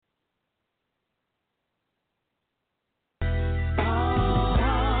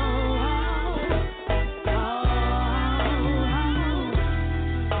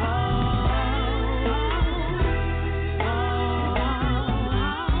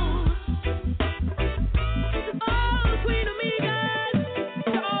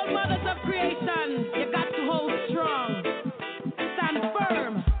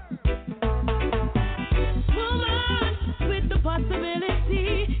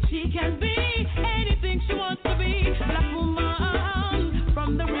can be anything she wants to be. Black woman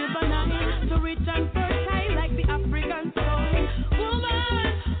from the river Nile, so rich and fertile like the African soil.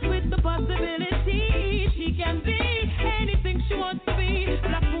 Woman with the possibility, she can be anything she wants to be.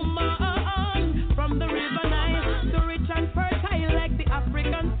 Black woman from the river Nile, so rich and fertile like the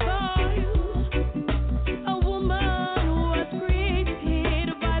African soil. A woman who was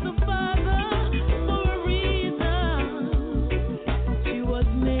created by the Father for a reason. She was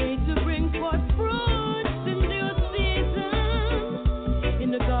made to bring forth fruits in due season in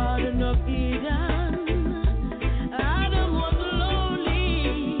the Garden of Eden. Adam was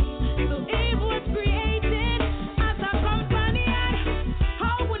lonely, so Eve was created as a companion.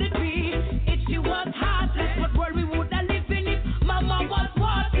 How would it be if she was heartless? What world we would have lived in if Mama was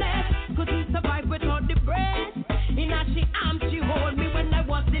worthless? Could he survive without the breast? In her she arms, she hold me when I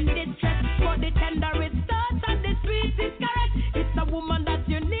was in distress. For the tenderest touch and the sweetest caress, it's a woman that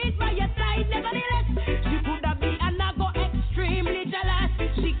you need by your side, nevertheless. She could have been and I go extremely jealous.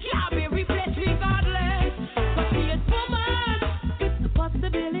 She can't be replaced regardless. But she is woman with the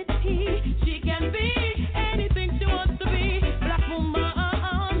possibility. She can be anything she wants to be. Black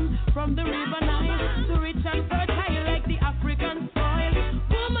woman from the river Nile, so rich and fertile like the African soil.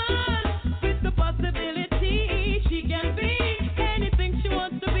 Woman with the possibility. She can be anything she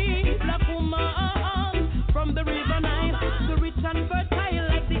wants to be. Black woman from the river Nile, so rich and fertile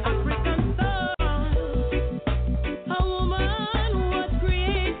like the African soil. A woman was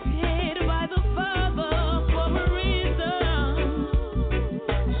created by the Father for a reason.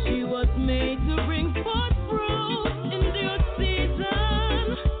 She was made to bring forth fruit in due season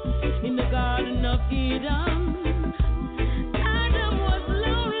in the Garden of Eden. Adam was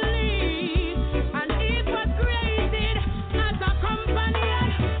lonely, and Eve was created as a companion.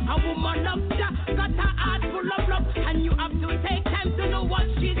 A woman of Jah got her heart full of love, and you have to take time to know what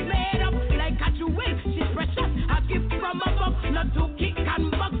she's made of. Like a jewel, she's precious, a gift from above. Not to kick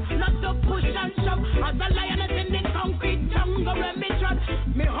and box, not to push and shove. As a lioness in the concrete jungle where me trod,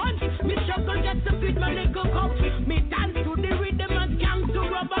 me hunt, me struggle just to feed my little cup. Me dance to the rhythm and gang to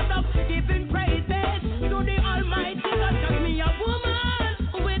rubber dub, giving praises to the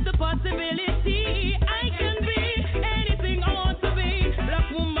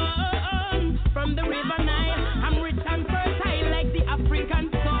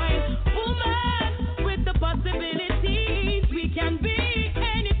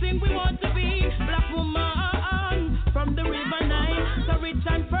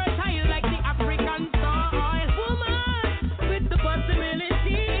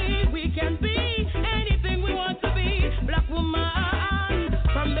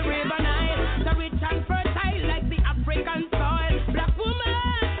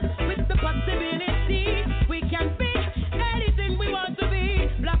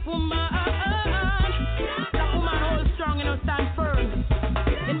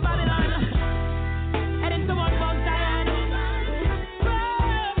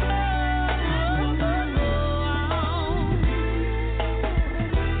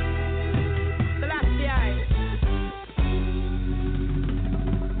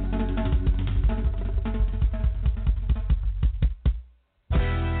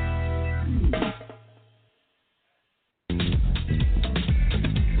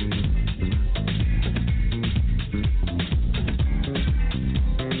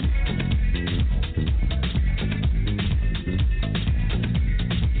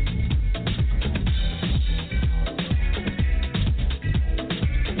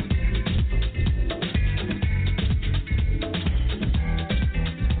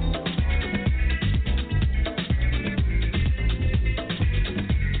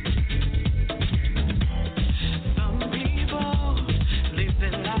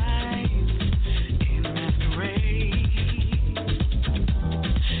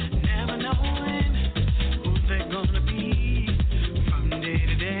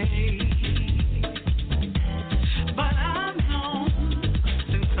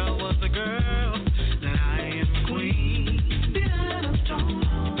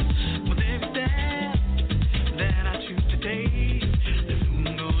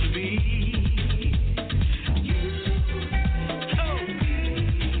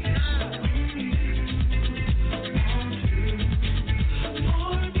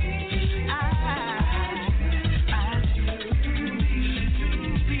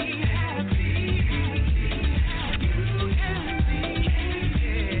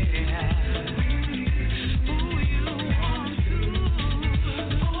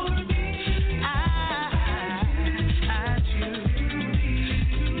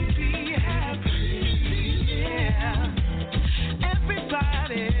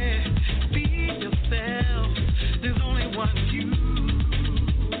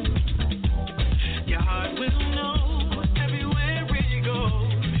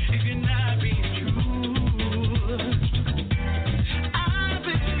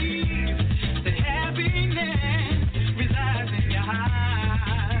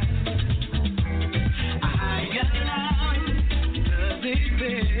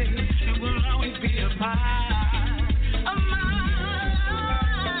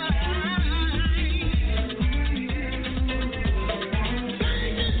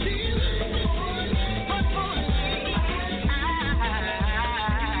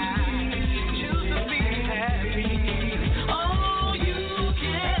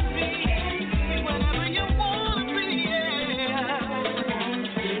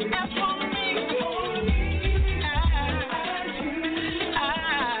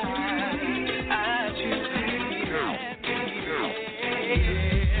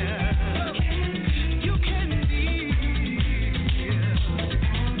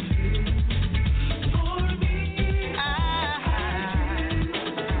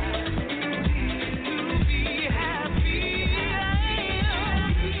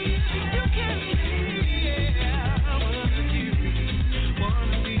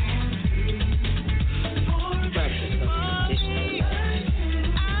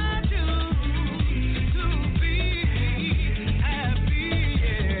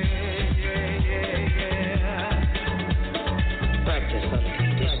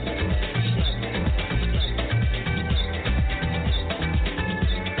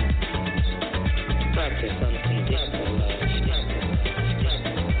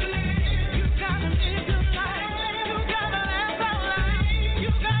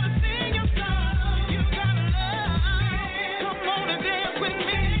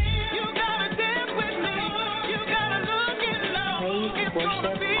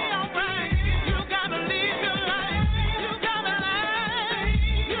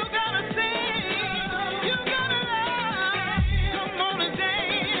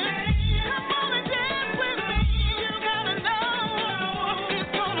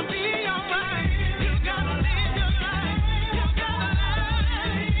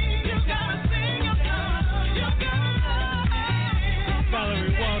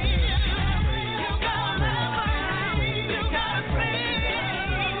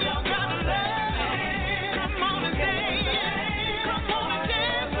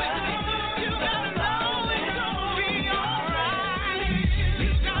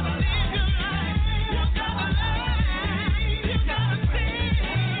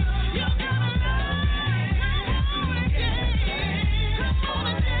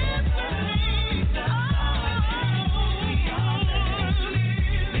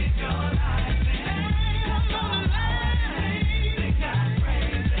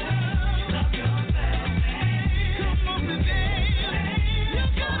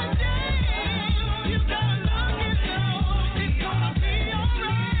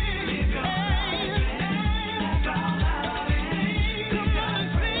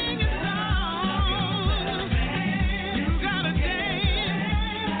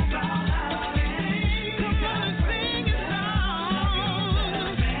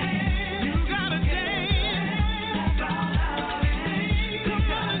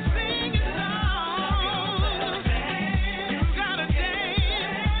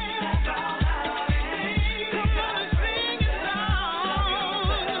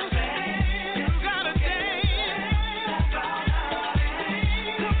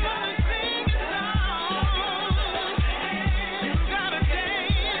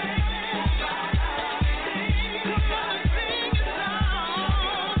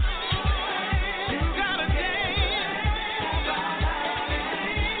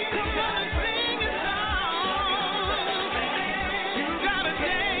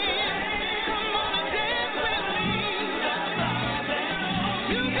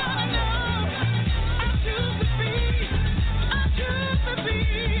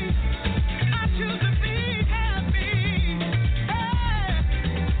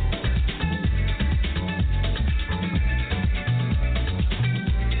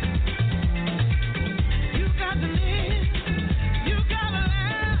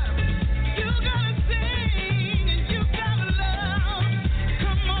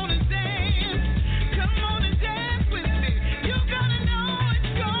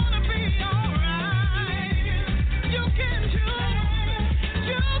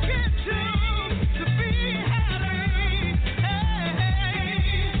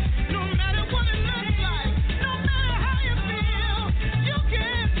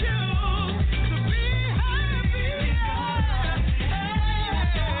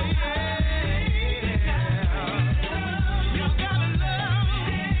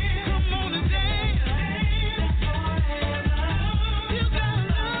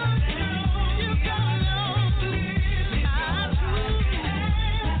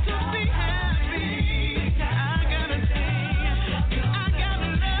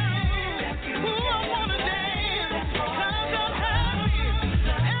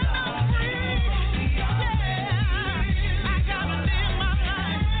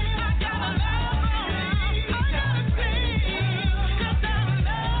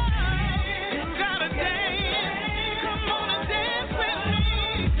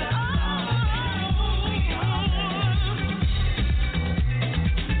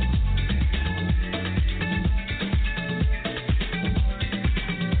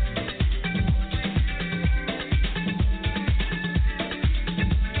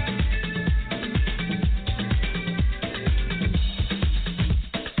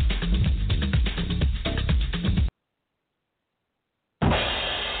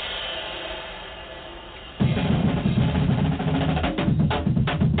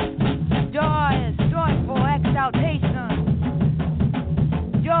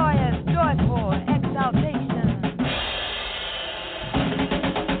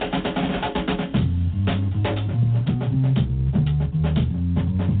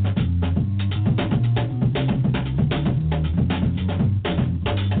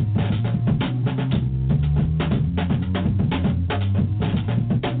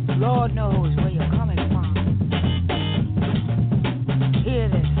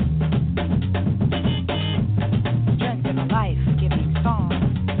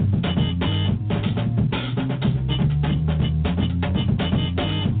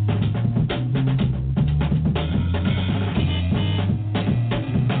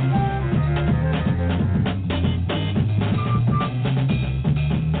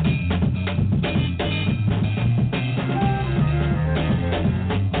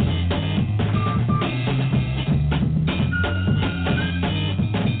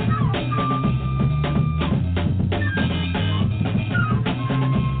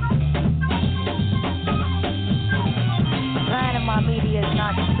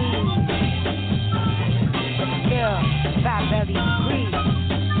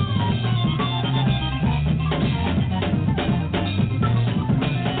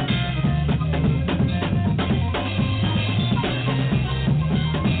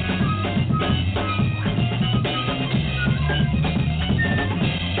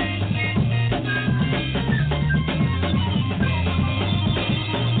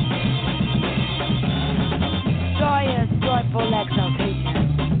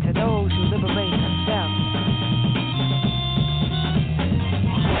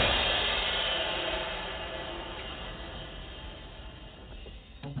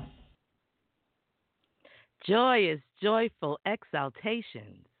Joyous, joyful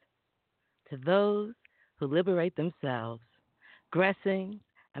exaltations to those who liberate themselves, gressing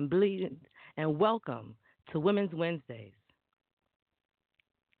and bleeding, and welcome to Women's Wednesdays.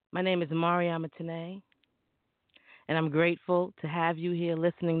 My name is Mariama Tene, and I'm grateful to have you here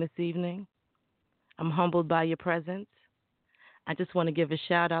listening this evening. I'm humbled by your presence. I just want to give a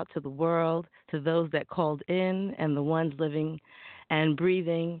shout out to the world, to those that called in, and the ones living and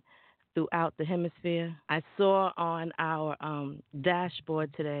breathing throughout the hemisphere. I saw on our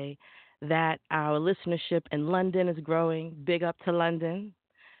dashboard today that our listenership in London is growing. Big up to London,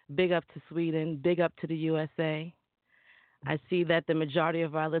 big up to Sweden, big up to the USA. I see that the majority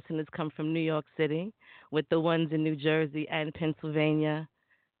of our listeners come from New York City, with the ones in New Jersey and Pennsylvania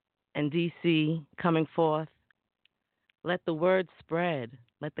and DC coming forth. Let the word spread.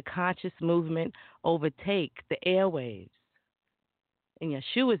 Let the conscious movement overtake the airwaves. In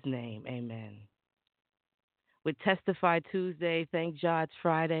Yeshua's name, amen. With Testify Tuesday, Thank God's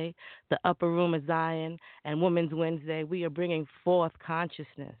Friday, the Upper Room of Zion, and Women's Wednesday, we are bringing forth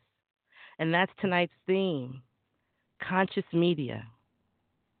consciousness. And that's tonight's theme, conscious media.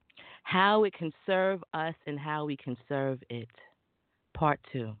 How it can serve us and how we can serve it. Part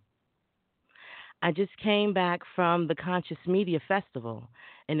 2. I just came back from the Conscious Media Festival,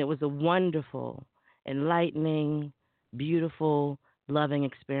 and it was a wonderful, enlightening, beautiful, loving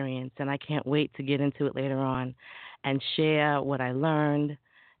experience. And I can't wait to get into it later on and share what I learned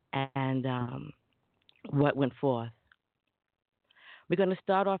and what went forth. We're going to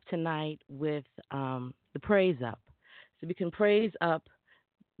start off tonight with the praise up. So we can praise up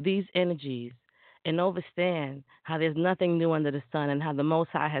these energies and understand how there's nothing new under the sun and how the Most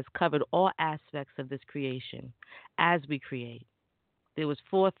High has covered all aspects of this creation as we create. There was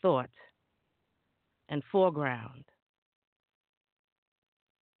forethought and foreground,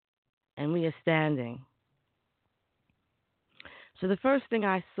 and we are standing. So the first thing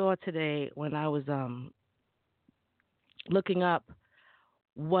I saw today when I was looking up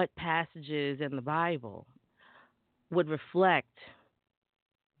what passages in the Bible would reflect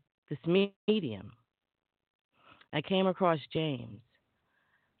this medium, I came across James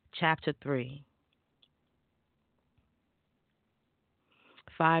chapter 3,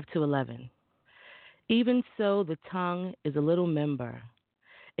 5 to 11. Even so, the tongue is a little member.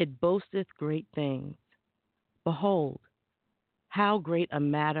 It boasteth great things. Behold, how great a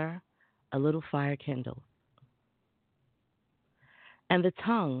matter a little fire kindles. And the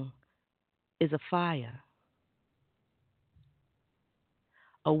tongue is a fire,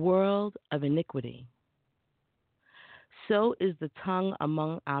 a world of iniquity. So is the tongue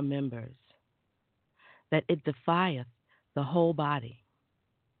among our members, that it defieth the whole body,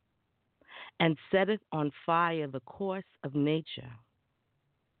 and setteth on fire the course of nature,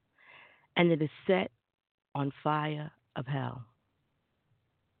 and it is set on fire of hell.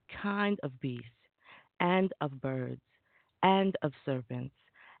 Kind of beasts, and of birds, and of serpents,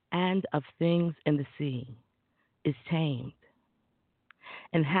 and of things in the sea, is tamed,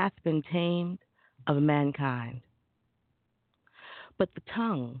 and hath been tamed of mankind. But the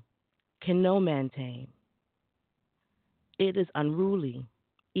tongue can no man tame. It is unruly,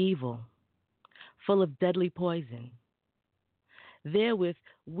 evil, full of deadly poison. Therewith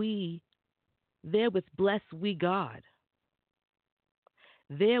bless we God.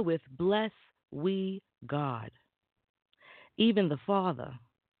 Therewith bless we God, even the Father,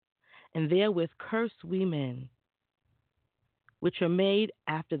 and therewith curse we men, which are made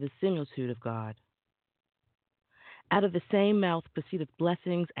after the similitude of God. Out of the same mouth proceedeth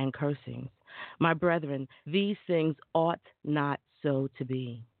blessings and cursings. My brethren, these things ought not so to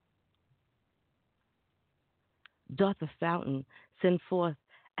be. Doth a fountain send forth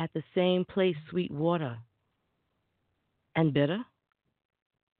at the same place sweet water and bitter?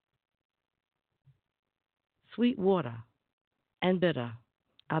 Sweet water and bitter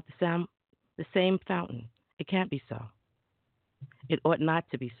out the same fountain. It can't be so. It ought not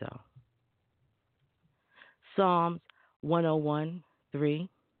to be so. Psalms 101:3.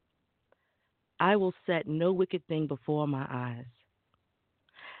 I will set no wicked thing before my eyes.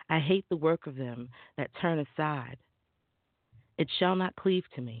 I hate the work of them that turn aside. It shall not cleave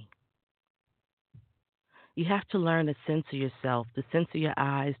to me. You have to learn to censor yourself, to censor your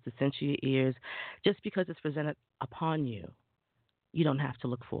eyes, to censor your ears. Just because it's presented upon you, you don't have to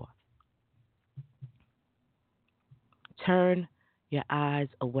look for. Turn your eyes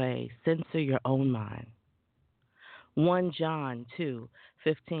away. Censor your own mind. 1 John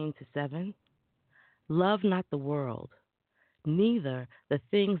 2:15-7. Love not the world, neither the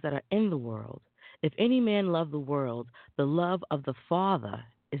things that are in the world. If any man love the world, the love of the Father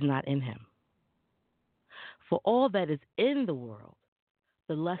is not in him. For all that is in the world,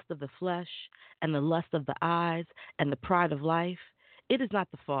 the lust of the flesh and the lust of the eyes and the pride of life, it is not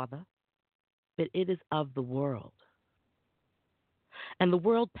the Father, but it is of the world. And the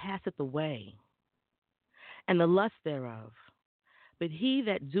world passeth away, and the lust thereof. But he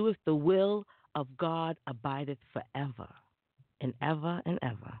that doeth the will of God abideth forever and ever and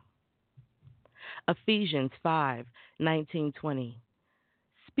ever. Ephesians 5:19-20.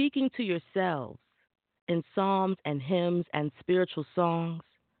 Speaking to yourselves in psalms and hymns and spiritual songs,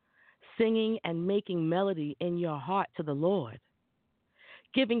 singing and making melody in your heart to the Lord,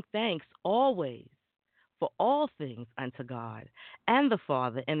 giving thanks always for all things unto God and the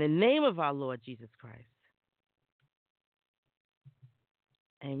Father in the name of our Lord Jesus Christ.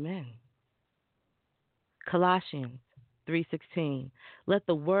 Amen. Colossians 3:16. Let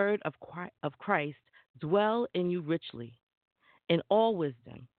the word of Christ dwell in you richly, in all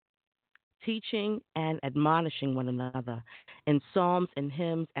wisdom, teaching and admonishing one another in psalms and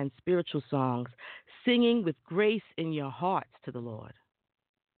hymns and spiritual songs, singing with grace in your hearts to the Lord.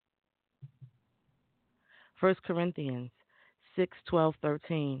 1 Corinthians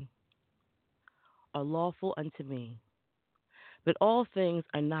 6:12-13. Are lawful unto me, but all things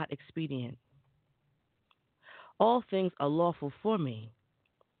are not expedient. All things are lawful for me,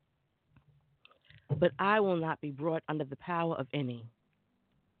 but I will not be brought under the power of any.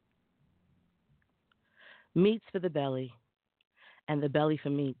 Meats for the belly, and the belly for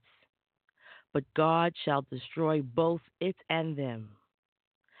meats, but God shall destroy both it and them.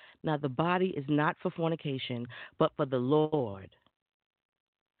 Now the body is not for fornication, but for the Lord,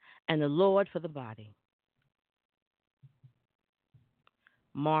 and the Lord for the body.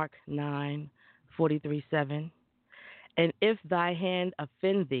 Mark 9:43-7. And if thy hand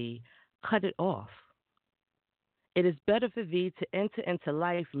offend thee, cut it off. It is better for thee to enter into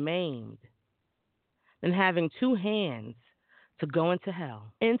life maimed than having two hands to go into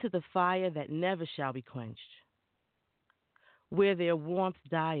hell, into the fire that never shall be quenched, where their warmth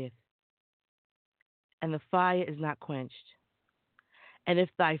dieth, and the fire is not quenched. And if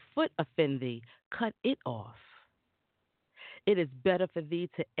thy foot offend thee, cut it off. It is better for thee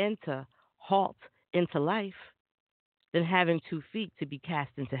to enter halt into life than having 2 feet to be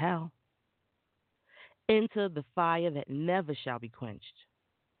cast into hell, into the fire that never shall be quenched,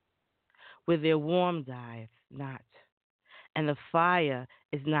 where their warmth dieth not, and the fire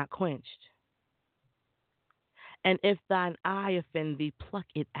is not quenched. And if thine eye offend thee, pluck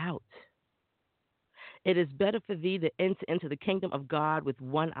it out. It is better for thee to enter into the kingdom of God with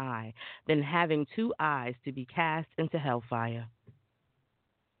one eye than having 2 eyes to be cast into hellfire.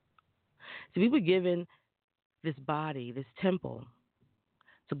 So we were given this body, this temple,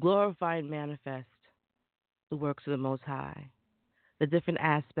 to glorify and manifest the works of the Most High, the different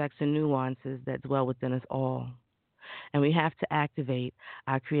aspects and nuances that dwell within us all. And we have to activate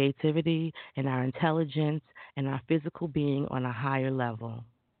our creativity and our intelligence and our physical being on a higher level.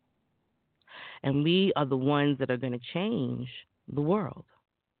 And we are the ones that are going to change the world.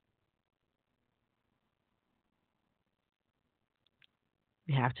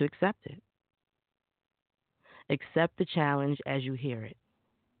 We have to accept it. Accept the challenge as you hear it.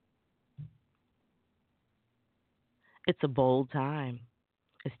 It's a bold time.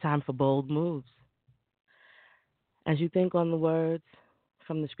 It's time for bold moves. As you think on the words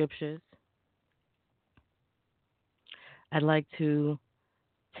from the scriptures, I'd like to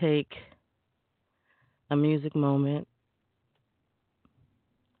take a music moment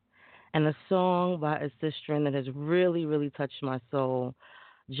and a song by a sister that has really, really touched my soul,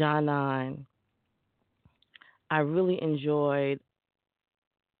 John 9. I really enjoyed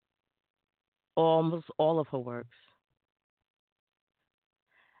almost all of her works.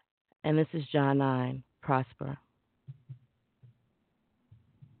 And this is John 9, Prosper.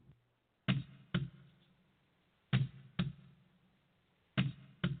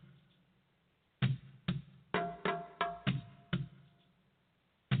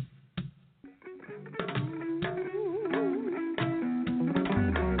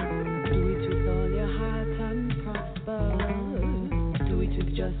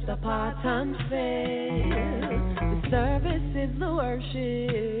 Apart and fail. The service is the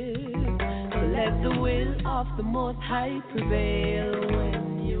worship. So let the will of the Most High prevail.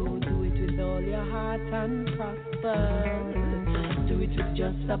 When you do it with all your heart and prosper, do it with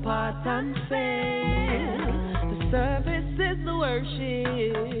just a part and fail. The service is the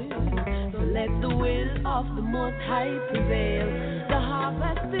worship. So let the will of the Most High prevail. The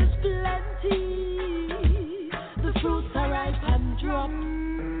harvest is plenty. The fruits are ripe and drop.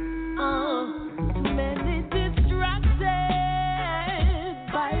 Too many distracted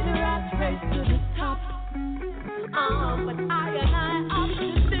by the rat race to the top.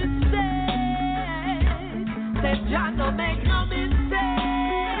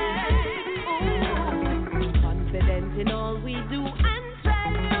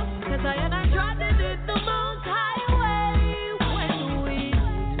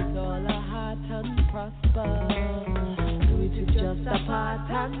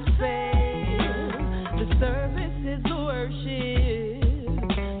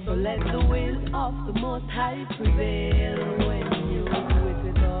 of the Most High prevail. When you do it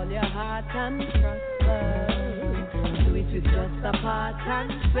with all your heart and prosper, do it with just a part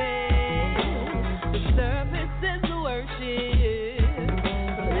and faith. The service is the worship,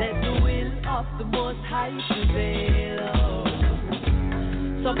 so let the will of the Most High prevail.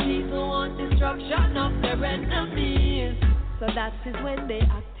 Some people want destruction of their enemies, so that is when they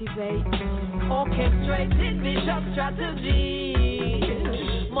activate orchestrated vicious strategy,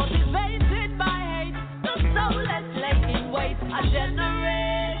 motivated by hate. The soulless lay in wait, a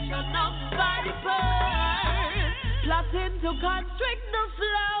generation of vipers plotting to constrict the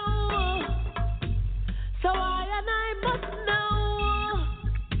flow. So I and I must know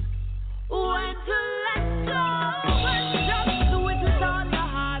when to let go. And just do it with all your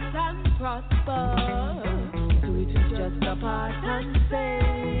heart and prosper. Do it with just a part and faith.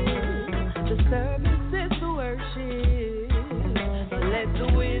 The service is the worship. Let the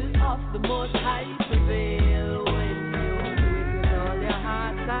will of the Most High prevail. When you do it with all your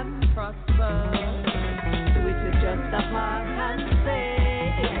heart and prosper, do it with just a part and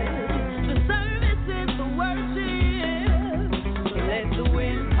faith. The service is the worship. Let the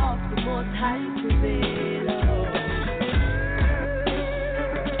will of the Most High prevail.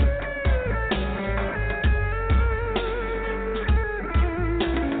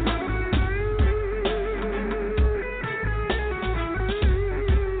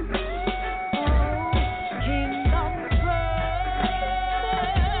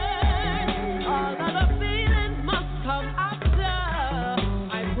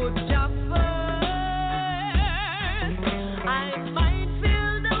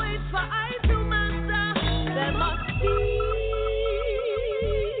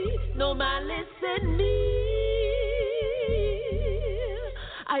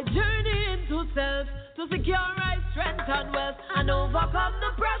 To secure my strength and wealth and overcome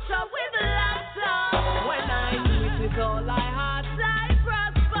the pressure with laughter. When I do it with all my heart, I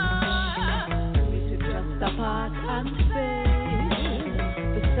prosper. Do it with just a part and faith.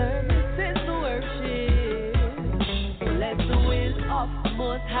 The service is the worship. So let the will of the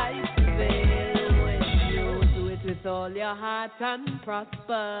Most High prevail. When you do it with all your heart and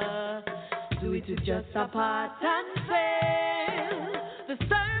prosper, do it with just a part and faith. The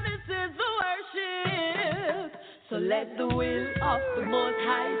service is the worship. So let the will of the Most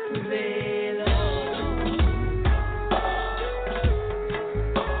High prevail.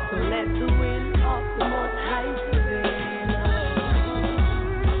 So let the will of the Most High prevail.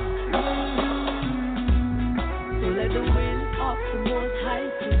 So let the will of the Most High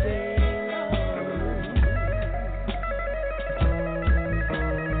prevail.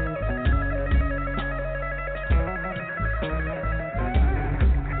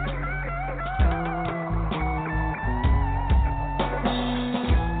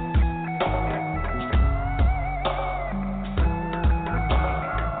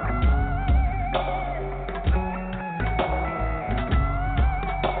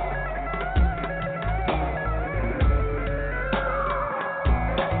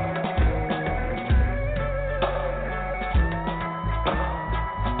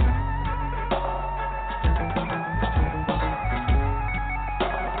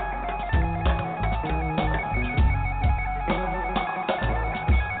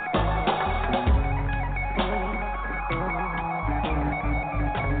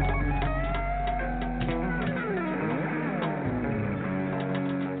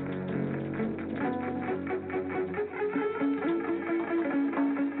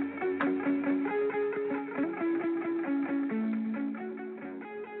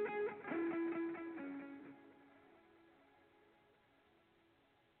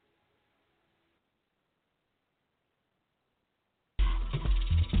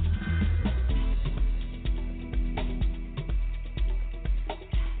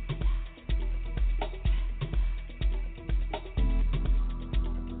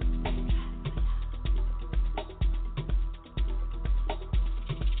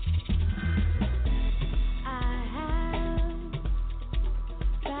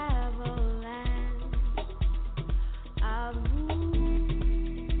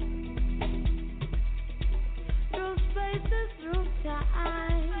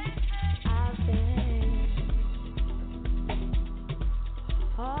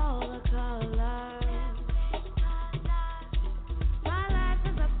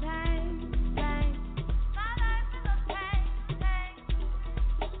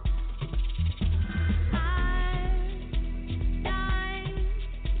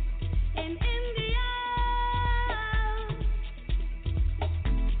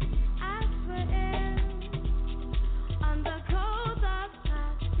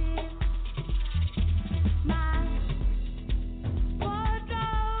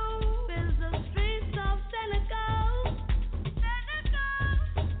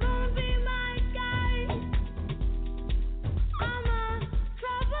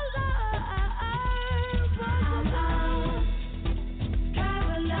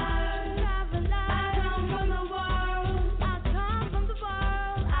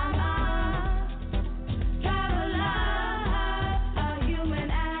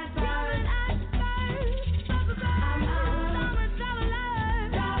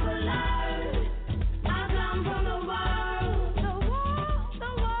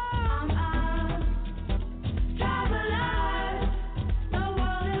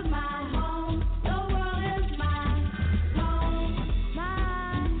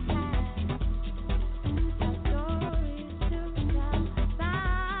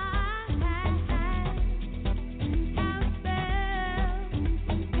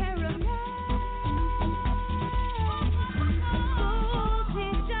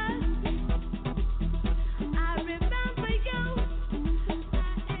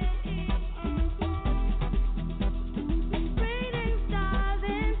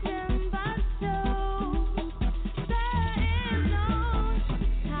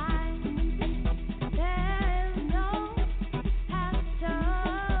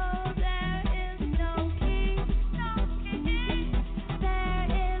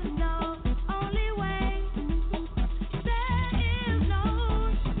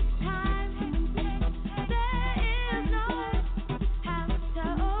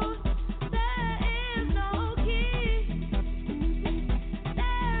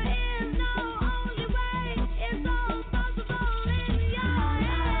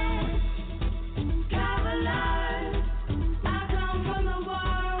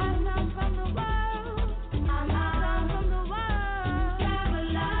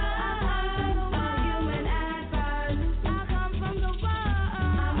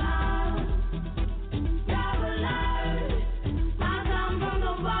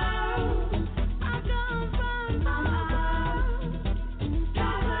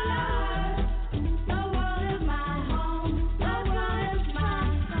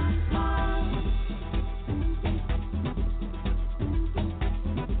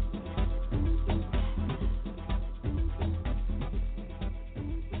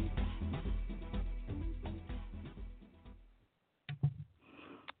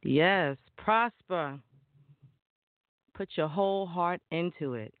 Yes, prosper. Put your whole heart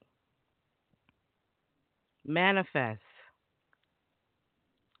into it. Manifest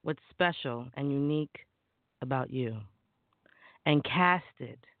what's special and unique about you and cast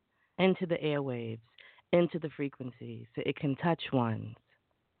it into the airwaves, into the frequencies so it can touch ones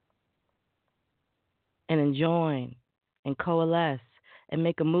and enjoin and coalesce and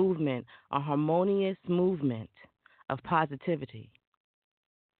make a movement, a harmonious movement of positivity.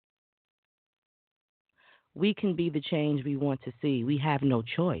 We can be the change we want to see. We have no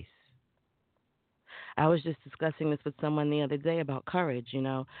choice. I was just discussing this with someone the other day about courage.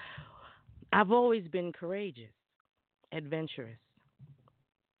 I've always been courageous, adventurous.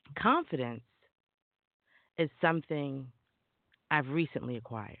 Confidence is something I've recently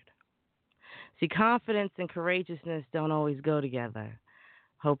acquired. See, confidence and courageousness don't always go together.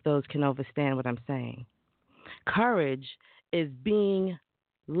 Hope those can understand what I'm saying. Courage is being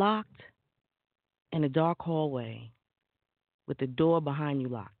locked in a dark hallway with the door behind you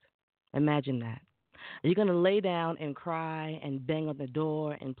locked. Imagine that. Are you going to lay down and cry and bang on the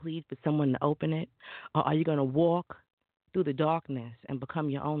door and plead for someone to open it? Or are you going to walk through the darkness and become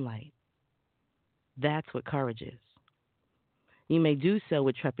your own light? That's what courage is. You may do so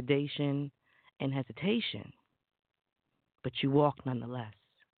with trepidation and hesitation, but you walk nonetheless.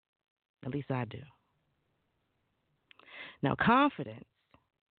 At least I do. Now, confidence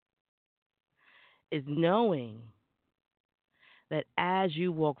is knowing that as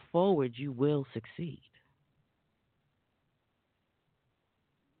you walk forward, you will succeed.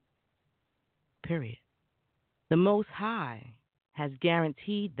 Period. The Most High has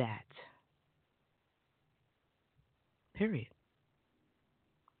guaranteed that. Period.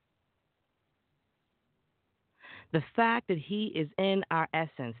 The fact that He is in our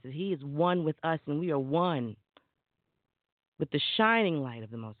essence, that He is one with us and we are one with the shining light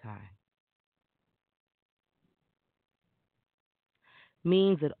of the Most High,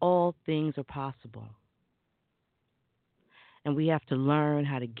 means that all things are possible. And we have to learn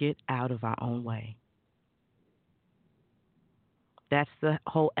how to get out of our own way. That's the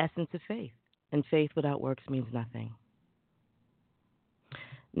whole essence of faith. And faith without works means nothing.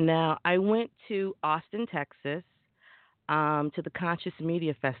 Now, I went to Austin, Texas, to the Conscious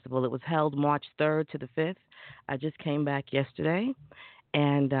Media Festival. It was held March 3rd to the 5th. I just came back yesterday,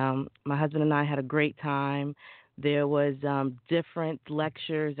 and my husband and I had a great time. There was different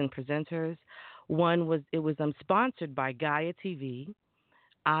lectures and presenters. It was sponsored by Gaia TV,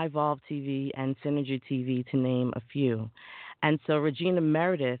 iVolve TV, and Synergy TV, to name a few. And so Regina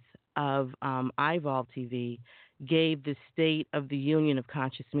Meredith of iVolve TV gave the State of the Union of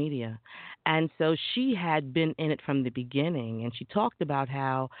Conscious Media. And so she had been in it from the beginning, and she talked about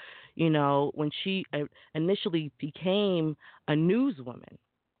how, when she initially became a newswoman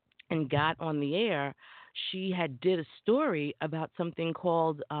and got on the air, she had did a story about something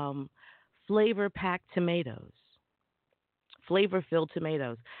called flavor packed tomatoes, flavor filled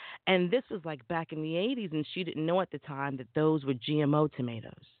tomatoes. And this was like back in the 80s, and she didn't know at the time that those were GMO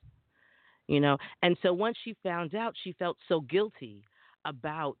tomatoes. And so once she found out, she felt so guilty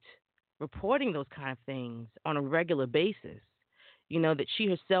about reporting those kind of things on a regular basis, that she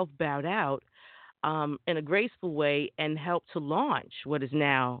herself bowed out in a graceful way and helped to launch what is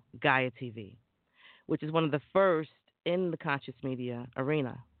now Gaia TV, which is one of the first in the conscious media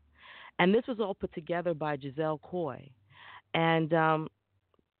arena. And this was all put together by Giselle Coy. And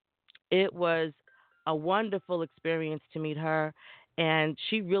it was a wonderful experience to meet her. And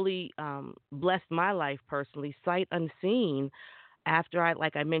she really blessed my life personally, sight unseen. After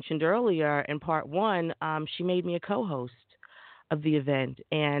like I mentioned earlier in part one, she made me a co-host of the event,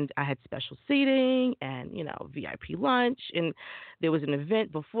 and I had special seating and VIP lunch, and there was an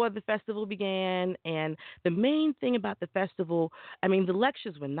event before the festival began. And the main thing about the festival, I mean, the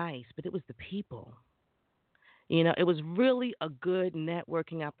lectures were nice, but it was the people. It was really a good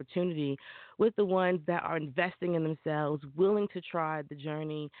networking opportunity with the ones that are investing in themselves, willing to try the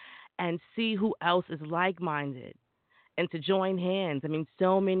journey and see who else is like-minded and to join hands. I mean,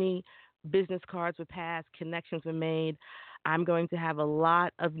 so many business cards were passed, connections were made. I'm going to have a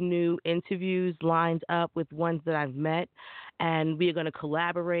lot of new interviews lined up with ones that I've met, and we are going to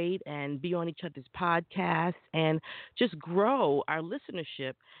collaborate and be on each other's podcasts and just grow our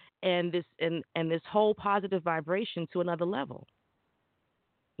listenership and this whole positive vibration to another level.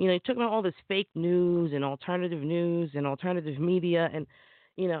 You took on all this fake news and alternative media and,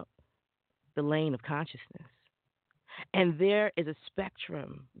 the lane of consciousness. And there is a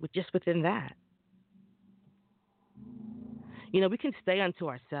spectrum just within that. We can stay unto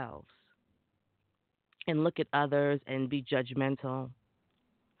ourselves and look at others and be judgmental.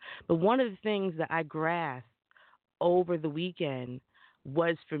 But one of the things that I grasped over the weekend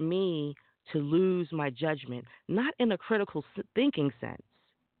was for me to lose my judgment, not in a critical thinking sense,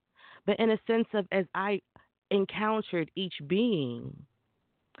 but in a sense of as I encountered each being,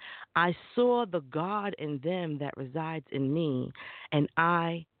 I saw the God in them that resides in me, and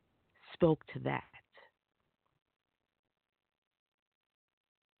I spoke to that.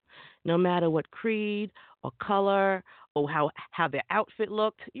 No matter what creed or color or how their outfit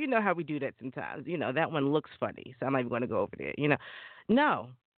looked, you know how we do that sometimes. That one looks funny, so I'm not even going to go over there. No,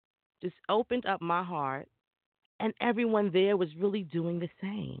 just opened up my heart, and everyone there was really doing the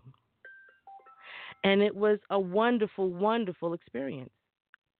same. And it was a wonderful, wonderful experience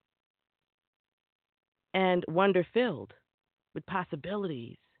and wonder filled with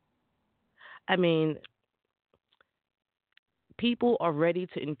possibilities. I mean, people are ready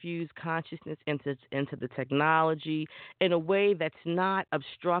to infuse consciousness into the technology in a way that's not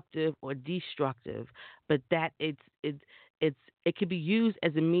obstructive or destructive, but that it's it can be used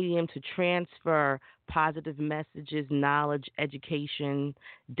as a medium to transfer positive messages, knowledge, education,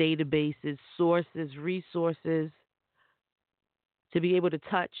 databases, sources, resources, to be able to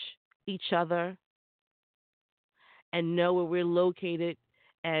touch each other and know where we're located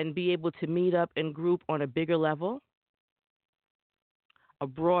and be able to meet up and group on a bigger level, a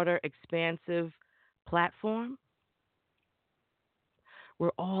broader, expansive platform.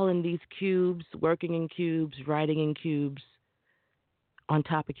 We're all in these cubes, working in cubes, writing in cubes, on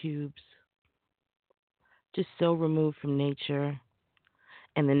top of cubes, just so removed from nature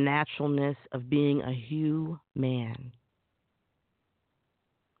and the naturalness of being a human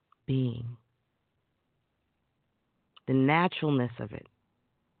being. The naturalness of it.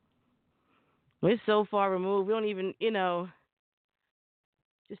 We're so far removed, we don't even,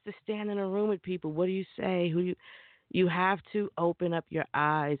 just to stand in a room with people, what do you say? You have to open up your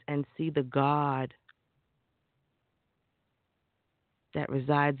eyes and see the God that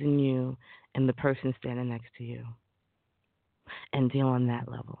resides in you and the person standing next to you and deal on that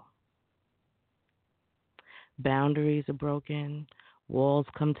level. Boundaries are broken, walls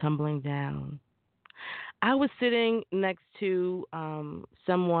come tumbling down. I was sitting next to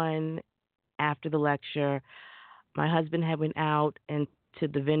someone after the lecture. My husband had went out into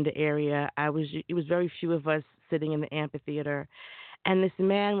the vendor area. It was very few of us sitting in the amphitheater, and this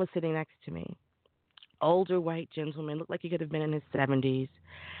man was sitting next to me. Older white gentleman, looked like he could have been in his 70s.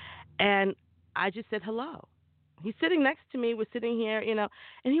 And I just said hello. He's sitting next to me. We're sitting here, and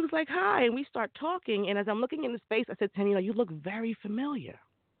he was like, hi. And we start talking. And as I'm looking in his face, I said to him, you look very familiar.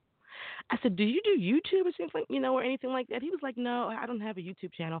 I said, do you do YouTube or something, or anything like that? He was like, no, I don't have a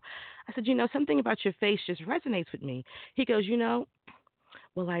YouTube channel. I said, something about your face just resonates with me. He goes,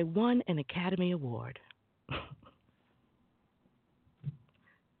 well, I won an Academy Award.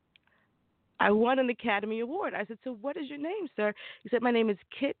 I won an Academy Award. I said, so what is your name, sir? He said, my name is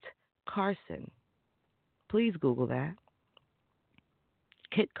Kit Carson. Please Google that.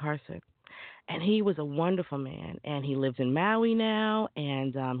 Kit Carson. And he was a wonderful man. And he lives in Maui now.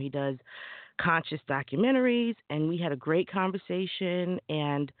 And he does conscious documentaries. And we had a great conversation.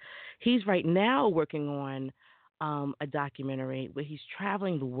 And he's right now working on a documentary where he's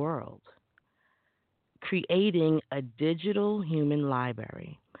traveling the world, creating a digital human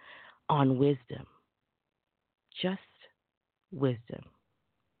library on wisdom. Just wisdom.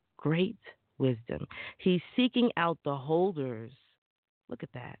 Great wisdom. He's seeking out the holders, look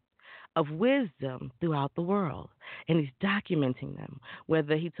at that, of wisdom throughout the world. And he's documenting them.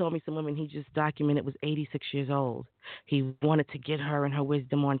 Whether he told me some woman he just documented was 86 years old. He wanted to get her and her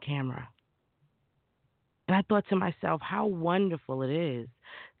wisdom on camera. And I thought to myself, how wonderful it is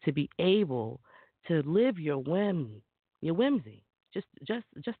to be able to live your whimsy, just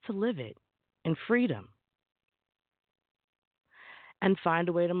to live it in freedom and find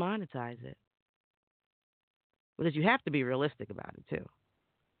a way to monetize it. Because you have to be realistic about it, too.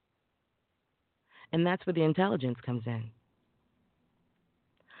 And that's where the intelligence comes in.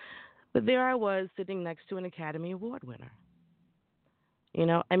 But there I was sitting next to an Academy Award winner.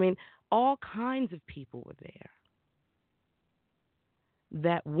 All kinds of people were there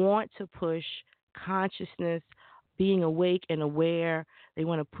that want to push consciousness, being awake and aware. They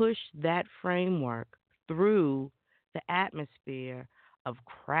want to push that framework through the atmosphere of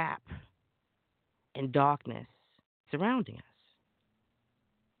crap and darkness surrounding us.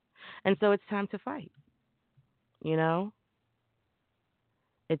 And so it's time to fight.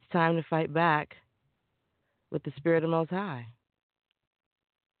 It's time to fight back with the Spirit of the Most High.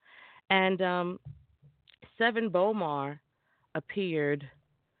 And Seven Bomar appeared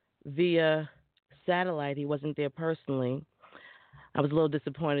via satellite. He wasn't there personally. I was a little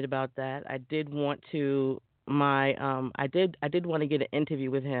disappointed about that. I did want to I did want to get an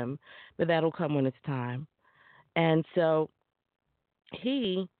interview with him, but that'll come when it's time. And so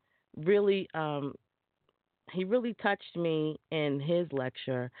he really he really touched me in his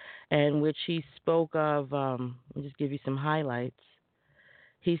lecture, in which he spoke of let me just give you some highlights.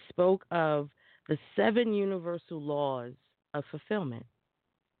 He spoke of the seven universal laws of fulfillment.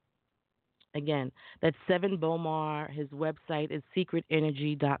 Again, that's Seven Bomar. His website is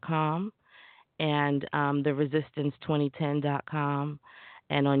secretenergy.com and theresistance2010.com.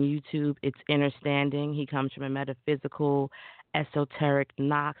 And on YouTube, it's Understanding. He comes from a metaphysical, esoteric,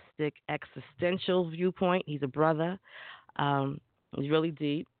 Gnostic, existential viewpoint. He's a brother. Um, he's really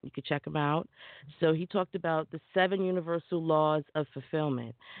deep. You could check him out. So he talked about the seven universal laws of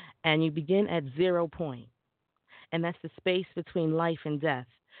fulfillment. And you begin at 0 point, and that's the space between life and death,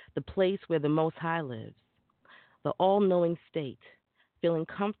 the place where the Most High lives, the all knowing state, feeling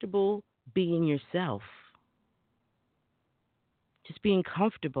comfortable being yourself, just being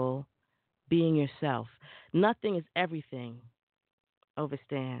comfortable being yourself. Nothing is everything.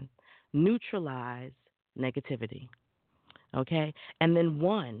 Overstand. Neutralize negativity. Okay? And then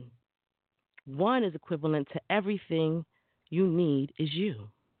one. One is equivalent to everything you need is you.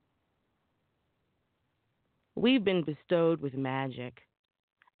 We've been bestowed with magic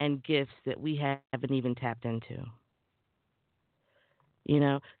and gifts that we haven't even tapped into. You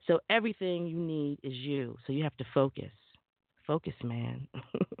know, so everything you need is you. So you have to focus. Focus, man.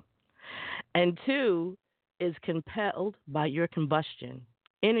 And two is compelled by your combustion.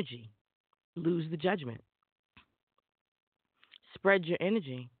 Energy. Lose the judgment. Spread your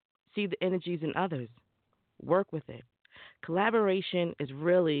energy. See the energies in others. Work with it. Collaboration is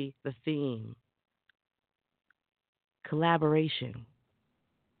really the theme. Collaboration.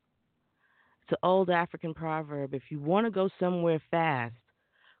 It's an old African proverb. If you want to go somewhere fast,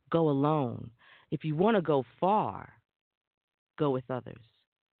 go alone. If you want to go far, go with others.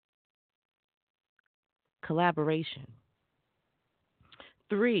 Collaboration.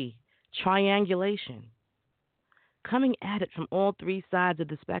 Three, triangulation. Coming at it from all three sides of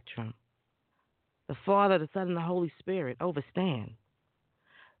the spectrum. The Father, the Son, and the Holy Spirit. Overstand.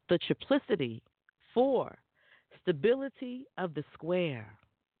 The triplicity. Four, stability of the square.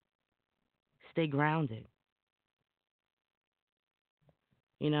 Stay grounded.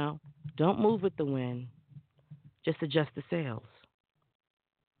 You know, don't move with the wind. Just adjust the sails.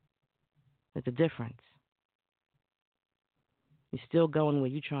 There's a difference. You're still going where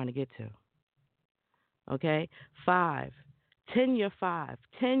you're trying to get to. Okay? 5, 10-year 5,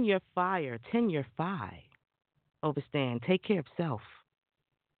 10-year fire, 10-year 5. Overstand. Take care of self.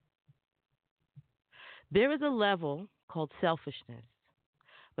 There is a level called selfishness,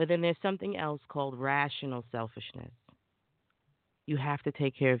 but then there's something else called rational selfishness. You have to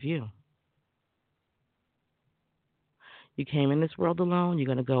take care of you. You came in this world alone, you're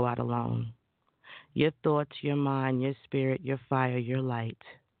going to go out alone. Your thoughts, your mind, your spirit, your fire, your light.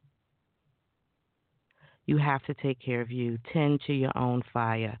 You have to take care of you. Tend to your own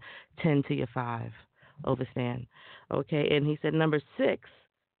fire. Tend to your 5. Overstand. Okay, and he said number 6,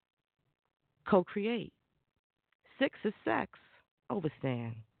 co-create. 6 is sex.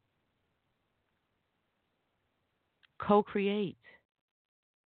 Overstand. Co-create.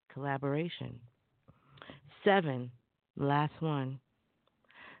 Collaboration. 7, last one.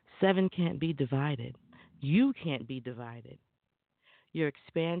 7 can't be divided. You can't be divided. Your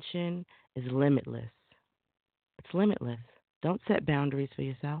expansion is limitless. It's limitless. Don't set boundaries for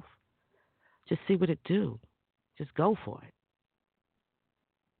yourself. Just see what it do. Just go for it.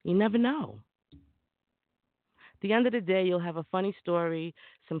 You never know. At the end of the day, you'll have a funny story,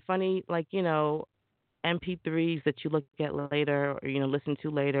 some funny, MP3s that you look at later, or listen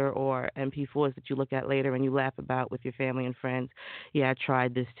to later, or MP4s that you look at later and you laugh about with your family and friends. Yeah, I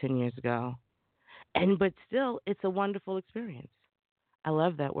tried this 10 years ago, but still, it's a wonderful experience. I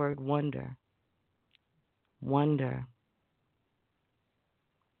love that word, wonder. Wonder.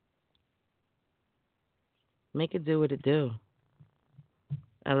 Make it do what it do.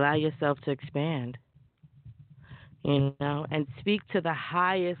 Allow yourself to expand, and speak to the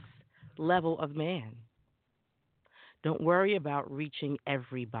highest level of man. Don't worry about reaching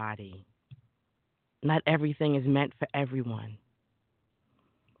everybody. Not everything is meant for everyone.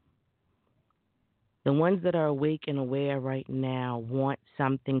 The ones that are awake and aware right now want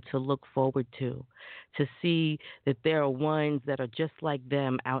something to look forward to see that there are ones that are just like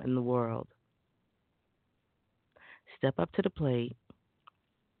them out in the world. Step up to the plate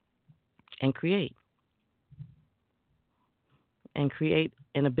and create. And create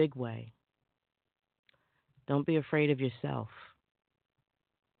in a big way. Don't be afraid of yourself.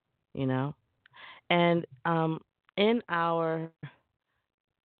 you know? And in our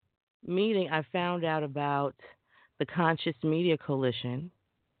meeting, I found out about the Conscious Media Coalition,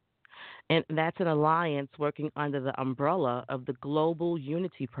 and that's an alliance working under the umbrella of the Global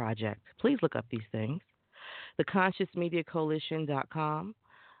Unity Project. Please look up these things. The ConsciousMediaCoalition.com,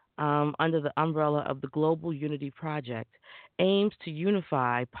 under the umbrella of the Global Unity Project, aims to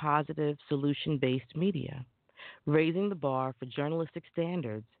unify positive solution based media, raising the bar for journalistic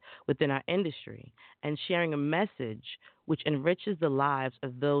standards within our industry and sharing a message which enriches the lives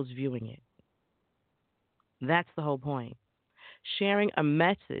of those viewing it. That's the whole point. Sharing a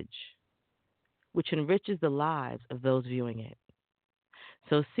message which enriches the lives of those viewing it.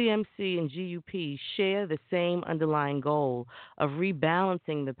 So CMC and GUP share the same underlying goal of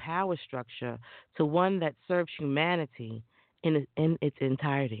rebalancing the power structure to one that serves humanity in its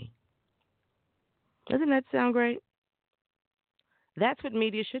entirety. Doesn't that sound great? That's what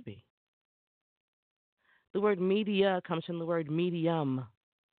media should be. The word media comes from the word medium.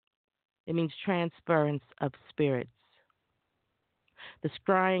 It means transference of spirits. The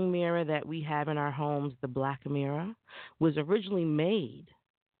scrying mirror that we have in our homes, the black mirror, was originally made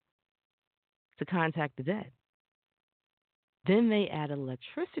to contact the dead. Then they add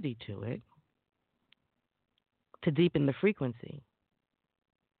electricity to it to deepen the frequency.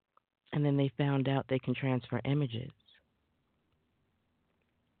 And then they found out they can transfer images.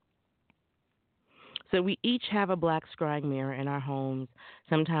 So we each have a black scrying mirror in our homes,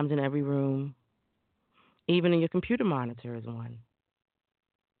 sometimes in every room. Even in your computer monitor is one.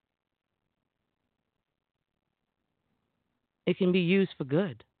 It can be used for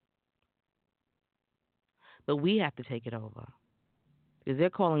good. But we have to take it over. Because they're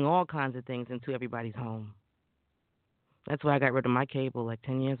calling all kinds of things into everybody's home. That's why I got rid of my cable like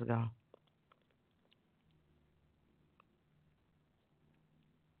 10 years ago.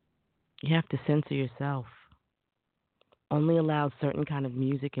 You have to censor yourself. Only allow certain kind of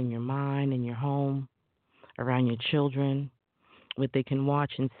music in your mind, in your home, around your children, what they can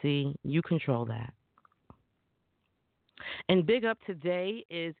watch and see. You control that. And big up today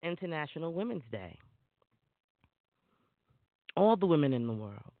is International Women's Day. All the women in the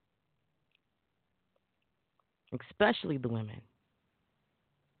world, especially the women.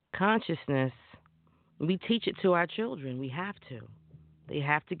 Consciousness, we teach it to our children. We have to. They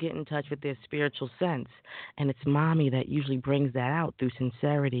have to get in touch with their spiritual sense. And it's mommy that usually brings that out through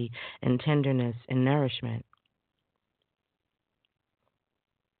sincerity and tenderness and nourishment.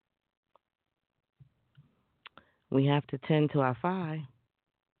 We have to tend to our phi.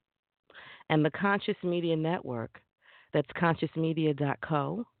 And the Conscious Media Network, that's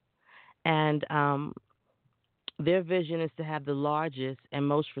consciousmedia.co. And their vision is to have the largest and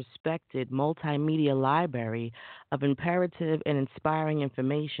most respected multimedia library of imperative and inspiring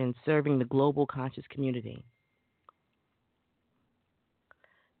information serving the global conscious community.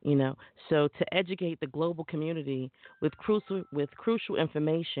 So to educate the global community with crucial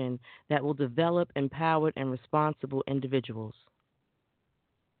information that will develop empowered and responsible individuals.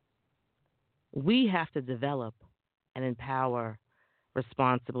 We have to develop and empower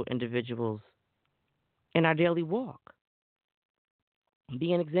responsible individuals in our daily walk.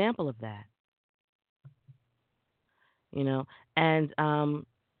 Be an example of that. And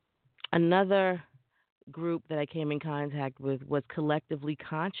another group that I came in contact with was Collectively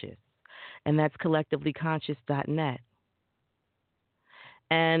Conscious, and that's collectivelyconscious.net.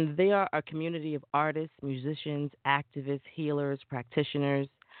 And they are a community of artists, musicians, activists, healers, practitioners,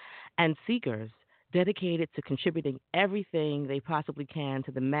 and seekers dedicated to contributing everything they possibly can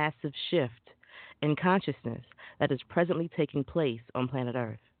to the massive shift in consciousness that is presently taking place on planet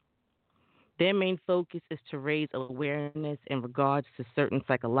Earth. Their main focus is to raise awareness in regards to certain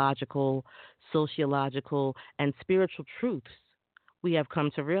psychological, sociological, and spiritual truths we have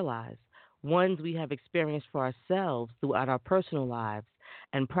come to realize, ones we have experienced for ourselves throughout our personal lives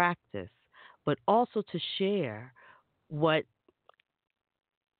and practice, but also to share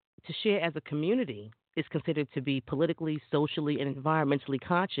as a community is considered to be politically, socially, and environmentally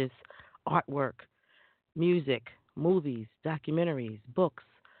conscious artwork, music, movies, documentaries, books,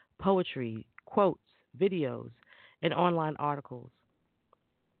 poetry, quotes, videos, and online articles.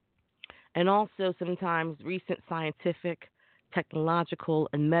 And also sometimes recent scientific, technological,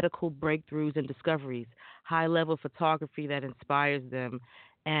 and medical breakthroughs and discoveries, high-level photography that inspires them,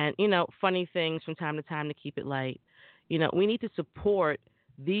 and, funny things from time to time to keep it light. We need to support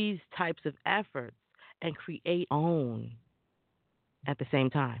these types of efforts and create own at the same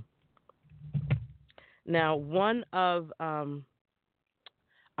time. Now, one of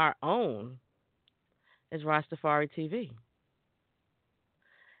our own is Rastafari TV.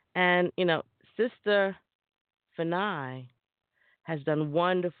 And, Sister Fanai has done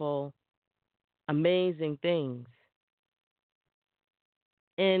wonderful, amazing things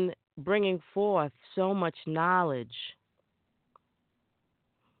in bringing forth so much knowledge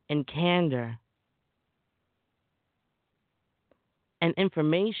and candor and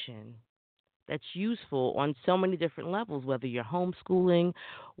information that's useful on so many different levels, whether you're homeschooling,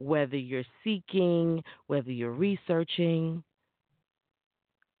 whether you're seeking, whether you're researching,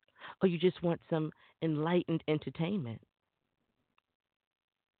 or you just want some enlightened entertainment.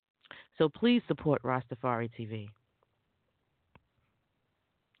 So please support Rastafari TV.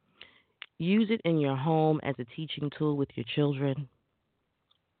 Use it in your home as a teaching tool with your children.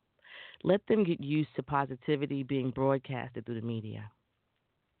 Let them get used to positivity being broadcasted through the media.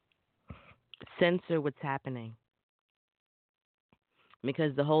 Censor what's happening,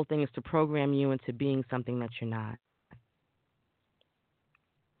 because the whole thing is to program you into being something that you're not.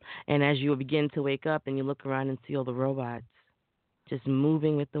 And as you begin to wake up and you look around and see all the robots just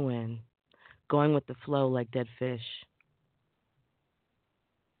moving with the wind, going with the flow like dead fish,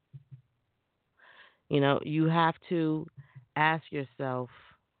 you have to ask yourself,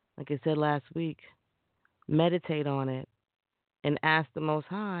 like I said last week, meditate on it and ask the Most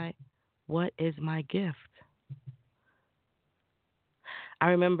High, what is my gift? I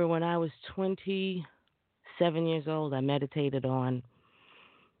remember when I was 27 years old, I meditated on.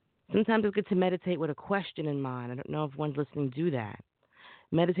 Sometimes it's good to meditate with a question in mind. I don't know if one's listening do that.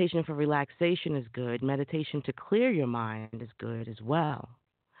 Meditation for relaxation is good. Meditation to clear your mind is good as well.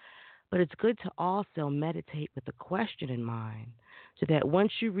 But it's good to also meditate with a question in mind, so that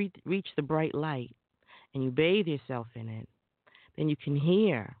once you reach the bright light and you bathe yourself in it, then you can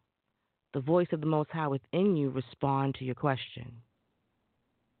hear the voice of the Most High within you respond to your question.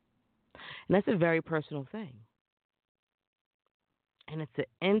 And that's a very personal thing. And it's an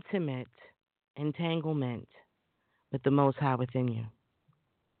intimate entanglement with the Most High within you.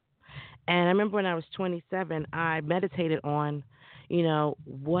 And I remember when I was 27, I meditated on,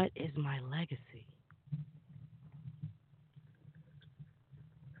 what is my legacy?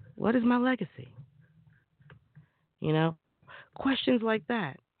 What is my legacy? Questions like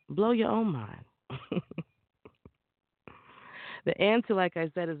that blow your own mind. The answer, like I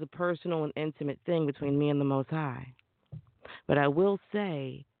said, is a personal and intimate thing between me and the Most High. But I will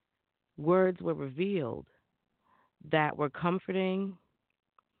say, words were revealed that were comforting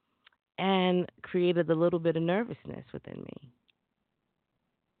and created a little bit of nervousness within me.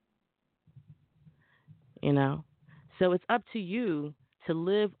 So it's up to you to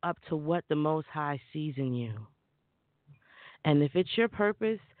live up to what the Most High sees in you. And if it's your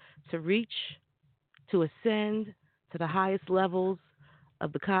purpose to reach, to ascend to the highest levels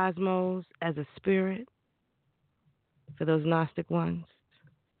of the cosmos as a spirit, for those Gnostic ones,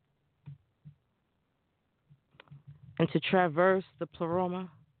 and to traverse the pleroma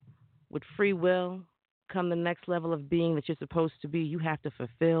with free will, come the next level of being that you're supposed to be, you have to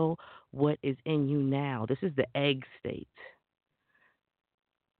fulfill what is in you now. This is the egg state,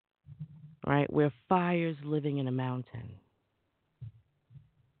 right? Where fire's living in a mountain.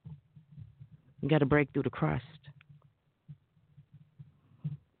 You got to break through the crust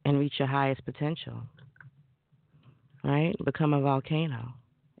and reach your highest potential, right? Become a volcano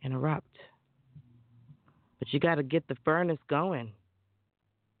and erupt. But you got to get the furnace going.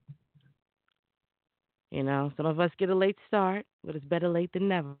 Some of us get a late start, but it's better late than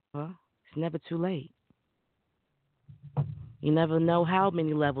never. It's never too late. You never know how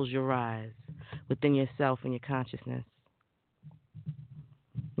many levels you'll rise within yourself and your consciousness.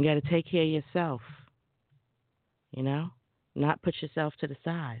 You got to take care of yourself, not put yourself to the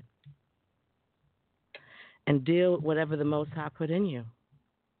side. And deal with whatever the Most High put in you.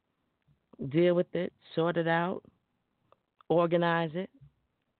 Deal with it, sort it out, organize it,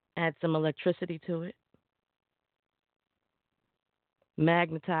 add some electricity to it.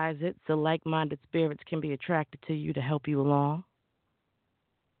 Magnetize it so like-minded spirits can be attracted to you to help you along.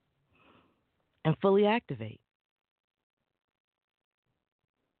 And fully activate.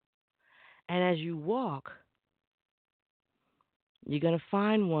 And as you walk, you're going to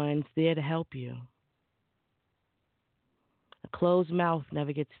find ones there to help you. A closed mouth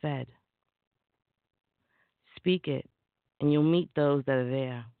never gets fed. Speak it, and you'll meet those that are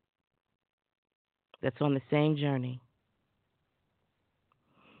there, that's on the same journey.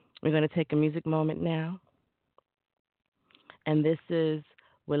 We're going to take a music moment now. And this is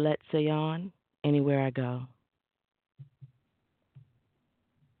Willette Sayon, Anywhere I Go.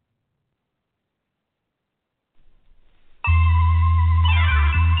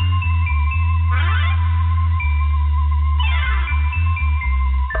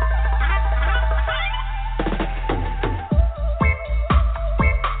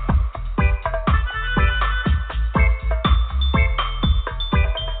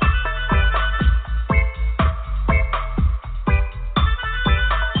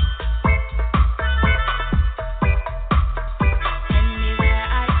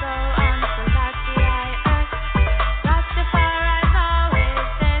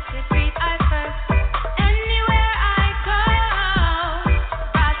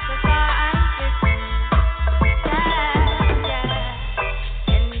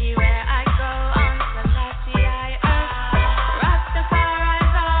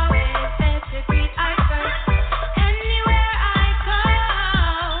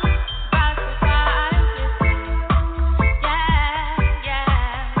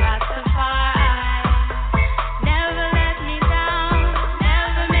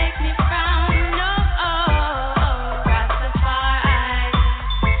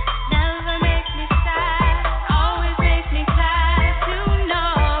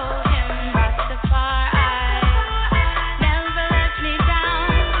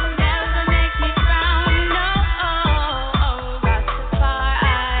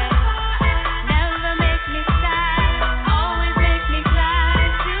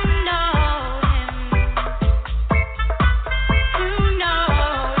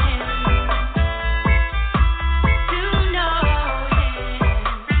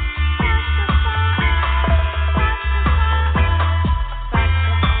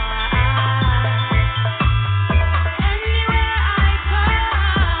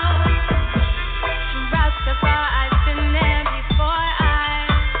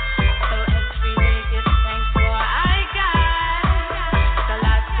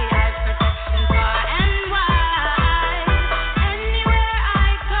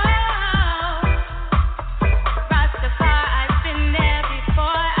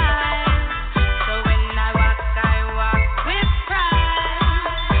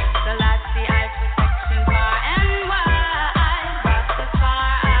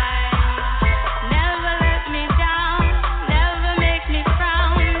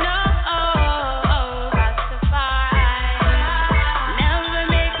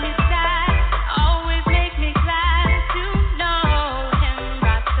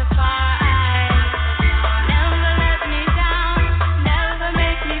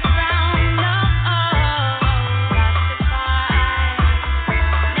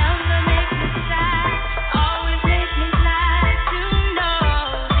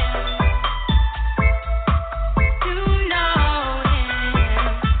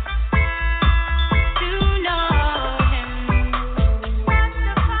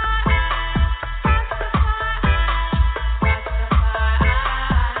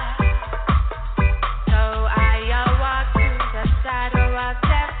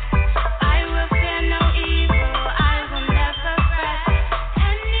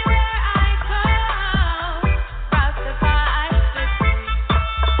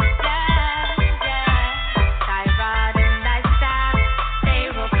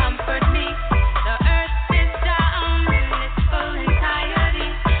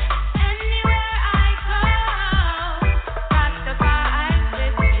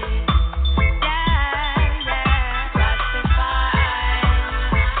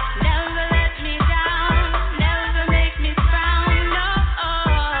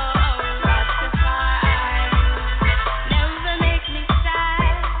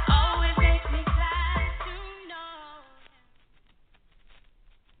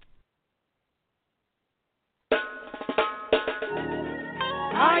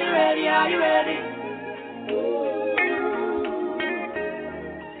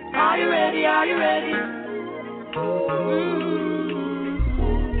 ready? Are you ready?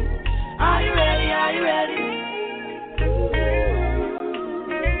 Are you ready? Are you ready?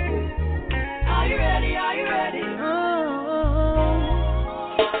 Are you ready? Are you ready?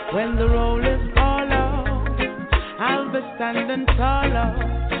 When the roll is called out, I'll be standing taller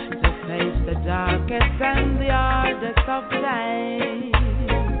to face the darkest and the hardest of times.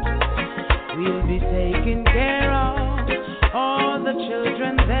 We'll be taking care of all the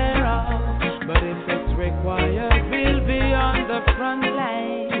children thereof, but if it's required, we'll be on the front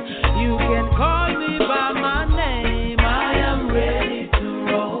line. You can call me by my name, I am ready to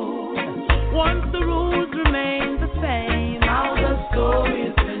roll. Once the rules remain the same, how the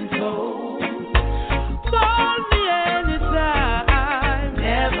story's been told. Call me anytime,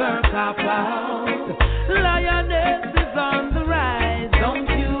 never cop out. Lioness is on the rise, don't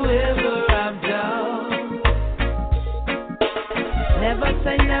you ever have doubt. Never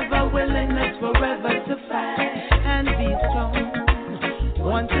say never, willingness forever to fight and be strong.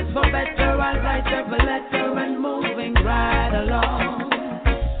 Once it's for better, I'll write every letter and moving right along.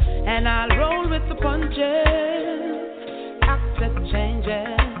 And I'll roll with the punches, accept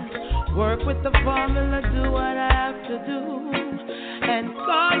changes, work with the formula, do what I have to do, and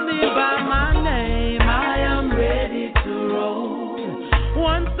call me by my name, I am ready to roll.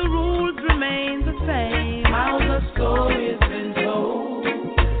 Once the rules remain the same, how the story's been told.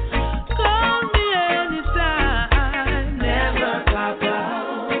 Call me anytime, never clock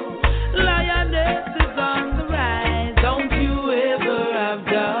out. Lioness is on the rise, don't you ever have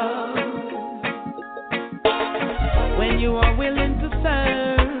doubt. When you are willing to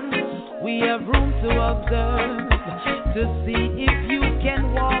serve, we have room to observe, to see if you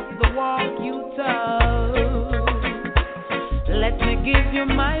can walk the walk you took. Let me give you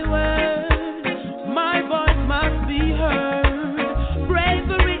my word, my voice must be heard.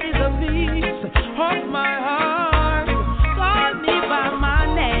 Bravery is a piece of my heart. Call me by my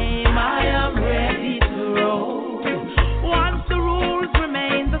name, I am ready to roll. Once the rules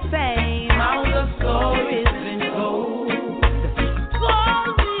remain the same, how the story's been told. Call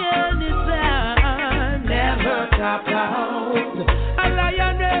me anytime, never cop out. A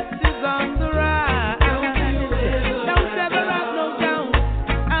lioness is on the rise, don't ever have no doubt.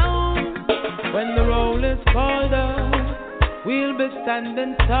 When the roll is called up, we'll be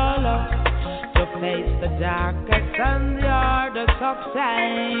standing taller to face the darkest and the hardest of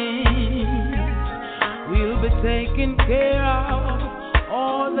times. We'll be taking care of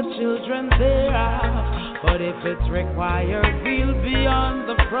all the children thereof, but if it's required, we'll be on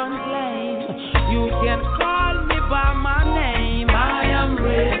the front line. You can call me by my name, I am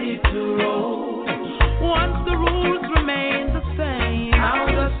ready to roll. Once the rules remain the same, how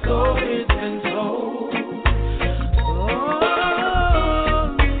the story's been told. Call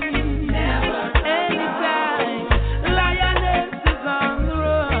me never anytime, lioness is on the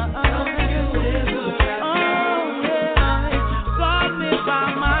run. Call me by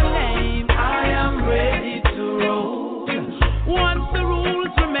my name, I am ready to roll. Once the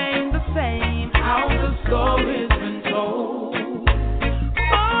rules remain the same, how the story's been told.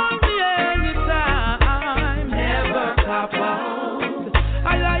 Call me anytime, never cop out.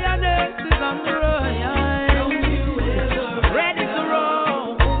 A lioness is on the run, ready to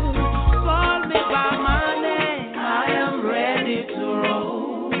roll. Call me by my name, I am ready to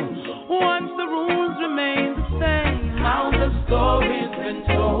roll. Once the rules remain the same, how the story's been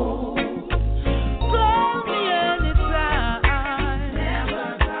told. Call me anytime, never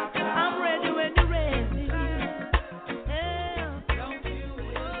cop out. I'm ready when you're ready. Yeah, don't you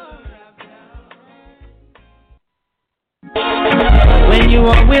ever have doubt. When you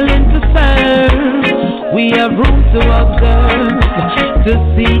are willing to serve, we have room to observe, to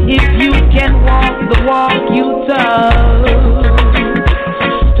see if you can walk the walk you took.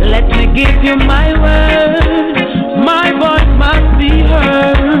 Let me give you my word, my voice must be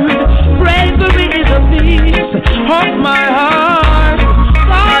heard. Bravery is a piece of my heart.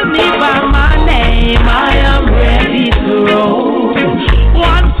 Call me by my name, I am ready to roll.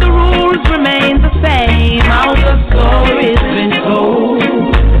 Once the rules remain the same, how the story's been told.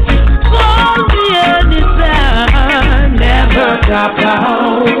 Call me anytime, never cop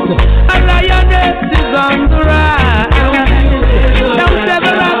out. A lioness is on the rise, don't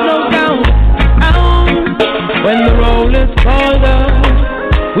ever have no doubt. When the roll is called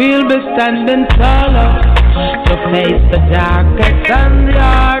up, we'll be standing taller to face the darkest and the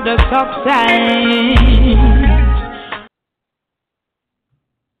hardest of times.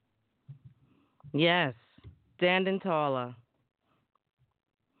 Yes, standing taller.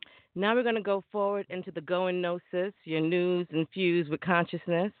 Now we're going to go forward into the Going Gnosis, your news infused with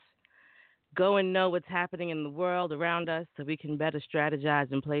consciousness. go and know what's happening in the world around us so we can better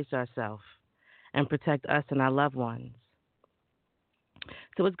strategize and place ourselves and protect us and our loved ones.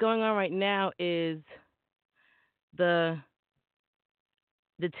 So what's going on right now is the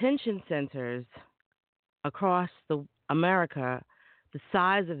detention centers across the America, the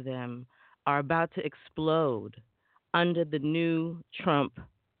size of them are about to explode under the new Trump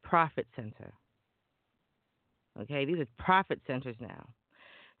profit center. Okay, these are profit centers now.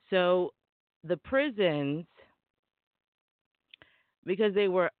 So the prisons, because they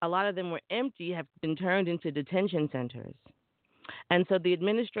were a lot of them were empty, have been turned into detention centers. And so the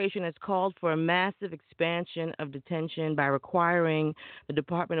administration has called for a massive expansion of detention by requiring the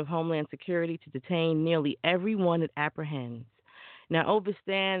Department of Homeland Security to detain nearly everyone it apprehends. Now,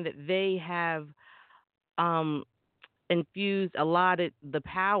 understand that they have um, infused, allotted the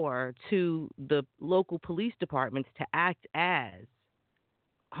power to the local police departments to act as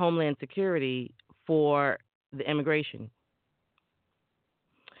Homeland Security for the immigration.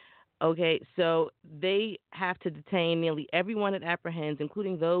 Okay, so they have to detain nearly everyone it apprehends,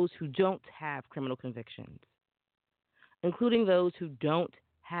 including those who don't have criminal convictions. Including those who don't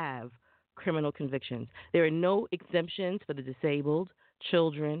have criminal convictions. There are no exemptions for the disabled,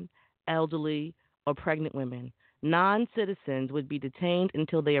 children, elderly, or pregnant women. Non citizens would be detained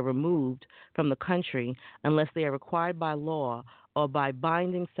until they are removed from the country unless they are required by law or by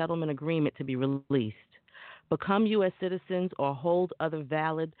binding settlement agreement to be released, become U.S. citizens, or hold other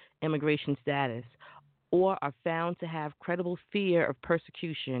valid immigration status, or are found to have credible fear of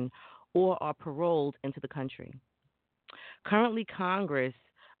persecution, or are paroled into the country. Currently, Congress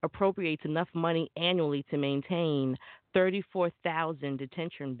appropriates enough money annually to maintain 34,000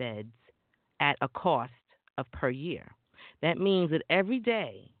 detention beds at a cost of per year. That means that every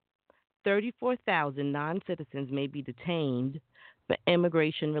day, 34,000 non citizens may be detained for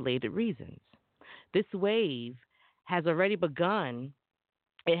immigration related reasons. This wave has already begun.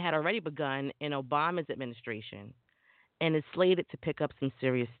 It had already begun in Obama's administration and is slated to pick up some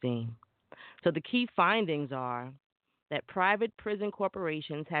serious steam. So the key findings are that private prison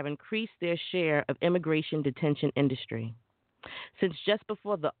corporations have increased their share of immigration detention industry. Since just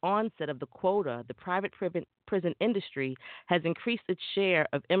before the onset of the quota, the private prison industry has increased its share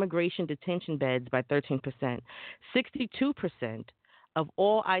of immigration detention beds by 13%. 62% of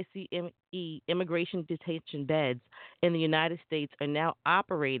all ICE immigration detention beds in the United States are now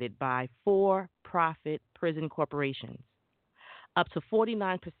operated by for profit prison corporations, up to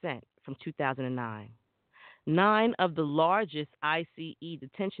 49% from 2009. Nine of the largest ICE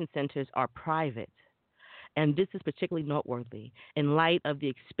detention centers are private, and this is particularly noteworthy in light of the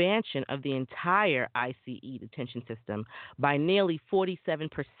expansion of the entire ICE detention system by nearly 47%.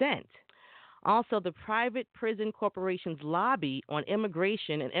 Also, the private prison corporations lobby on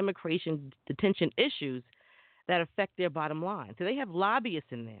immigration and immigration detention issues that affect their bottom line. So they have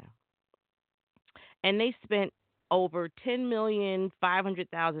lobbyists in there, and they spent over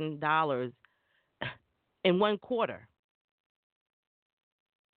 $10,500,000 in one quarter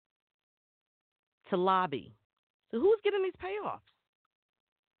to lobby. So who's getting these payoffs?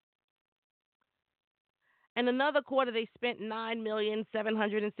 And another quarter they spent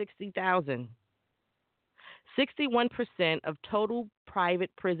 $9,760,000. 61% of total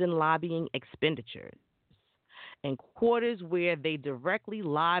private prison lobbying expenditures in quarters where they directly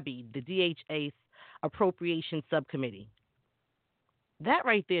lobbied the DHA's Appropriation Subcommittee. That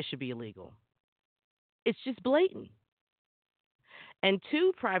right there should be illegal. It's just blatant. And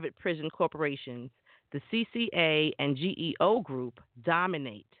two private prison corporations, the CCA and GEO Group,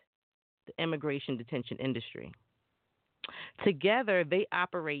 dominate the immigration detention industry. Together, they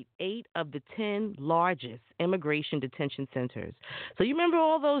operate 8 of the 10 largest immigration detention centers. So you remember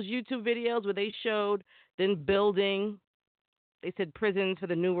all those YouTube videos where they showed them building, they said prisons for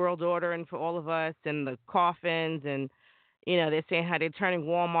the New World Order and for all of us, and the coffins, and, they're saying how they're turning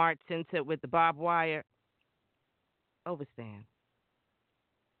Walmarts into with the barbed wire. Overstand.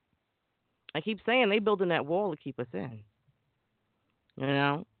 I keep saying they building that wall to keep us in.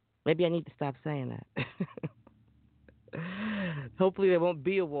 Maybe I need to stop saying that. Hopefully there won't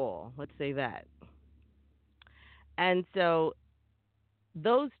be a wall. Let's say that. And so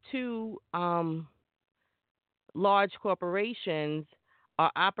those two large corporations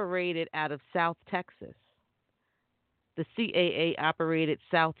are operated out of South Texas. The CAA operated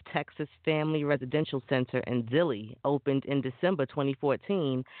South Texas Family Residential Center in Dilley opened in December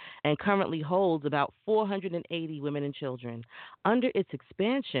 2014 and currently holds about 480 women and children. Under its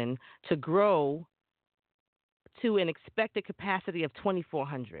expansion to grow to an expected capacity of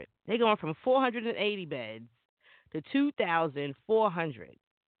 2,400. They're going from 480 beds to 2,400.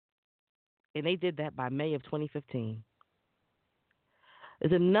 And they did that by May of 2015.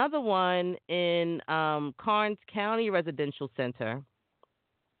 There's another one in Karnes County Residential Center.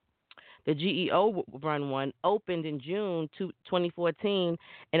 The GEO run one opened in June 2014,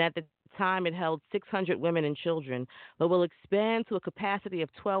 and at the time it held 600 women and children, but will expand to a capacity of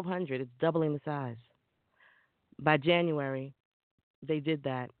 1,200. It's doubling the size. By January, they did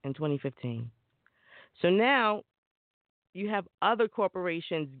that in 2015. So now you have other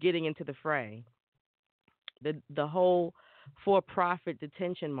corporations getting into the fray. The whole for-profit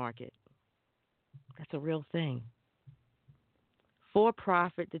detention market. That's a real thing.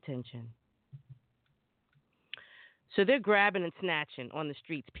 For-profit detention. So they're grabbing and snatching on the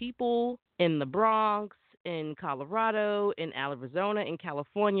streets. People in the Bronx, in Colorado, in Arizona, in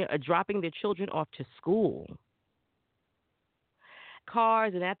California are dropping their children off to school.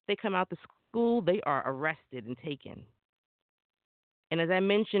 Cars, and after they come out to school, they are arrested and taken. And as I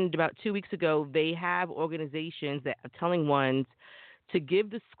mentioned about 2 weeks ago, they have organizations that are telling ones to give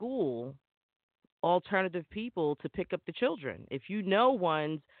the school alternative people to pick up the children. If you know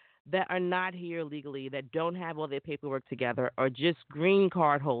ones that are not here legally, that don't have all their paperwork together, or just green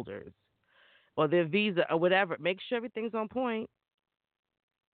card holders, or their visa, or whatever, make sure everything's on point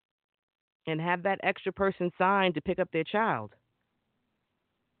and have that extra person signed to pick up their child.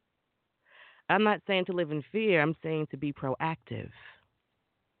 I'm not saying to live in fear. I'm saying to be proactive.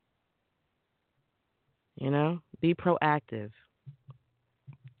 You know, be proactive.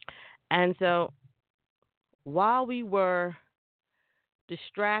 And so while we were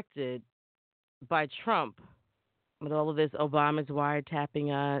distracted by Trump with all of this Obama's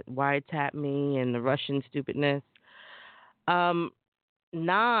wiretap me, and the Russian stupidness, 9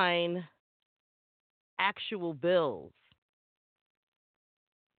 actual bills.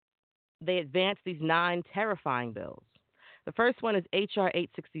 They advanced these 9 terrifying bills. The first one is H.R.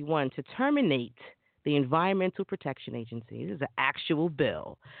 861 to terminate the Environmental Protection Agency. This is an actual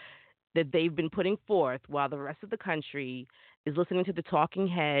bill that they've been putting forth while the rest of the country is listening to the talking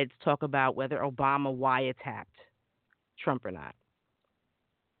heads talk about whether Obama wiretapped Trump or not.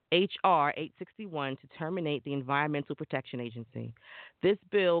 H.R. 861 to terminate the Environmental Protection Agency. This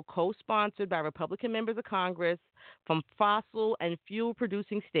bill, co-sponsored by Republican members of Congress from fossil and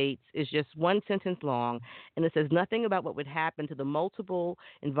fuel-producing states, is just one sentence long, and it says nothing about what would happen to the multiple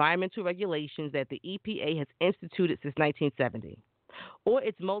environmental regulations that the EPA has instituted since 1970, or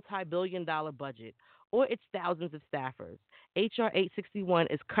its multi-billion-dollar budget, or its thousands of staffers. H.R. 861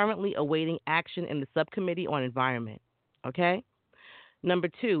 is currently awaiting action in the Subcommittee on Environment. Okay? Number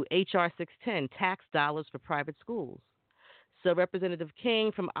 2, H.R. 610, tax dollars for private schools. So Representative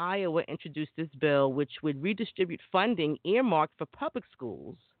King from Iowa introduced this bill, which would redistribute funding earmarked for public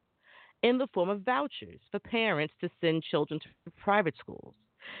schools in the form of vouchers for parents to send children to private schools.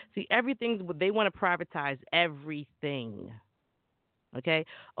 See, they want to privatize everything. Okay?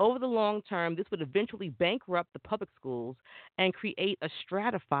 Over the long term, this would eventually bankrupt the public schools and create a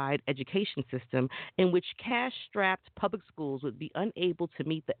stratified education system in which cash-strapped public schools would be unable to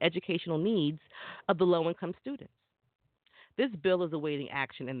meet the educational needs of the low-income students. This bill is awaiting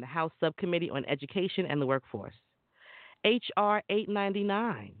action in the House Subcommittee on Education and the Workforce. H.R.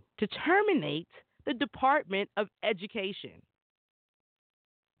 899 to terminate the Department of Education.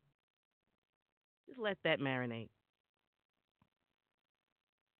 Just let that marinate.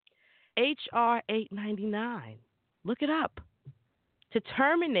 H.R. 899. Look it up. To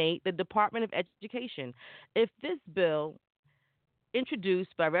terminate the Department of Education. If this bill, introduced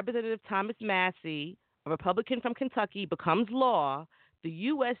by Representative Thomas Massie, a Republican from Kentucky, becomes law, the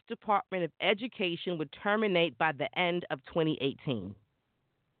U.S. Department of Education would terminate by the end of 2018.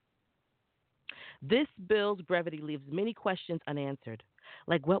 This bill's brevity leaves many questions unanswered,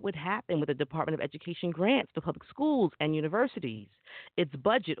 like what would happen with the Department of Education grants to public schools and universities, its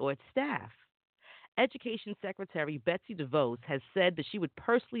budget or its staff. Education Secretary Betsy DeVos has said that she would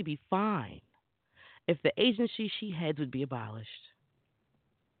personally be fine if the agency she heads would be abolished.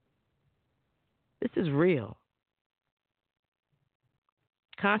 This is real.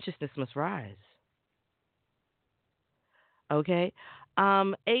 Consciousness must rise. Okay?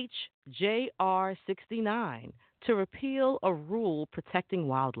 HJR 69 to repeal a rule protecting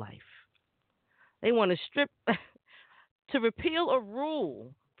wildlife. They want to repeal a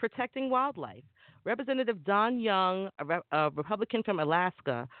rule protecting wildlife. Representative Don Young, a Republican from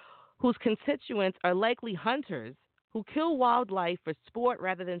Alaska, whose constituents are likely hunters who kill wildlife for sport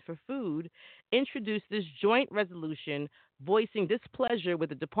rather than for food, introduced this joint resolution voicing displeasure with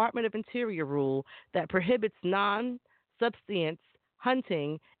the Department of Interior rule that prohibits non-subsistence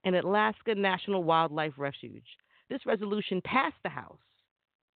hunting in Alaska National Wildlife Refuge. This resolution passed the House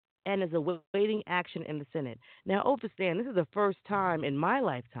and is awaiting action in the Senate. Now, understand, this is the first time in my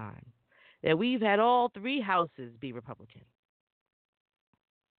lifetime that we've had all three houses be Republican.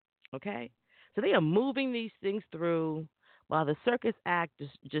 Okay? So they are moving these things through while the Circus Act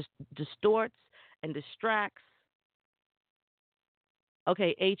just distorts and distracts.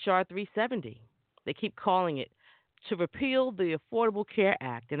 Okay, H.R. 370. They keep calling it to repeal the Affordable Care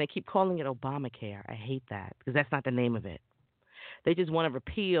Act, and they keep calling it Obamacare. I hate that because that's not the name of it. They just want to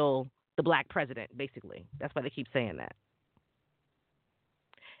repeal the black president, basically. That's why they keep saying that.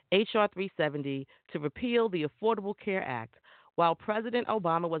 H.R. 370 to repeal the Affordable Care Act. While President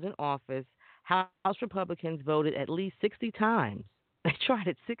Obama was in office, House Republicans voted at least 60 times. They tried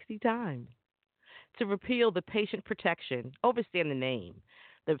it 60 times to repeal the Patient Protection, overstand the name,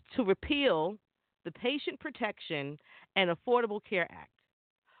 to repeal the Patient Protection and Affordable Care Act,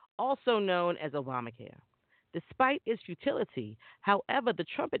 also known as Obamacare. Despite its futility, however, the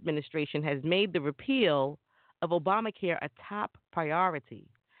Trump administration has made the repeal of Obamacare a top priority,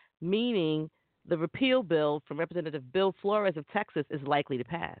 meaning the repeal bill from Representative Bill Flores of Texas is likely to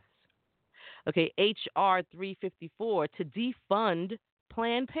pass. Okay, H.R. 354 to defund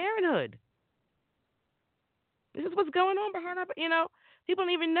Planned Parenthood. This is what's going on behind our, people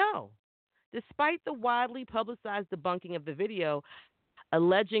don't even know. Despite the widely publicized debunking of the video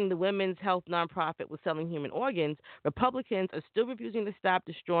alleging the women's health nonprofit was selling human organs, Republicans are still refusing to stop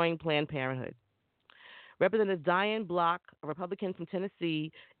destroying Planned Parenthood. Representative Diane Block, a Republican from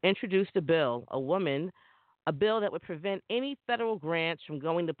Tennessee, introduced a bill, a bill that would prevent any federal grants from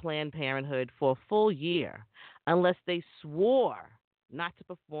going to Planned Parenthood for a full year unless they swore not to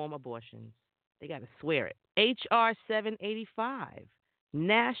perform abortions. They got to swear it. H.R. 785,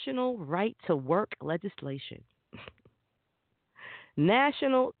 National Right to Work legislation.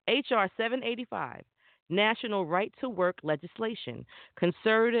 H.R. 785, National Right to Work legislation.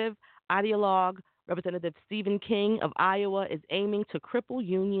 Conservative ideologue Representative Stephen King of Iowa is aiming to cripple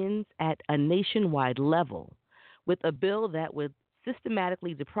unions at a nationwide level with a bill that would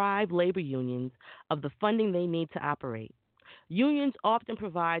systematically deprive labor unions of the funding they need to operate. Unions often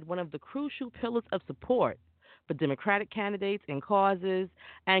provide one of the crucial pillars of support for Democratic candidates and causes,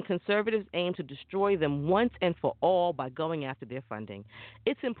 and conservatives aim to destroy them once and for all by going after their funding.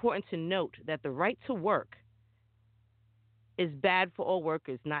 It's important to note that the right to work is bad for all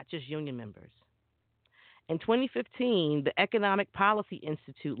workers, not just union members. In 2015, the Economic Policy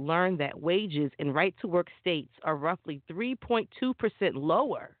Institute learned that wages in right-to-work states are roughly 3.2%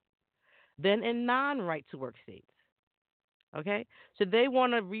 lower than in non-right-to-work states. Okay? So they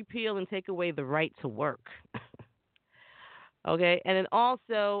want to repeal and take away the right to work. Okay? And then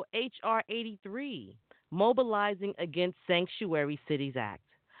also H.R. 83, Mobilizing Against Sanctuary Cities Act.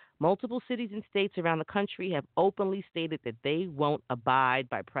 Multiple cities and states around the country have openly stated that they won't abide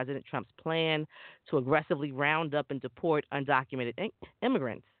by President Trump's plan to aggressively round up and deport undocumented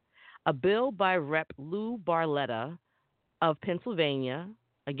immigrants. A bill by Rep. Lou Barletta of Pennsylvania,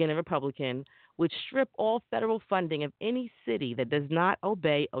 again a Republican, would strip all federal funding of any city that does not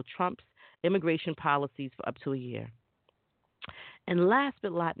obey Trump's immigration policies for up to a year. And last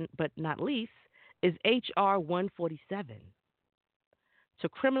but not least is H.R. 147. To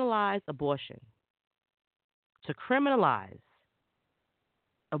criminalize abortion.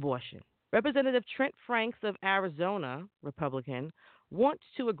 Representative Trent Franks of Arizona, Republican, wants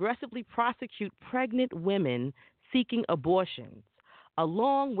to aggressively prosecute pregnant women seeking abortions,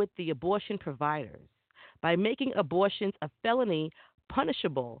 along with the abortion providers, by making abortions a felony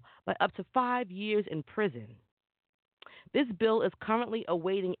punishable by up to 5 years in prison. This bill is currently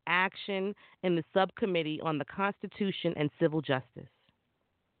awaiting action in the subcommittee on the Constitution and Civil Justice.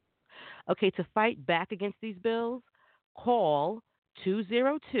 Okay, to fight back against these bills, call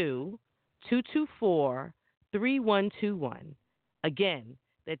 202-224-3121. Again,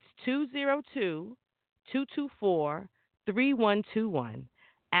 that's 202-224-3121.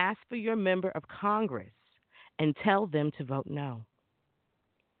 Ask for your member of Congress and tell them to vote no.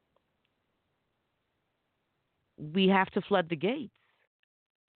 We have to flood the gates.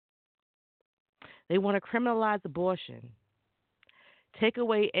 They want to criminalize abortion. Take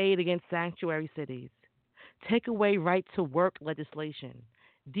away aid against sanctuary cities. Take away right-to-work legislation.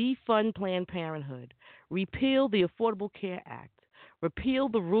 Defund Planned Parenthood. Repeal the Affordable Care Act. Repeal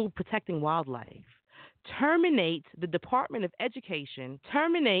the rule protecting wildlife. Terminate the Department of Education.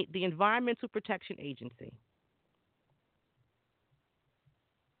 Terminate the Environmental Protection Agency.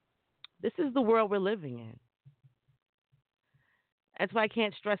 This is the world we're living in. That's why I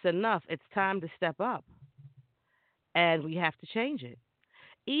can't stress enough. It's time to step up. And we have to change it.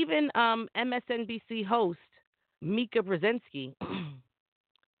 Even MSNBC host Mika Brzezinski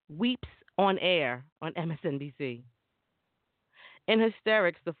weeps on air on MSNBC. In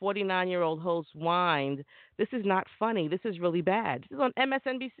hysterics, the 49-year-old host whined, "This is not funny. This is really bad." This is on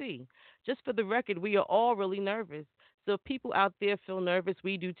MSNBC. Just for the record, we are all really nervous. So if people out there feel nervous,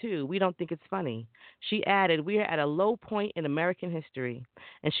 we do too. We don't think it's funny. She added, "We are at a low point in American history."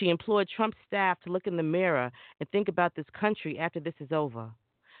 And she implored Trump's staff to look in the mirror and think about this country after this is over.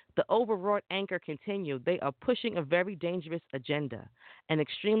 The overwrought anchor continued. "They are pushing a very dangerous agenda, an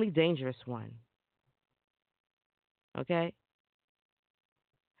extremely dangerous one." Okay?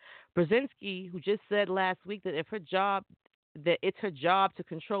 Brzezinski, who just said last week that it's her job to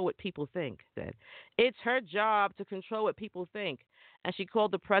control what people think, said it's her job to control what people think, and she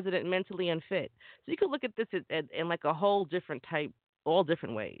called the president mentally unfit. So you could look at this in like a whole different type, all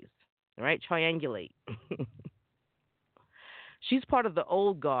different ways, right? Triangulate. She's part of the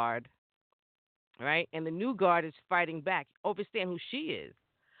old guard, right? And the new guard is fighting back. Understand who she is.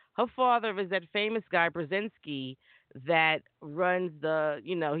 Her father is that famous guy, Brzezinski, that runs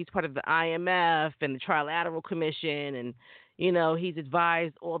he's part of the IMF and the Trilateral Commission, and, he's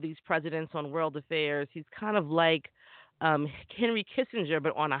advised all these presidents on world affairs. He's kind of like Henry Kissinger,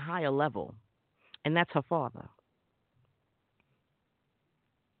 but on a higher level. And that's her father.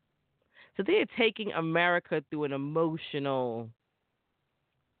 So they are taking America through an emotional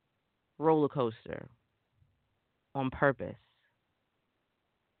roller coaster on purpose.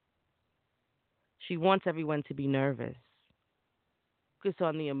 She wants everyone to be nervous, focus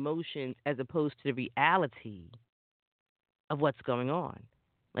on the emotions as opposed to the reality of what's going on,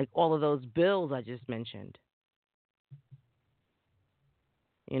 like all of those bills I just mentioned.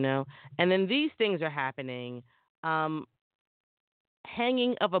 And then these things are happening.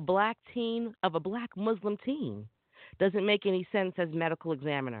 Hanging of a black Muslim teen. Doesn't make any sense, as medical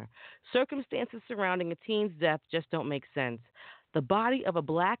examiner. Circumstances surrounding a teen's death just don't make sense. The body of a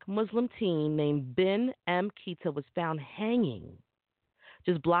black Muslim teen named Ben M. Keita was found hanging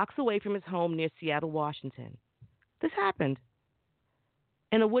just blocks away from his home near Seattle, Washington. This happened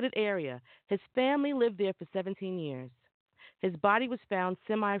in a wooded area. His family lived there for 17 years. His body was found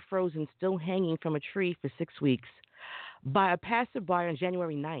semi-frozen, still hanging from a tree for 6 weeks, by a passerby on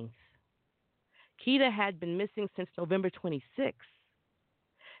January 9th. Keita had been missing since November 26th.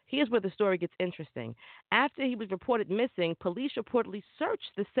 Here's where the story gets interesting. After he was reported missing, police reportedly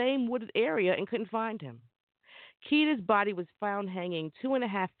searched the same wooded area and couldn't find him. Keita's body was found hanging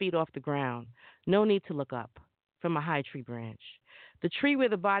 2.5 feet off the ground. No need to look up, from a high tree branch. The tree where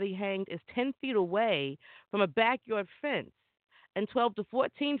the body hanged is 10 feet away from a backyard fence and 12 to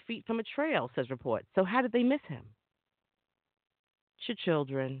 14 feet from a trail, says report. So how did they miss him?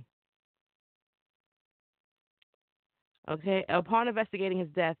 Children. Okay. Upon investigating his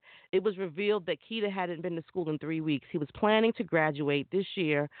death, it was revealed that Keita hadn't been to school in 3 weeks. He was planning to graduate this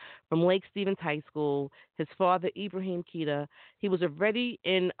year from Lake Stevens High School. His father, Ibrahim Keita, he was already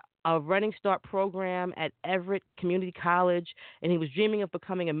in a Running Start program at Everett Community College, and he was dreaming of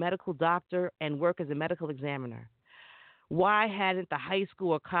becoming a medical doctor and work as a medical examiner. Why hadn't the high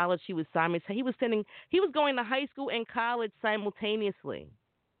school or college he was going to high school and college simultaneously,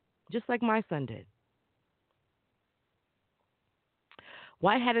 just like my son did.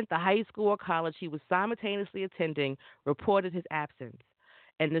 Why hadn't the high school or college he was simultaneously attending reported his absence?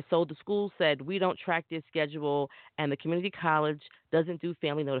 And so the school said, "We don't track their schedule," and the community college doesn't do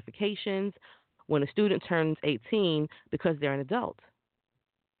family notifications when a student turns 18 because they're an adult.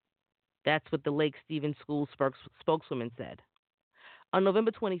 That's what the Lake Stevens School spokeswoman said. On November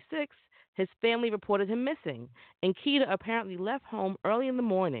 26th, his family reported him missing, and Keita apparently left home early in the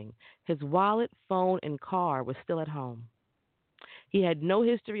morning. His wallet, phone, and car were still at home. He had no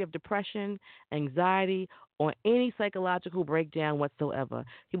history of depression, anxiety, or any psychological breakdown whatsoever.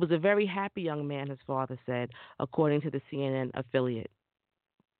 He was a very happy young man, his father said, according to the CNN affiliate.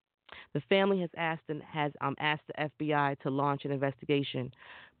 The family has asked the FBI to launch an investigation.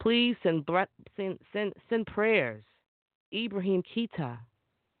 Please send prayers. Ibrahim Keita,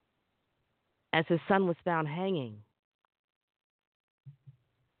 as his son was found hanging.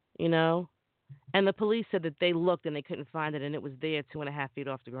 And the police said that they looked and they couldn't find it, and it was there 2.5 feet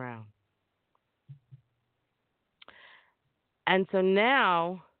off the ground. And so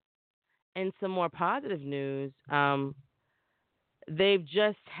now, in some more positive news, they've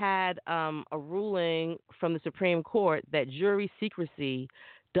just had a ruling from the Supreme Court that jury secrecy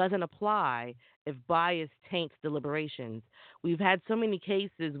doesn't apply if bias taints deliberations. We've had so many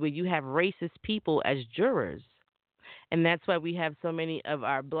cases where you have racist people as jurors. And that's why we have so many of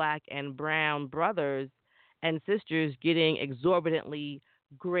our black and brown brothers and sisters getting exorbitantly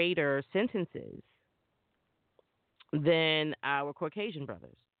greater sentences than our Caucasian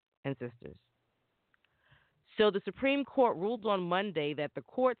brothers. and sisters. So the Supreme Court ruled on Monday that the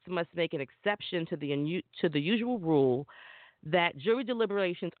courts must make an exception to the usual rule that jury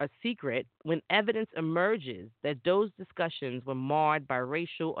deliberations are secret when evidence emerges that those discussions were marred by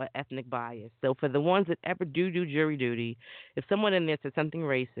racial or ethnic bias. So for the ones that ever do jury duty, if someone in there said something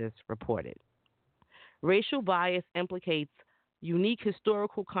racist, report it. Racial bias implicates unique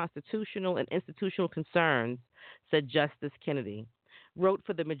historical, constitutional, and institutional concerns, said Justice Kennedy. Wrote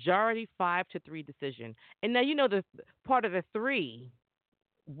for the majority 5-3 decision. And now you know the part of the three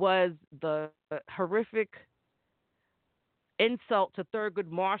was the horrific insult to Thurgood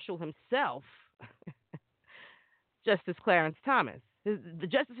Marshall himself, Justice Clarence Thomas. The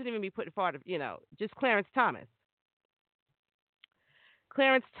justice didn't even be put in front of, just Clarence Thomas.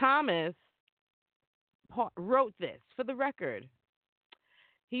 Clarence Thomas wrote this for the record.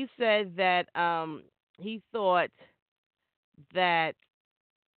 He said that he thought that,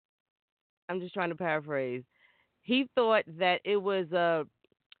 I'm just trying to paraphrase, he thought that it was a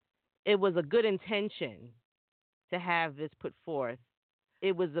good intention to have this put forth.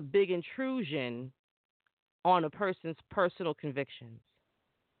 It was a big intrusion on a person's personal convictions.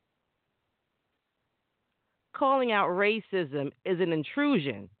 Calling out racism is an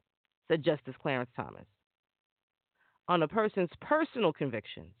intrusion, said Justice Clarence Thomas, on a person's personal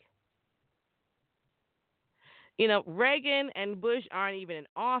convictions. Reagan and Bush aren't even in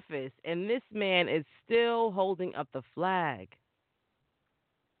office, and this man is still holding up the flag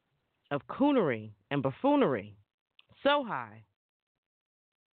of coonery and buffoonery so high.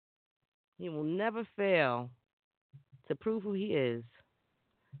 He will never fail to prove who he is,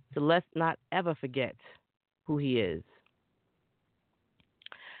 to let's not ever forget who he is.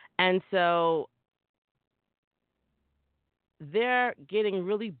 And so they're getting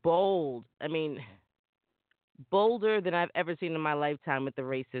really bold. I mean, bolder than I've ever seen in my lifetime with the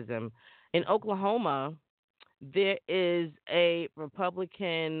racism. In Oklahoma, there is a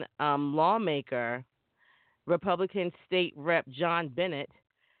Republican lawmaker, Republican State Rep John Bennett.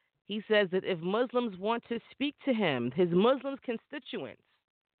 He says that if Muslims want to speak to him, his Muslim constituents,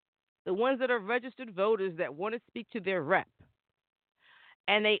 the ones that are registered voters that want to speak to their rep,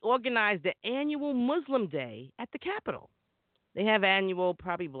 and they organize the annual Muslim Day at the Capitol. They have annual,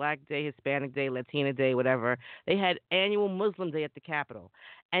 probably Black Day, Hispanic Day, Latina Day, whatever. They had annual Muslim Day at the Capitol.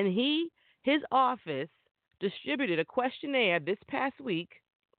 And his office distributed a questionnaire this past week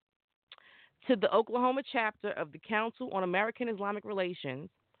to the Oklahoma chapter of the Council on American Islamic Relations,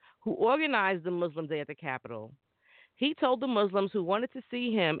 who organized the Muslim Day at the Capitol. He told the Muslims who wanted to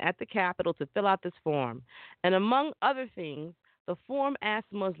see him at the Capitol to fill out this form. And among other things, the form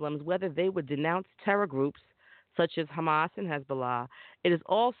asked Muslims whether they would denounce terror groups such as Hamas and Hezbollah. It is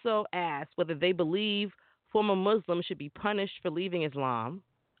also asked whether they believe former Muslims should be punished for leaving Islam.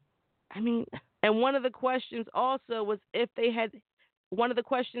 And one of the questions also was one of the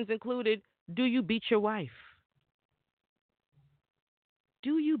questions included, do you beat your wife?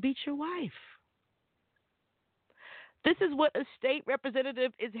 Do you beat your wife? This is what a state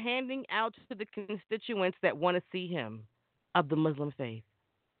representative is handing out to the constituents that want to see him of the Muslim faith.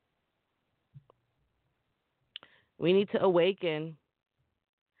 We need to awaken.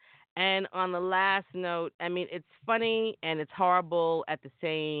 And on the last note, it's funny and it's horrible at the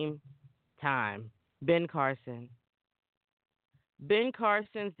same time. Ben Carson. Ben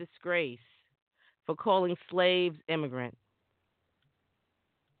Carson's disgrace for calling slaves immigrants.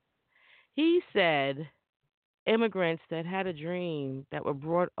 He said immigrants that had a dream that were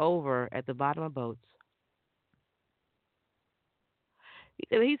brought over at the bottom of boats.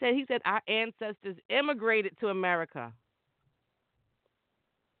 He said our ancestors immigrated to America.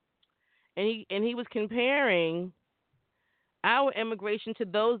 And he was comparing our immigration to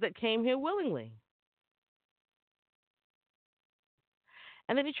those that came here willingly.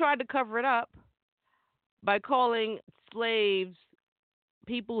 And then he tried to cover it up by calling slaves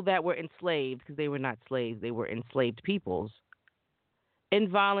people that were enslaved, because they were not slaves, they were enslaved peoples,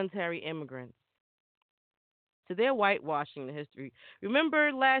 involuntary immigrants. So they're whitewashing the history.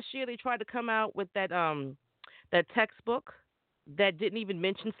 Remember last year they tried to come out with that textbook that didn't even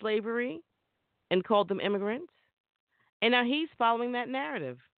mention slavery and called them immigrants? And now he's following that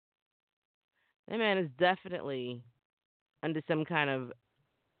narrative. That man is definitely under some kind of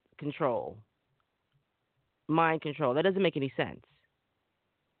control, mind control. That doesn't make any sense.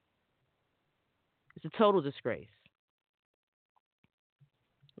 It's a total disgrace.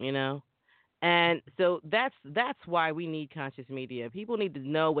 And so that's why we need conscious media. People need to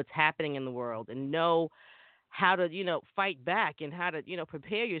know what's happening in the world and know how to, fight back and how to,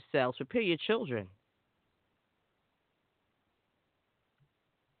 prepare yourselves, prepare your children.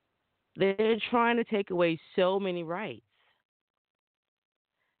 They're trying to take away so many rights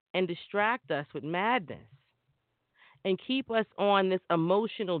and distract us with madness and keep us on this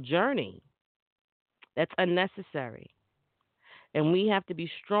emotional journey that's unnecessary. And we have to be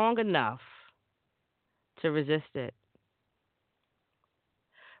strong enough to resist it.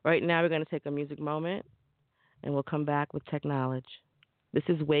 Right now, we're going to take a music moment and we'll come back with tech knowledge. This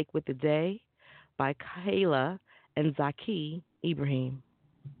is Wake with the Day by Kayla and Zaki Ibrahim.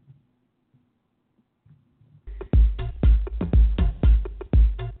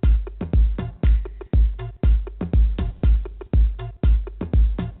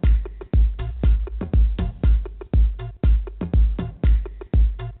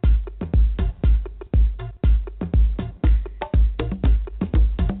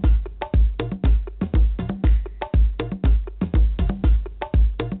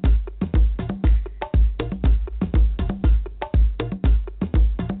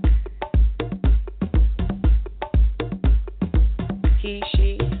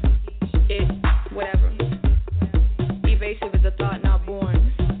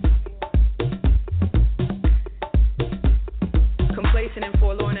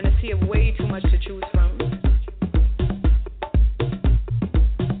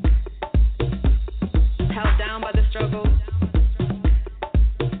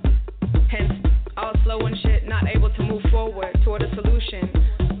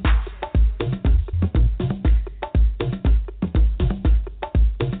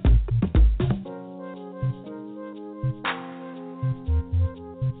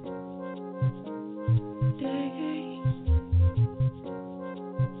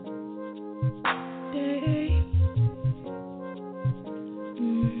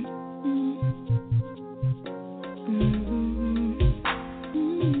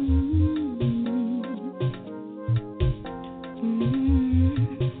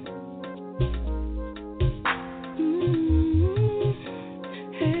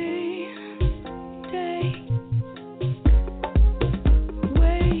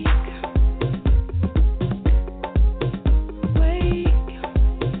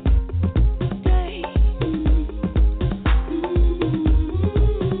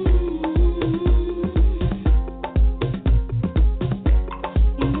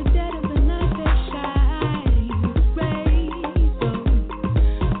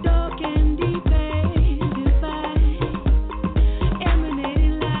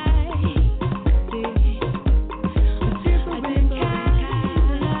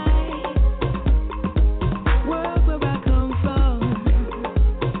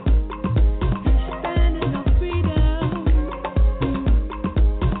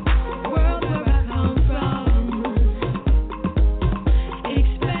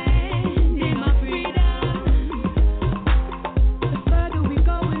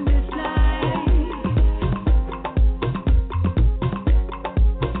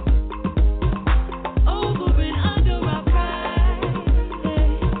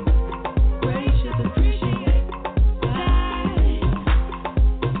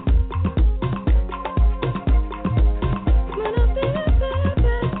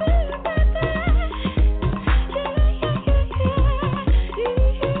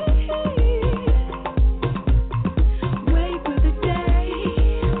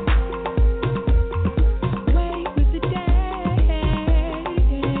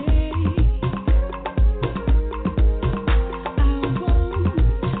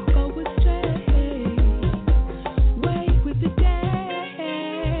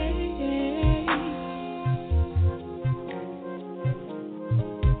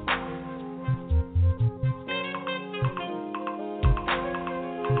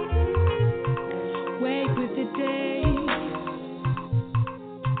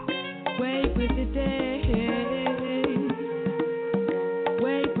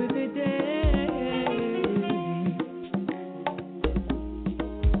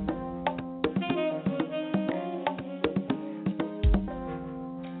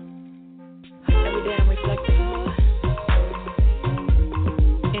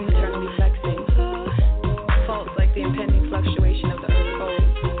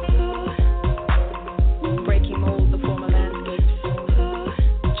 Breaking molds of former landscapes,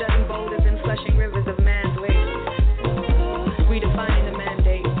 judging boulders in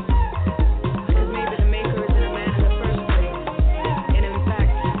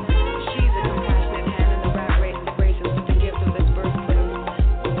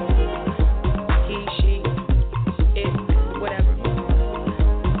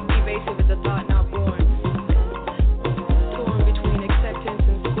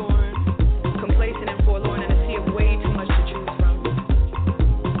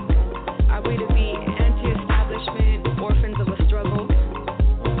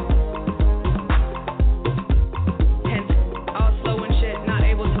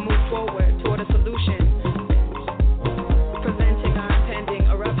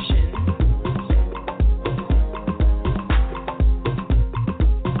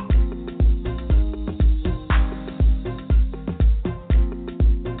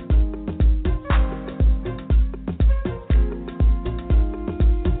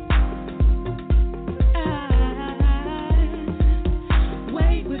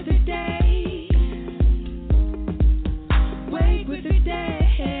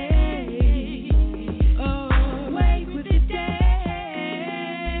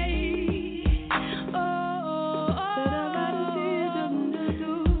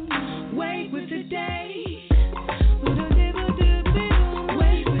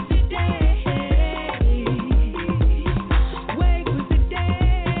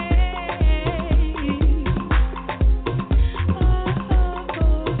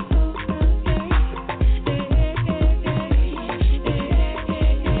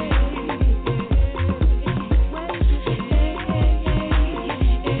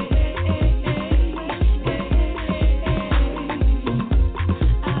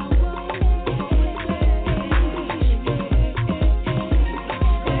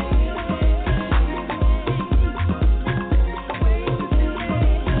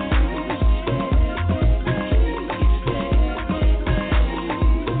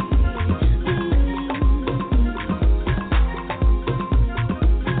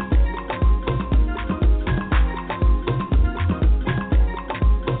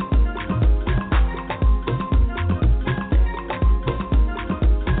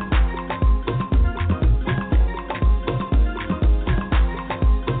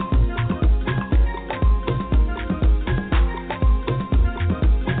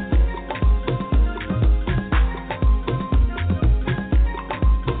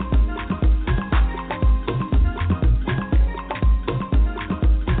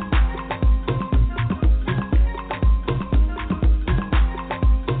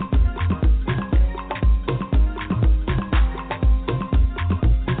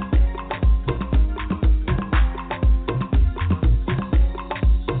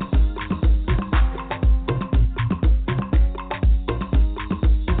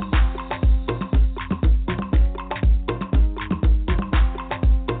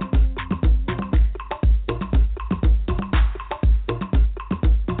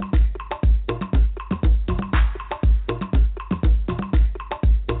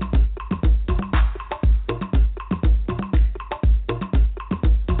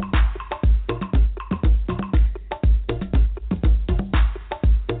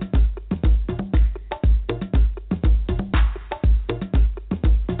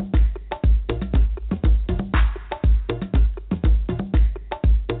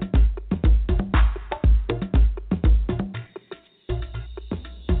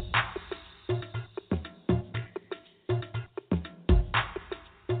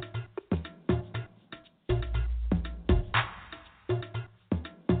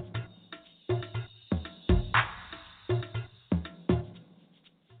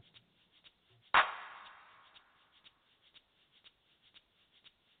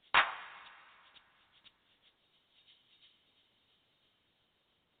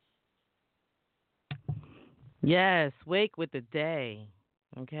Yes, wake with the day.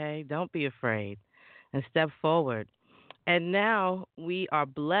 Okay? Don't be afraid and step forward. And now we are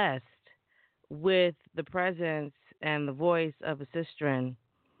blessed with the presence and the voice of a sister,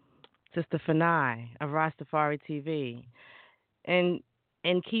 Sister Fanai of Rastafari TV. And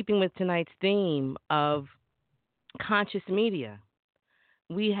in keeping with tonight's theme of conscious media,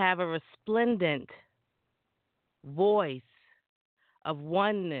 we have a resplendent voice of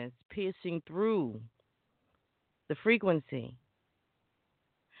oneness piercing through the frequency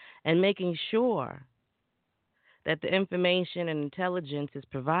and making sure that the information and intelligence is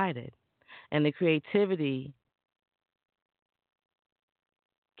provided and the creativity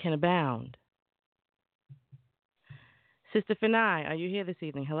can abound. Sister Fanai, are you here this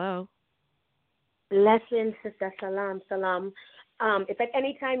evening? Hello? Blessings, Sister Salam, Salam. If at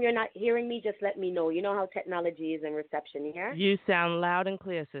any time you're not hearing me, just let me know. You know how technology is in reception here? You sound loud and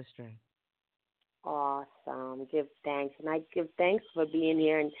clear, sister. Awesome. Give thanks. And I give thanks for being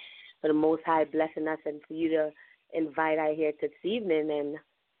here and for the Most High blessing us and for you to invite I here this evening. And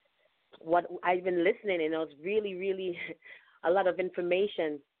what I've been listening, and it was really, really a lot of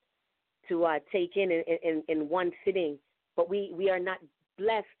information to take in one sitting. But we are not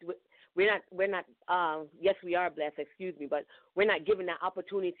blessed with. We're not, yes, we are blessed, excuse me, but we're not given that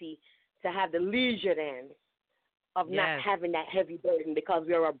opportunity to have the leisure then of not having that heavy burden because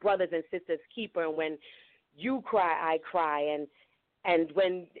we are our brothers and sisters keeper. And when you cry, I cry. And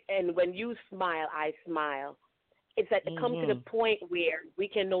when you smile, I smile. It's that it comes to the point where we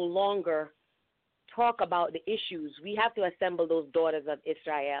can no longer talk about the issues. We have to assemble those daughters of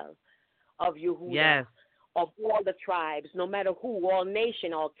Israel, of Yehuda, of all the tribes, no matter who, all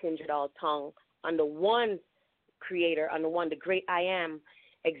nation, all kindred, all tongue, under one creator, under one, the great I am,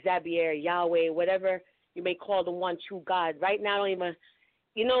 Exabier, Yahweh, whatever you may call the one true God. Right now,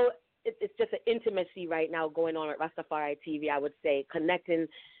 it's just an intimacy right now going on at Rastafari TV, I would say, connecting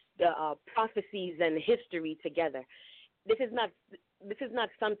the prophecies and history together. This is not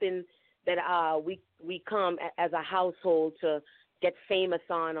something that we come as a household to get famous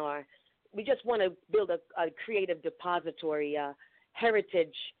on, or we just want to build a creative depository, a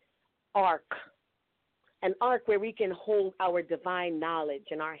heritage ark, an ark where we can hold our divine knowledge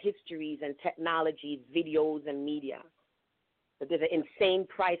and our histories and technologies, videos, and media. But there's an insane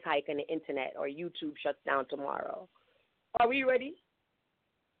price hike on the internet, or YouTube shuts down tomorrow. Are we ready?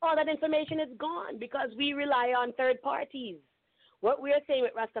 All that information is gone because we rely on third parties. What we are saying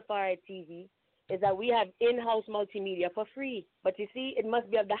with Rastafari TV is that we have in-house multimedia for free. But you see, it must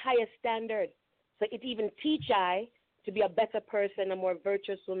be of the highest standard. So it even teach I to be a better person, a more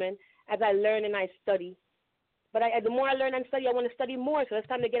virtuous woman, as I learn and I study. But the more I learn and study, I want to study more. So it's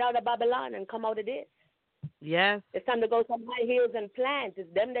time to get out of Babylon and come out of this. Yes. It's time to go some high heels and plant.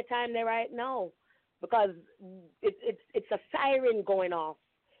 It's them the time they right now. Because it's a siren going off.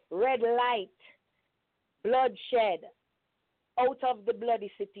 Red light, bloodshed, out of the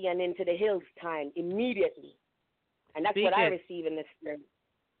bloody city and into the hills time immediately. And that's what I receive in the spirit.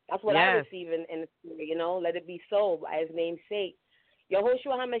 That's what I receive in the spirit, let it be so, by his name's sake.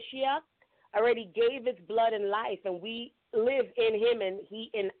 Yahushua HaMashiach already gave his blood and life, and we live in him, and he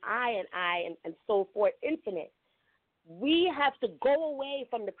in I, and so forth, infinite. We have to go away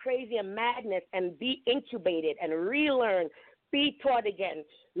from the crazy and madness and be incubated and relearn, be taught again,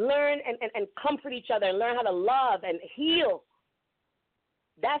 learn and comfort each other and learn how to love and heal.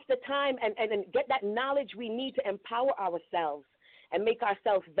 That's the time and get that knowledge we need to empower ourselves and make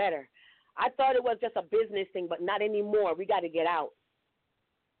ourselves better. I thought it was just a business thing, but not anymore. We got to get out.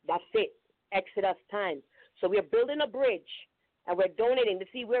 That's it. Exodus time. So we're building a bridge, and we're donating. To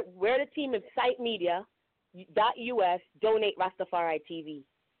see, we're the team of Site Media .us, donate Rastafari TV.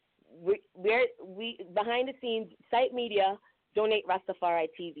 We behind the scenes, Site Media, donate Rastafari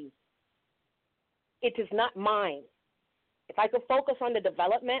TV. It is not mine. If I could focus on the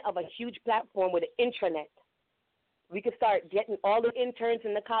development of a huge platform with an intranet, we could start getting all the interns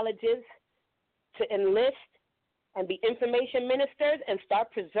in the colleges to enlist and be information ministers and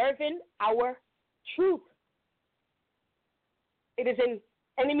start preserving our truth. It is in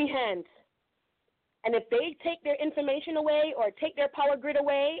enemy hands. And if they take their information away or take their power grid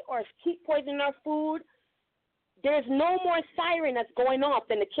away or keep poisoning our food, there's no more siren that's going off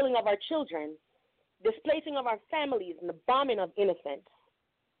than the killing of our children, displacing of our families, and the bombing of innocents.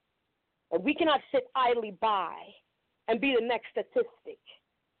 And we cannot sit idly by and be the next statistic.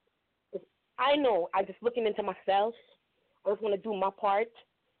 I know I'm just looking into myself. I just want to do my part.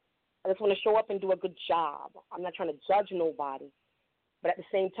 I just want to show up and do a good job. I'm not trying to judge nobody. But at the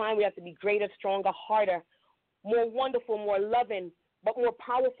same time, we have to be greater, stronger, harder, more wonderful, more loving, but more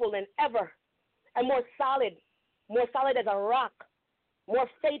powerful than ever, and more solid more solid as a rock, more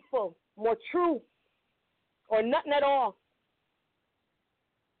faithful, more true, or nothing at all.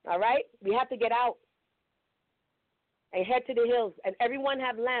 All right? We have to get out and head to the hills. And everyone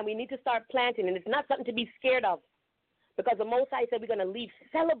have land. We need to start planting, and it's not something to be scared of, because the Most High said we're going to leave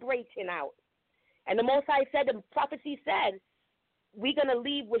celebrating out. And the Most High said, the prophecy said, we're going to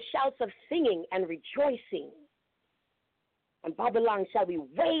leave with shouts of singing and rejoicing. And Babylon shall be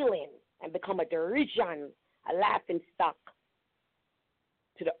wailing and become a derision, a laughing stock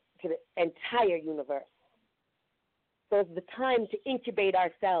to the entire universe. So it's the time to incubate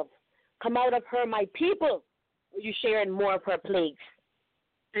ourselves. Come out of her, my people, you sharing more of her plagues.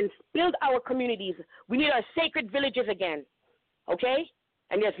 And build our communities. We need our sacred villages again, okay?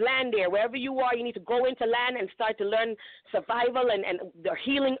 And there's land there. Wherever you are, you need to go into land and start to learn survival and the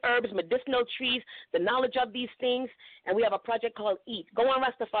healing herbs, medicinal trees, the knowledge of these things. And we have a project called EAT. Go on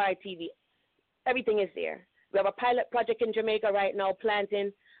Rastafari TV. Everything is there. We have a pilot project in Jamaica right now,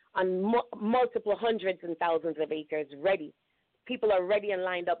 planting on multiple hundreds and thousands of acres ready. People are ready and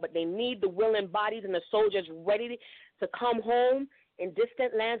lined up, but they need the willing bodies and the soldiers ready to come home in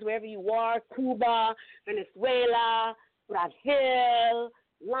distant lands, wherever you are, Cuba, Venezuela, Brazil,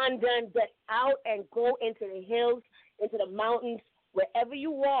 London. Get out and go into the hills, into the mountains, wherever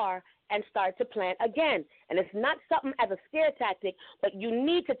you are, and start to plant again. And it's not something as a scare tactic, but you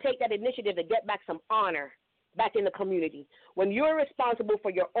need to take that initiative to get back some honor back in the community. When you're responsible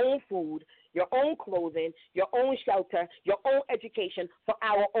for your own food, your own clothing, your own shelter, your own education for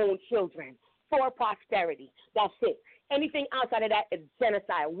our own children, for prosperity. That's it. Anything outside of that is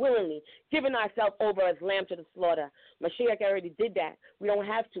genocide, willingly, giving ourselves over as lamb to the slaughter. Mashiach already did that. We don't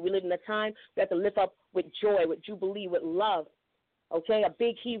have to. We live in a time we have to lift up with joy, with jubilee, with love. Okay, a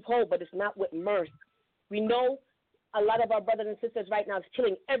big heave ho, but it's not with mirth. We know a lot of our brothers and sisters right now is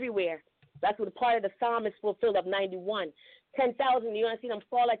killing everywhere. That's what part of the psalm is fulfilled of 91. 10,000, you're going to see them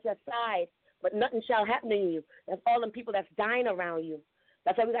fall at your side, but nothing shall happen to you. That's all them people that's dying around you.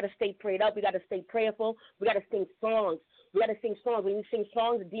 That's why we got to stay prayed up. We got to stay prayerful. We got to sing songs. We got to sing songs. When you sing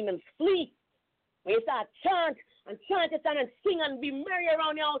songs, the demons flee. When you start chant and sing and be merry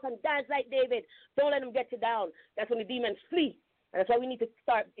around your house and dance like David, don't let them get you down. That's when the demons flee. And that's why we need to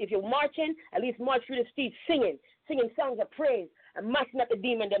start, if you're marching, at least march through the streets singing songs of praise and mashing up the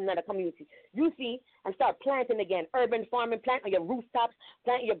demon them in the community. You see, and start planting again. Urban farming, plant on your rooftops,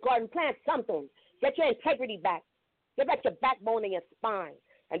 plant in your garden, plant something. Get your integrity back. Get back your backbone and your spine.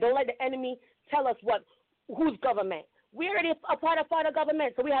 And don't let the enemy tell us whose government. We already a part of Father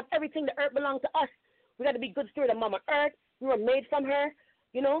government, so we have everything. The earth belongs to us. We got to be good steward of Mama Earth. We were made from her.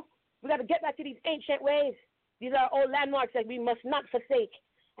 You know, we got to get back to these ancient ways. These are old landmarks that we must not forsake.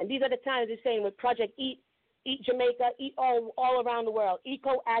 And these are the times we're saying with Project EAT Jamaica, eat all around the world.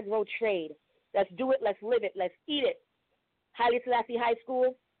 Eco-agro trade. Let's do it. Let's live it. Let's eat it. Haile Selassie High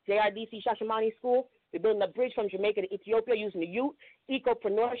School, JRDC Shashamani School. We're building a bridge from Jamaica to Ethiopia using the youth,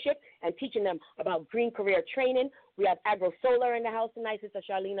 ecopreneurship, and teaching them about green career training. We have Agro Solar in the house tonight. Sister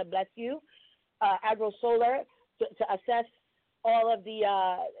Charlena, bless you. Agro Solar to assess all of the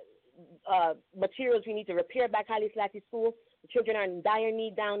materials we need to repair back Haile Selassie School. The children are in dire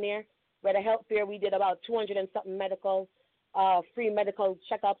need down there. We're at a health fair. We did about 200 and something free medical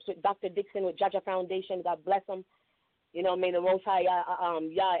checkups with Dr. Dixon with Jaja Foundation. God bless them. You know, may the Most High,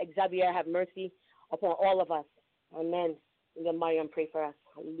 Xavier, have mercy upon all of us. Amen. And then Mariam pray for us.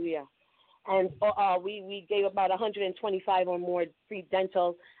 Hallelujah. And we gave about 125 or more free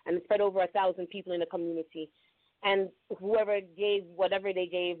dental and spread over 1,000 people in the community. And whoever gave whatever they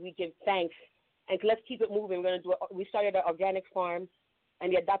gave, we give thanks. And let's keep it moving. We started an organic farm,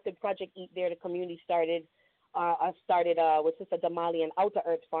 and the adopted Project EAT there. The community started. I started with Sister Damali and Outer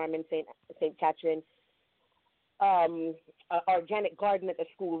Earth Farm in St. Catherine. Organic garden at the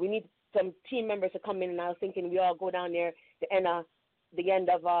school. We need some team members to come in, and I was thinking we all go down there the end of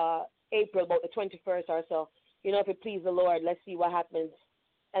April, about the 21st or so. You know, if it please the Lord, let's see what happens.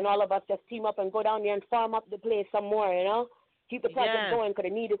 And all of us just team up and go down there and farm up the place some more, you know. Keep the project going because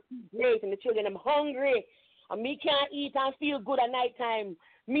the need is great, and the children are hungry. And me can't eat and feel good at night time.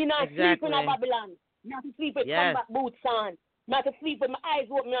 Me not sleeping in Babylon. Not to sleep with combat boots on. Not to sleep with my eyes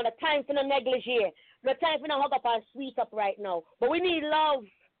open. Not the time for no negligee. No time for no hug up and sweet up right now. But we need love.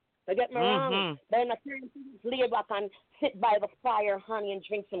 Don't get me wrong. Then I turn to lay back and sit by the fire, honey, and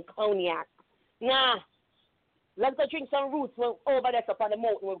drink some cognac. Nah. Let's go drink some roots over there up on the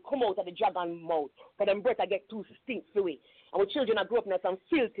mountain. We'll come out of the dragon mouth. Because them breath I get too stink to it. And we children are growing up in some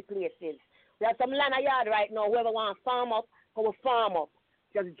filthy places. We have some land yard right now. Whoever wants to farm up, go farm up.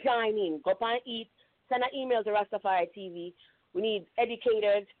 Just join in. Go up and eat. Send an email to Rastafari TV. We need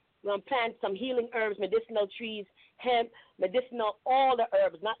educators. We're going to plant some healing herbs, medicinal trees, hemp, medicinal, all the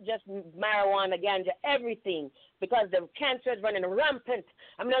herbs, not just marijuana, ganja, everything, because the cancer is running rampant.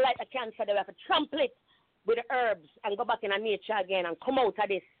 I'm not like the cancer. They have to trample it with the herbs and go back in nature again and come out of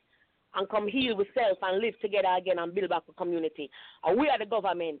this and come heal with self and live together again and build back a community. And we are the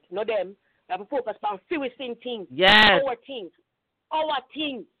government, not them. We have to focus on fewing things. Yes. Our things. Our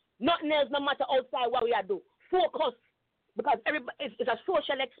thing. Nothing else, no matter outside what we are doing. Focus. Because everybody, it's a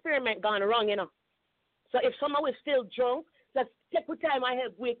social experiment gone wrong, you know. So if someone is still drunk, just take the time and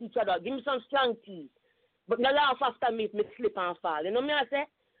help wake each other. Give me some strong tea. But no laugh after me if me slip and fall. You know what I say?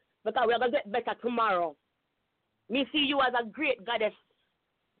 Because we're going to get better tomorrow. Me see you as a great goddess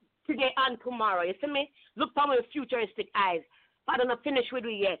today and tomorrow. You see me? Look from with futuristic eyes. Father, not finished with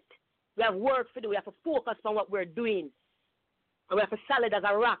it yet. We have work to do. We have to focus on what we're doing. And we have to solid as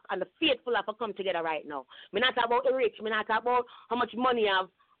a rock. And the faithful have to come together right now. We're not talking about the rich. We're not talking about how much money you have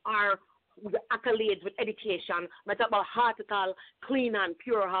or the accolades with education. We're talking about heartical, clean and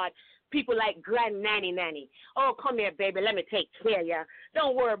pure heart. People like Grand Nanny. Oh, come here, baby. Let me take care of you.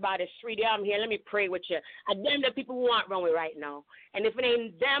 Don't worry about it, sweetie. I'm here. Let me pray with you. And them the people who aren't wrong with right now. And if it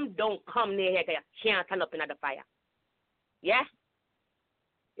ain't them, don't come near here because you can't turn up in the fire. Yeah?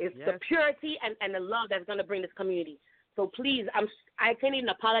 It's the purity and the love that's going to bring this community. So please, I can't even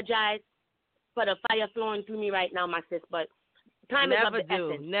apologize for the fire flowing through me right now, my sis, but time is of the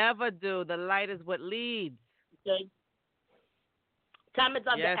essence. Never do. The light is what leads. Okay? Time is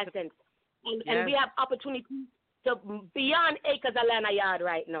of the essence. And we have opportunity to beyond acres of land a yard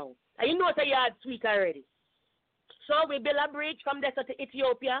right now. And you know it's a yard sweet already. So we build a bridge from desert to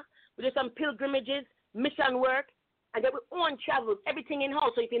Ethiopia. We do some pilgrimages, mission work, and then we own travel, everything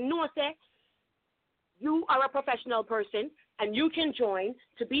in-house. So if you know, say, you are a professional person and you can join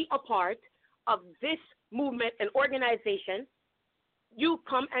to be a part of this movement and organization, you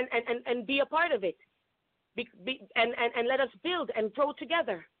come and be a part of it. And let us build and grow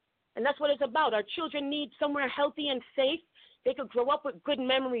together. And that's what it's about. Our children need somewhere healthy and safe. They could grow up with good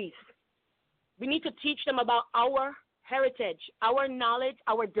memories. We need to teach them about our heritage, our knowledge,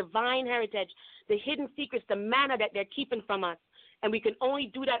 our divine heritage, the hidden secrets, the manna that they're keeping from us. And we can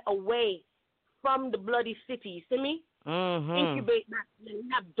only do that away from the bloody city. See me? Mm-hmm. Incubate that. We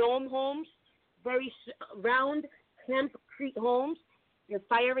have dome homes, very round hempcrete homes. They're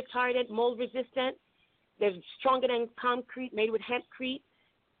fire retardant, mold resistant. They're stronger than concrete, made with hempcrete.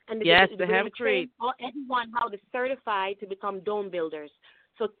 And the hempcrete. Everyone how to certify to become dome builders.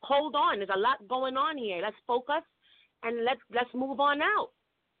 So hold on. There's a lot going on here. Let's focus and let's move on out.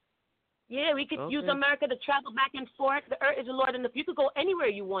 Yeah, we could use America to travel back and forth. The earth is the Lord, and if you could go anywhere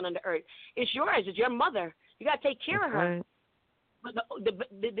you want on the earth, it's yours. It's your mother. You got to take care of her. But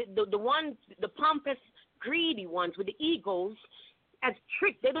the ones, the pompous, greedy ones with the egos, as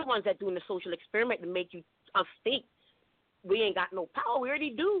trick, they're the ones that doing the social experiment to make you us think we ain't got no power. We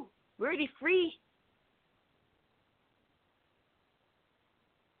already do. We're already free.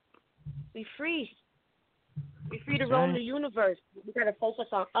 We free. We're free to roam the universe. We got to focus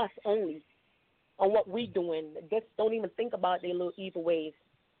on us only, on what we doing. Just don't even think about their little evil ways.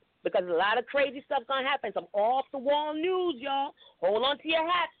 Because a lot of crazy stuff going to happen. Some off-the-wall news, y'all. Hold on to your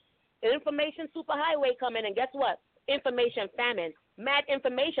hats. Information superhighway coming, and guess what? Information famine. Mad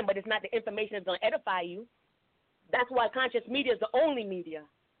information, but it's not the information that's going to edify you. That's why conscious media is the only media.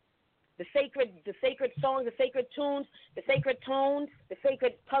 The sacred songs, the sacred tunes, the sacred tones, the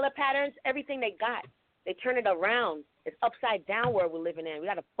sacred color patterns, everything they got. They turn it around. It's upside down where we're living in. We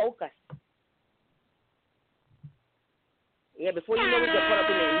got to focus. Yeah, before you know we get caught up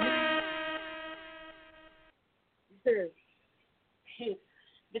in there.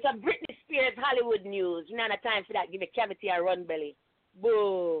 This is Britney Spears Hollywood news. None of time for that. Give a cavity a run belly.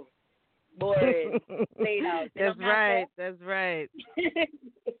 Boo. Boring. Play it out. That's right. That's right.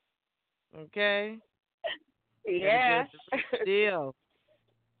 Okay. Yeah. Still.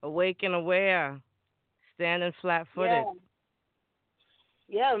 Awake and aware. Standing flat-footed.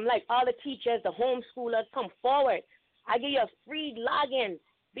 Yeah, I'm like all the teachers, the homeschoolers, come forward. I give you a free login.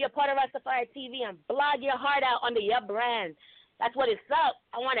 Be a part of Rastafari TV and blog your heart out under your brand. That's what it's up.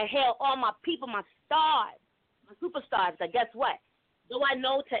 I want to hail all my people, my stars, my superstars. But guess what? Though I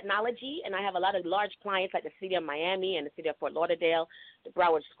know technology, and I have a lot of large clients like the city of Miami and the city of Fort Lauderdale, the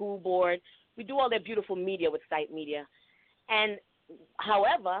Broward School Board, we do all their beautiful media with Site Media. And,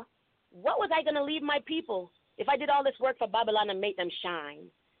 however, what was I going to leave my people if I did all this work for Babylon and make them shine?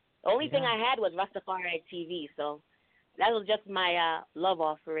 The only thing I had was Rastafari TV, so that was just my love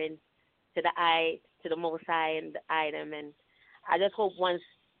offering to the Most High and the item, and I just hope ones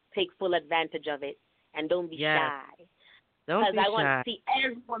take full advantage of it and don't be shy. Don't because be I want to shy. see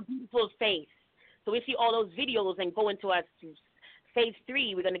everyone's beautiful face. So we see all those videos and go into our phase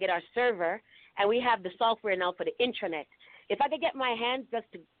 3. We're going to get our server, and we have the software now for the intranet. If I could get my hands just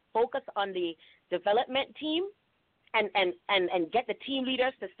to focus on the development team and get the team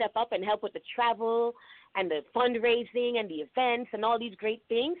leaders to step up and help with the travel and the fundraising and the events and all these great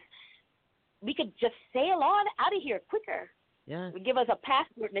things, we could just sail on out of here quicker. Yeah. We give us a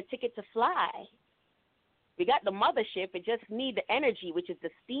passport and a ticket to fly. We got the mothership. It just need the energy, which is the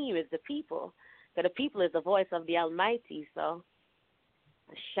steam, is the people. So the people is the voice of the Almighty. So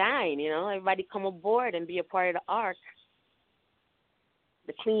shine, everybody come aboard and be a part of the ark.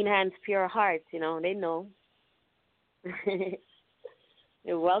 The clean hands, pure hearts, they know.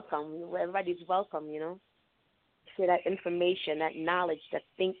 They're welcome. Everybody's welcome, Share that information, that knowledge, that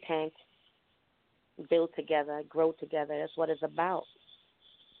think tank, build together, grow together. That's what it's about.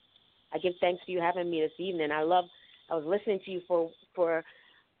 I give thanks for you having me this evening. I was listening to you for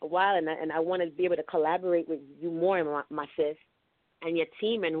a while, and I want to be able to collaborate with you more, my sis, and your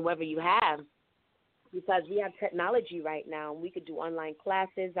team and whoever you have, because we have technology right now. We could do online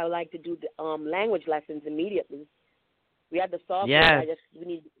classes. I would like to do the language lessons immediately. We have the software. Yes. We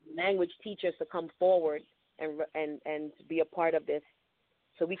need language teachers to come forward and be a part of this,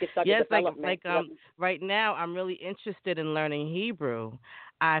 so we could start the development. Right now, I'm really interested in learning Hebrew.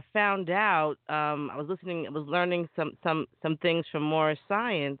 I found out I was learning some things from Moorish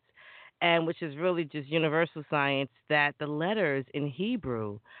science, and which is really just universal science, that the letters in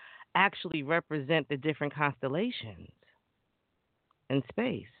Hebrew actually represent the different constellations in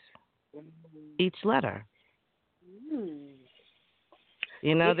space. Each letter.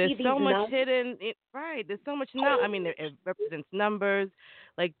 There's so much hidden. Right. There's so much I mean, it represents numbers.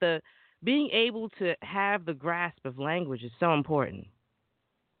 Like being able to have the grasp of language is so important.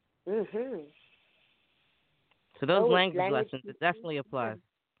 Mhm. So those language lessons are definitely a plus.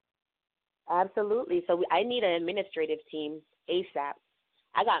 Absolutely. So I need an administrative team ASAP.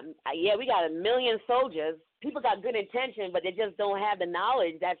 We got 1 million soldiers. People got good intention, but they just don't have the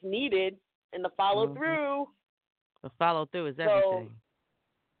knowledge that's needed and the follow through. The follow through is everything. So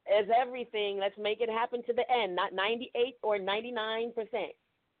it's everything. Let's make it happen to the end, not 98 or 99%.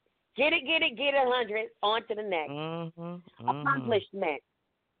 Get it, 100, on to the next. Accomplishment.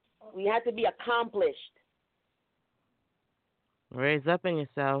 We have to be accomplished. Raise up in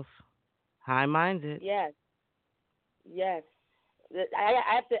yourself. High-minded. Yes. I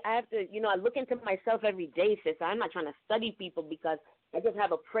have to, I look into myself every day, sis. I'm not trying to study people because I just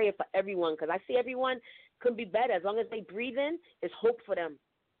have a prayer for everyone, because I see everyone could be better. As long as they breathe in, there's hope for them.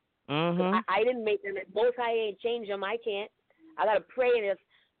 I didn't make them. Most High ain't change them. I can't. I got to pray and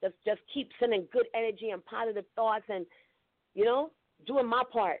just keep sending good energy and positive thoughts and, doing my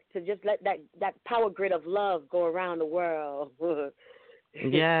part to just let that power grid of love go around the world.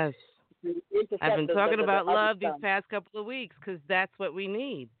 Yes. I've been talking about love these past couple of weeks because that's what we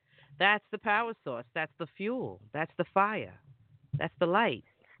need. That's the power source. That's the fuel. That's the fire. That's the light.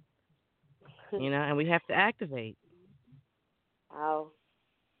 And we have to activate. Wow.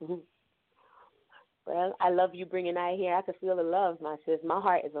 Well, I love you bringing that here. I can feel the love, my sis. My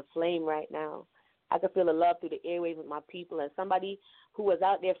heart is aflame right now. I can feel the love through the airwaves with my people. And somebody who was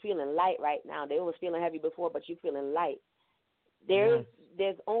out there feeling light right now, they was feeling heavy before, but you feeling light. There's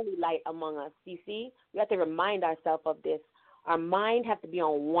only light among us. You see? We have to remind ourselves of this. Our mind has to be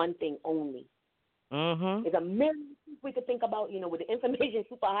on one thing only. There's a million things we could think about, with the information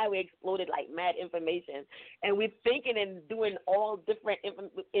superhighway exploded like mad information. And we're thinking and doing all different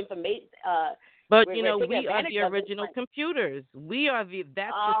information. But, we are the original computers.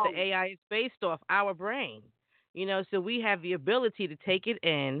 That's what the AI is based off, our brain. So we have the ability to take it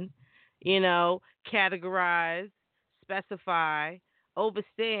in, categorize, specify,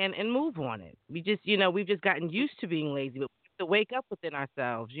 overstand, and move on it. We just, we've just gotten used to being lazy, but we have to wake up within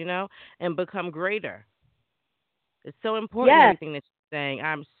ourselves, and become greater. It's so important, everything that you're saying.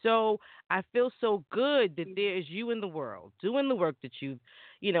 I feel so good that there's you in the world doing the work that you've,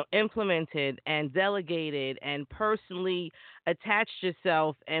 implemented and delegated and personally attached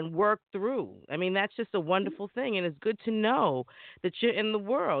yourself and worked through. I mean, that's just a wonderful thing. And it's good to know that you're in the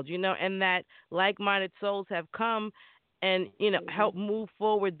world, and that like-minded souls have come and, help move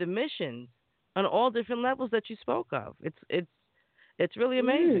forward the missions on all different levels that you spoke of. It's really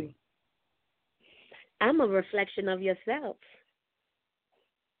amazing. I'm a reflection of yourself.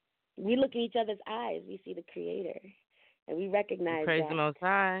 We look in each other's eyes. We see the Creator, and we recognize Praise that. the Most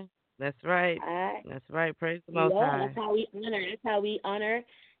High. That's right. That's right. Praise the Most High. That's how we honor.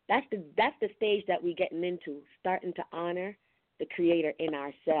 That's the stage that we're getting into, starting to honor the Creator in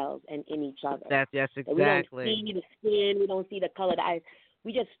ourselves and in each other. Yes, That we don't exactly. see the skin, we don't see the color of the eyes.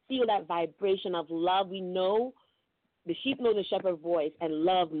 We just feel that vibration of love. We know the sheep knows the shepherd's voice, and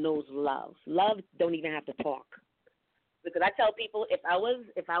love knows love. Love don't even have to talk. Because I tell people, if I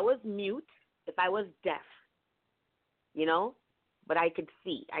was mute, if I was deaf, you know, but I could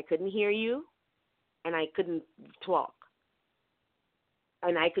see, I couldn't hear you, and I couldn't talk,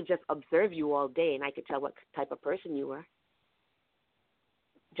 and I could just observe you all day, and I could tell what type of person you were,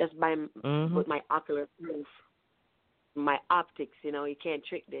 just by with my ocular proof, my optics. You know, you can't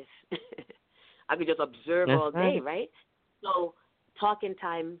trick this. I could just observe That's all day, right? So talking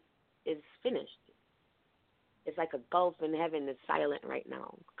time is finished. It's like a gulf in heaven is silent right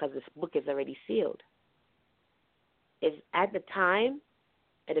now because this book is already sealed. It's at the time,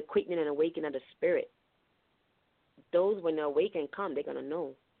 at the quickening and awakening of the spirit, those when the awakening come, they're going to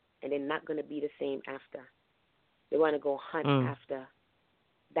know, and they're not going to be the same after. They want to go hunt after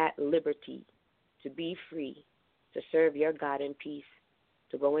that liberty to be free, to serve your God in peace,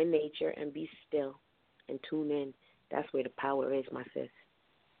 to go in nature and be still and tune in. That's where the power is, my sis.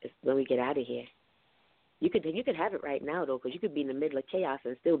 It's when we get out of here. You could have it right now, though, because you could be in the middle of chaos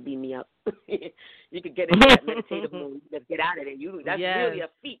and still beat me up. You could get into that meditative mode. Just get out of there. That's really a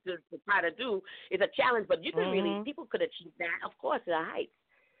feat to try to do. It's a challenge, but you can really, people could achieve that, of course, at a height.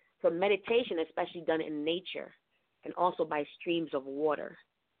 So meditation, especially done in nature, and also by streams of water.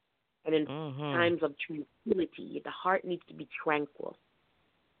 And in times of tranquility, the heart needs to be tranquil.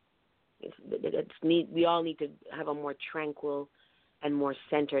 We all need to have a more tranquil and more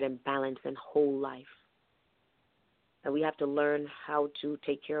centered and balanced and whole life. And we have to learn how to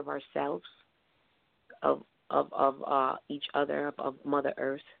take care of ourselves, of each other, of Mother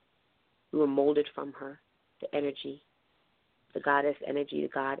Earth. We were molded from her, the energy, the goddess energy, the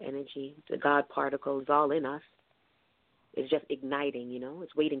God energy, the God particles, all in us. It's just igniting, you know.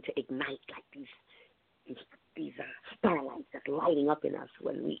 It's waiting to ignite like these starlights that's lighting up in us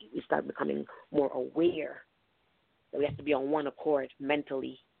when we start becoming more aware. So we have to be on one accord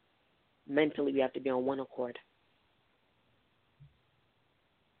mentally. Mentally, we have to be on one accord.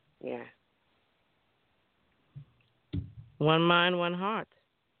 Yeah. One mind, one heart.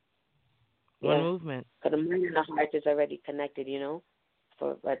 One movement. Because the mind and the heart is already connected, you know.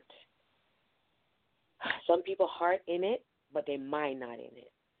 But some people heart in it, but their mind not in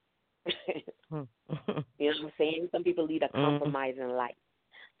it. You know what I'm saying? Some people lead a compromising life.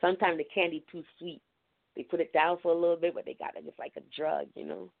 Sometimes the candy too sweet. They put it down for a little bit, but they got it just like a drug, you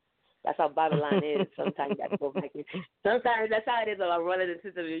know. That's how Babylon is. Sometimes you got to go back in. Sometimes that's how it is. Our brothers and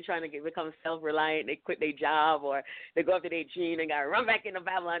sisters are trying to become self-reliant. They quit their job or they go after their dream and got to run back into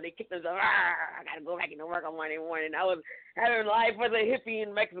Babylon. They kick themselves. I got to go back into work on Monday morning. I was having life as a hippie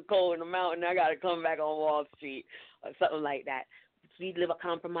in Mexico in the mountain. I got to come back on Wall Street or something like that. We live a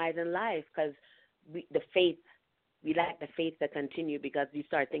compromising life because we lack the faith to continue because you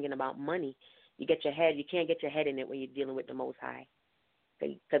start thinking about money. You can't get your head in it when you're dealing with the Most High.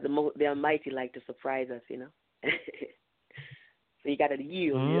 Because the Almighty like to surprise us, you know. So you got to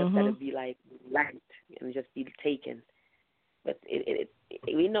yield. You just got to be like right and just be taken. But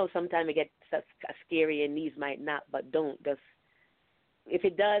we know sometimes it gets scary and these might not, but don't. Just if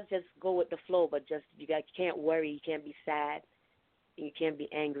it does, just go with the flow. But just you can't worry. You can't be sad. You can't be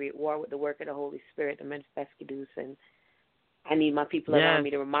angry at war with the work of the Holy Spirit, the Menfeskidus. And I need my people around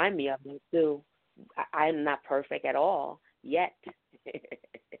me to remind me of it too. I'm not perfect at all yet.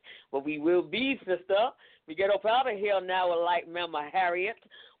 But we will be, sister. We get up out of here now with like Mama Harriet.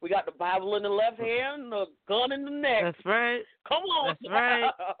 We got the Bible in the left hand, the gun in the next. That's right. Come on. That's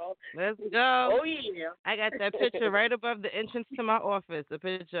right. Let's go. Oh, yeah. I got that picture right above the entrance to my office, a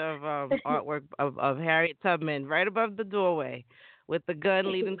picture of artwork of Harriet Tubman right above the doorway with the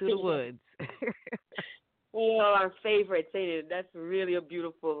gun leading through the woods. Oh, our favorite. That's really a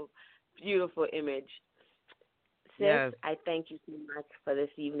beautiful, beautiful image. Sis, yes. I thank you so much for this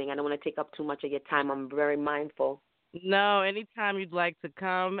evening. I don't want to take up too much of your time. I'm very mindful. No, anytime you'd like to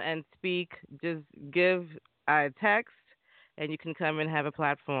come and speak, just give a text and you can come and have a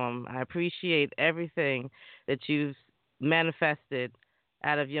platform. I appreciate everything that you've manifested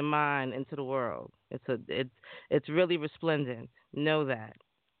out of your mind into the world. It's really resplendent. Know that.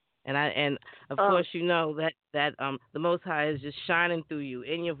 And of course you know that the Most High is just shining through you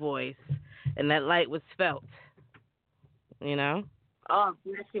in your voice, and that light was felt. You know? Oh,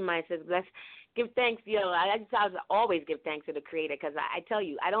 bless you, my sis. Give thanks. You know, I always give thanks to the Creator because I tell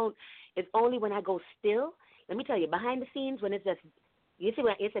you, it's only when I go still. Let me tell you, behind the scenes, when it's just, you see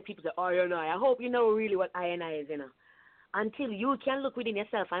when people say, oh, you know, I hope you know really what I and I is, you know. until you can look within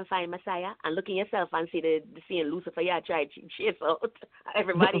yourself and find Messiah, and look in yourself and see the seeing Lucifer, yeah, try to chase out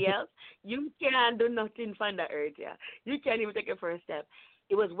everybody else, you can't do nothing from the earth, yeah. You can't even take a first step.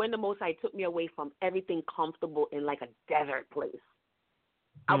 It was when the Most High took me away from everything comfortable in like a desert place.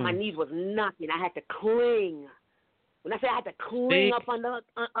 Out my knees was nothing. I had to cling. When I say I had to cling up on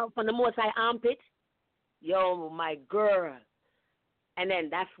the Most High armpit, yo, my girl. And then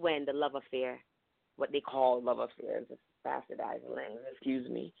that's when the love affair, what they call love affairs, just bastardized language, excuse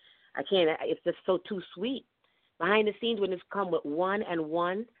me. I can't, it's just so too sweet. Behind the scenes when it's come with one and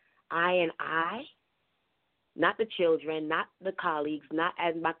one, I and I, not the children, not the colleagues, not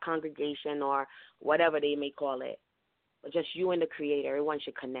as my congregation or whatever they may call it, but just you and the Creator. Everyone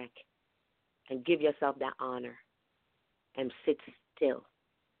should connect and give yourself that honor and sit still.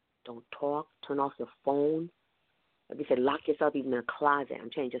 Don't talk. Turn off your phone. Like we said, lock yourself even in a closet. I'm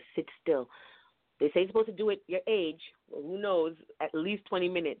saying just sit still. They say you're supposed to do it your age. Well, who knows? At least 20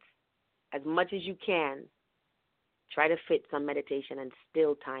 minutes. As much as you can. Try to fit some meditation and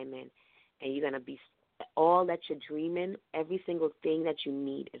still time in. And you're going to be all that you're dreaming, every single thing that you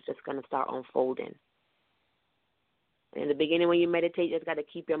need is just going to start unfolding. In the beginning when you meditate, you just got to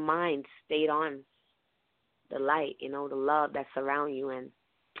keep your mind stayed on the light, the love that surrounds you. And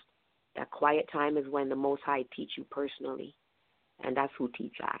that quiet time is when the Most High teach you personally. And that's who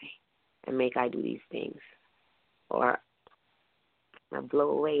teach I and make I do these things. Or I blow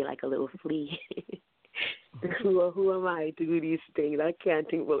away like a little flea. Who am I to do these things? I can't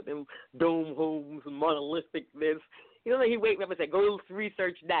think about them dome homes, monolithic this. You know, like he wake me up and say, go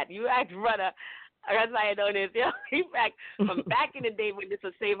research that. You ask brother, that's why I know this. He from back in the day when this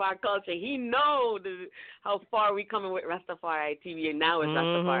was Save Our Culture, he knows how far we coming with Rastafari TV, and now it's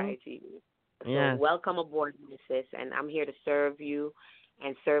Rastafari TV. So welcome aboard, sis, and I'm here to serve you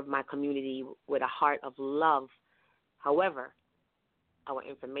and serve my community with a heart of love. However, our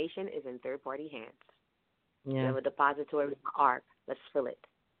information is in third-party hands. Yeah. We have a depository with an ARC. Let's fill it.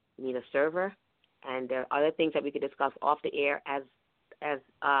 We need a server, and there are other things that we could discuss off the air as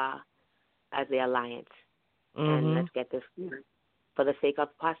the alliance. And let's get this for the sake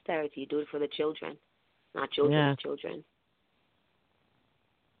of posterity. Do it for the children, not children's children.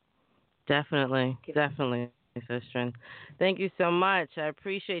 Definitely, sister. Thank you so much. I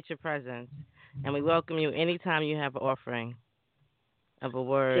appreciate your presence, and we welcome you anytime you have an offering of a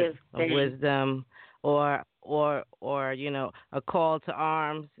word of wisdom or a call to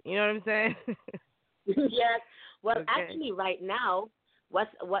arms. You know what I'm saying? Yes. Well, actually, right now,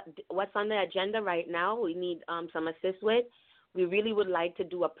 what's on the agenda right now? We need some assist with. We really would like to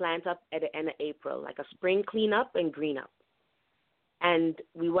do a plant up at the end of April, like a spring cleanup and green up. And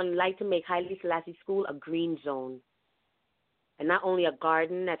we would like to make Haile Selassie School a green zone. And not only a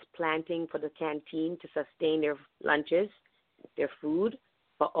garden that's planting for the canteen to sustain their lunches, their food,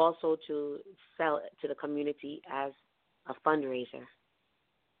 but also to sell it to the community as a fundraiser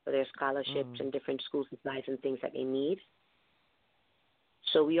for their scholarships and different school supplies and things that they need.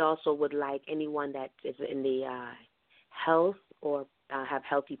 So we also would like anyone that is in the health or have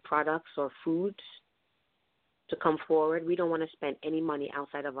healthy products or foods to come forward. We don't want to spend any money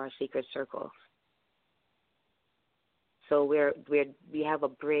outside of our secret circle. So we have a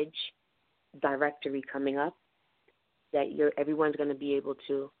bridge directory coming up that everyone's going to be able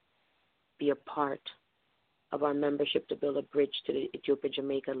to be a part of our membership to build a bridge to the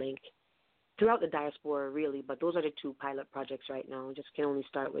Ethiopia-Jamaica link throughout the diaspora, really. But those are the two pilot projects right now. Just can only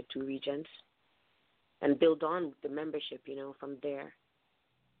start with 2 regions and build on the membership, from there.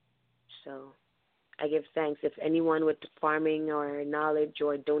 So I give thanks. If anyone with farming or knowledge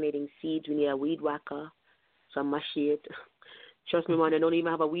or donating seeds, we need a weed whacker, some machete. Trust me, man, they don't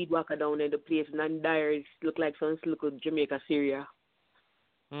even have a weed whacker down in the place. None there. It look like some little Jamaica, Syria.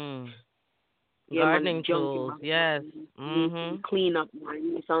 Yeah, gardening tools, yes. Clean up,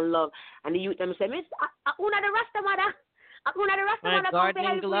 man. Some love. And the youth them say, Miss, una the Rasta mother. Una the Rasta mother.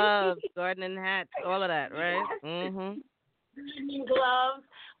 Gardening gloves, gardening hats, all of that, right? Gardening gloves.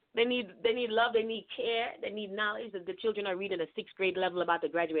 They need love. They need care. They need knowledge. The children are reading a 6th grade level about to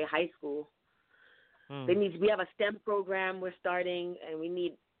graduate high school. We have a STEM program we're starting, and we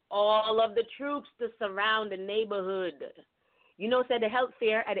need all of the troops to surround the neighborhood. Said the health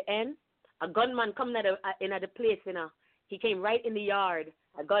fair at the end, a gunman come at the place, he came right in the yard,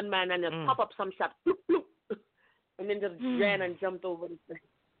 a gunman, and pop up some shop, and then just ran and jumped over the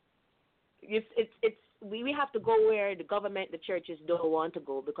thing. We have to go where the government, the churches don't want to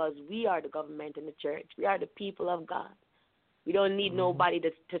go, because we are the government and the church. We are the people of God. We don't need nobody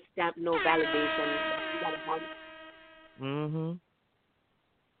to stamp no validation.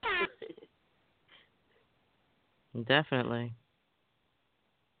 Definitely.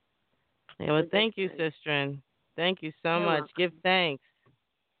 Yeah, well, So thank you, definitely. sister. Thank you so You're much. Give welcome. thanks.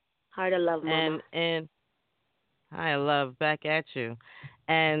 Heart of love, Mama. And I love back at you.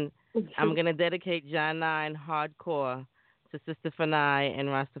 And I'm gonna dedicate John 9 Hardcore to Sister Fanai and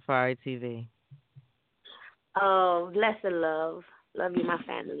Rastafari TV. Oh, bless and love. Love you, my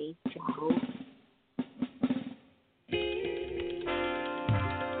family. Ciao.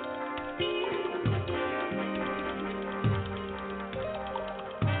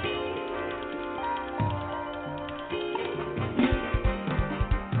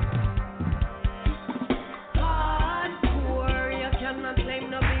 Hardcore, you cannot claim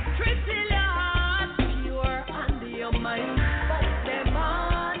no victory till your heart pure and your mind. But them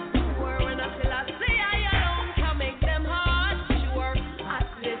hardcore, when I tell I say I alone can make them hard sure at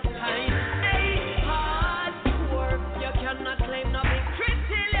this time. Hey, hardcore, you cannot claim no victory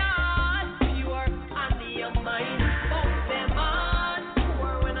till your heart pure and your mind. But them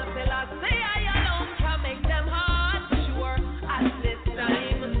hardcore, when I tell I say I alone can make them hard sure at this time.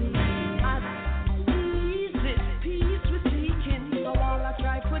 Peace we're seeking. So all I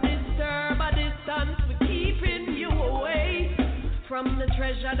try to disturb a distance, we're keeping you away from the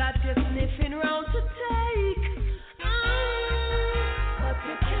treasure that you're sniffing round to take. But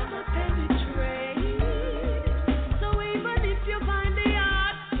you cannot penetrate. So even if you find the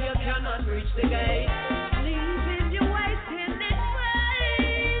art, you cannot reach the gate. Leaving you waiting in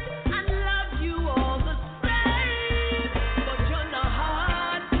vain, and love you all the same. But you're not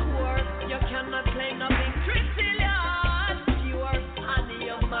hardcore. You cannot claim no victory till your heart pure and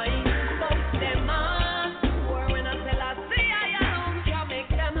your mind. But them hardcore. When I tell I say I alone can make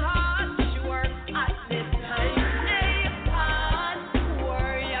them hard sure at this time. Hey,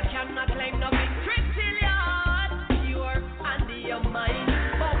 hardcore. You cannot claim no victory till your heart pure and your mind.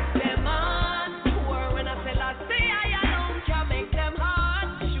 But them hardcore. When I tell I say I alone can make them hard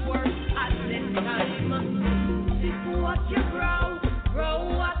sure at this time. Sip what you grow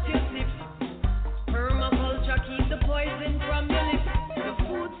what you sip. Permaculture keep the poison from your lips. The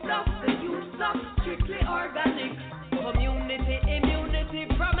food stuff, the youth stuff, strictly organic. Community immunity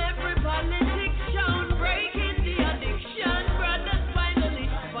from every politic shown. Breaking the addiction, brothers finally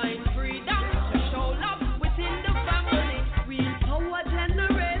find freedom to show love within the family. Real power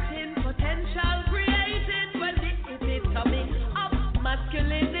generating, potential creating. When the epitome of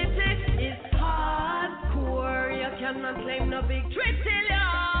masculinity is hardcore. You cannot claim no victory till your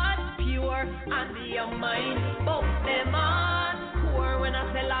heart pure and your mind. Both them hardcore. When I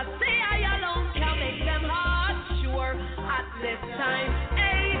tell I say I alone can make them hard sure at this time.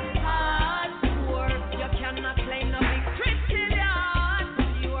 Hey, hardcore. You cannot claim no victory till your heart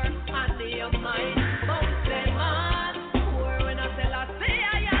pure and your mind. Both them hardcore. When I tell I say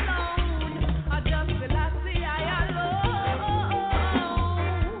I alone, I just tell I say I alone.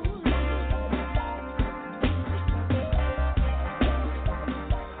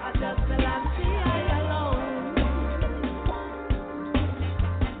 I just feel I see I alone.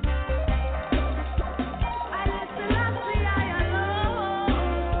 I just feel I see I alone.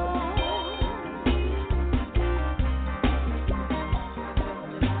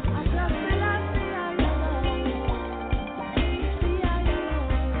 I just feel I see I alone. See I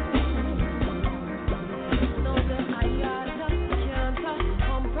alone. No, the Ayala can't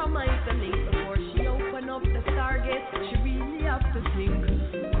compromise the link before she open up the target. She really have to think.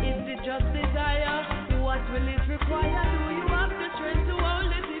 Is it just desire? What will it require? Do you have the strength to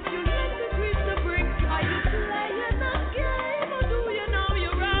hold it if you let it reach the brink? Are you playing a game or do you know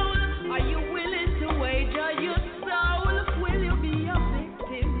your role? Are you willing to wager your soul? Will you be a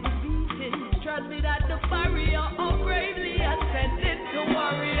victim, beaten, stranded at the barrier, or bravely ascended to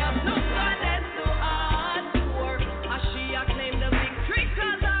warrior? No goddess to hardcore. As she acclaim the victory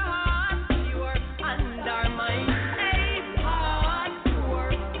 'cause her heart pure and our mind. Hey,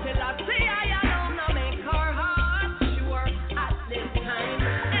 hardcore. Till I say I alone, I make her heart sure at this time.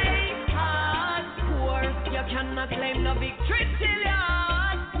 Hey, hardcore. You cannot claim no victory till your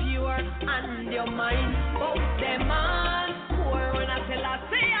heart pure and your mind. Both them hardcore. When I tell I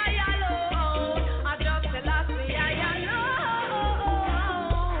say I alone, I just tell I say I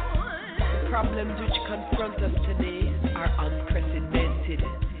alone. Problems which confront us today are unprecedented.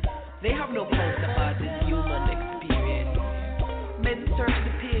 They have no counterpart in human experience. Men search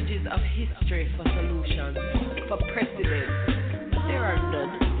the pages of history for solutions, for precedents. There are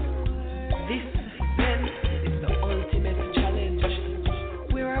none. This, then, is the ultimate challenge.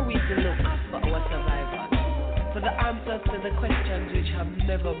 Where are we to look for our survival? For the answers to the questions which have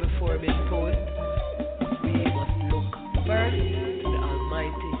never before been posed, we must look first to the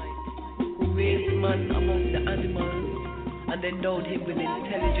Almighty, who raised man among the animals and endowed him with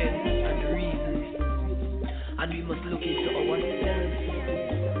intelligence and reason. And we must look into ourselves,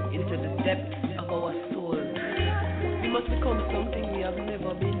 into the depths of our soul. We must become something we have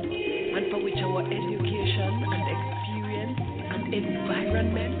never been, and for which our education and experience and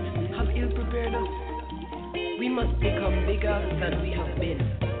environment have ill-prepared us. We must become bigger than we have been,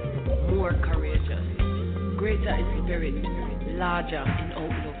 more courageous, greater in spirit, larger in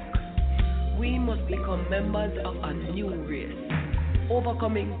outlook. We must become members of a new race,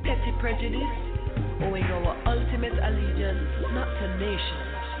 overcoming petty prejudice, owing our ultimate allegiance not to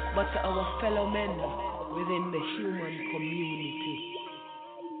nations, but to our fellow men within the human community.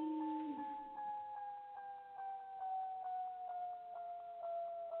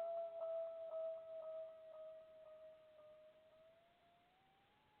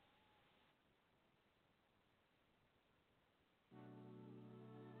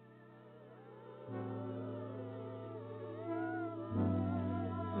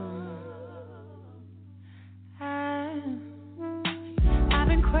 I've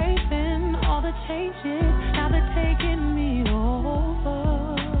been craving all the changes, now they're taking me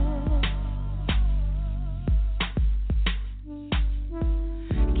over.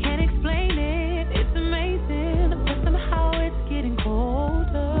 Can't explain it, it's amazing, but somehow it's getting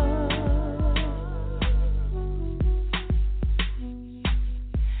colder.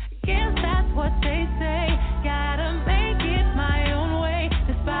 Guess that's what they say, gotta make it my own way,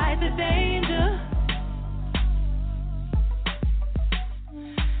 despite the danger.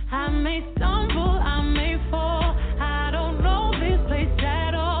 I may stumble, I may fall, I don't know this place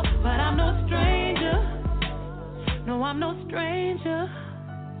at all, but I'm no stranger, no, I'm no stranger.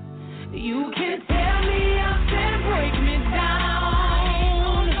 You can tear me up and break me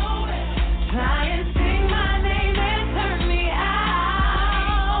down, try and sing my name and turn me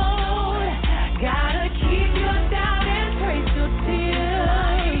out, gotta keep your doubt and trace your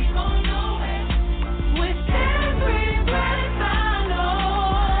tears, with every breath I know.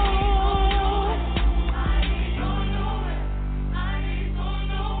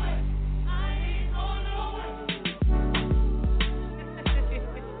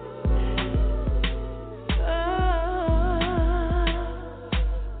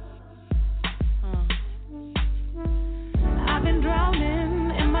 I've been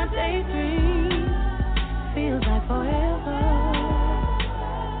drowning in my daydreams, feels like forever.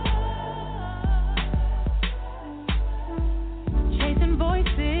 Chasing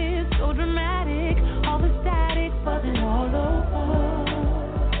voices so dramatic, all the static buzzing all over.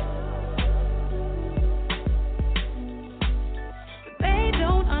 They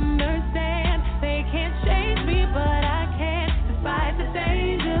don't understand, they can't change me, but I can, despite the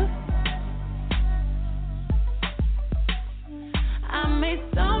danger. I may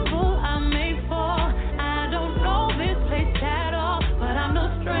stumble, I may fall, I don't know this place at all, but I'm no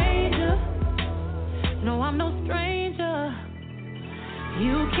stranger, no, I'm no stranger.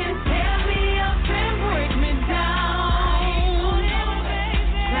 You can tear me up and break me down,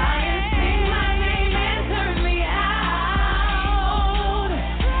 try and sing my name and turn me out,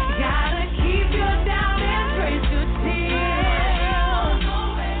 gotta keep your doubt and trace your tears,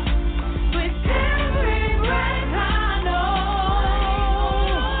 with every breath I know.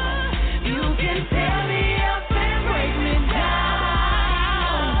 You can tear me up and break me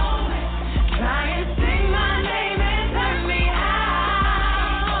down, try and sing my name and turn me out,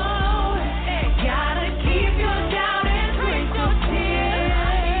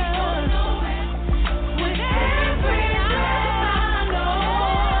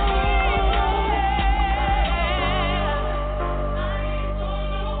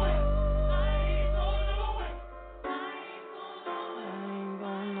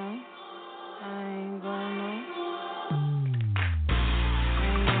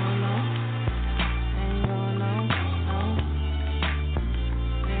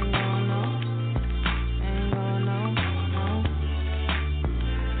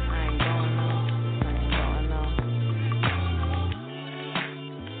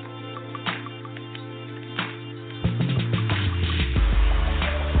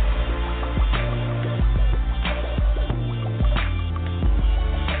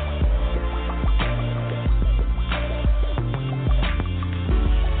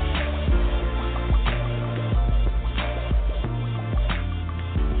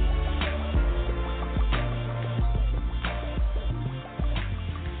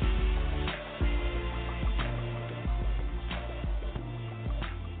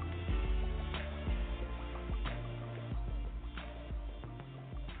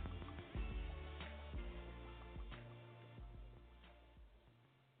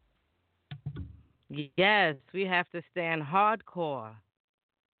 Yes, we have to stand hardcore.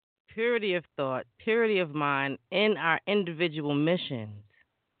 Purity of thought, purity of mind in our individual missions,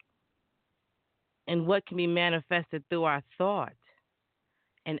 and what can be manifested through our thought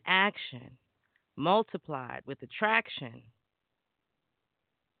and action, multiplied with attraction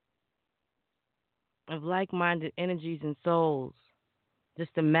of like minded energies and souls.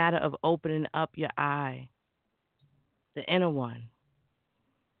 Just a matter of opening up your eye, the inner one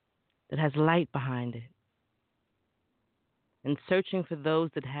that has light behind it, and searching for those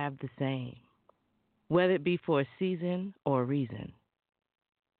that have the same, whether it be for a season or a reason.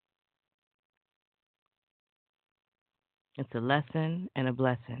 It's a lesson and a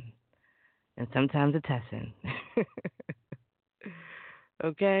blessing, and sometimes a testing.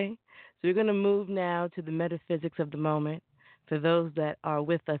 Okay? So we're going to move now to the metaphysics of the moment. For those that are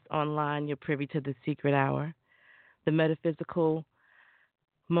with us online, you're privy to the secret hour, the metaphysical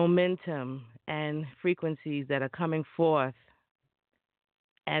momentum and frequencies that are coming forth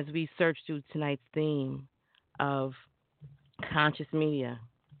as we search through tonight's theme of conscious media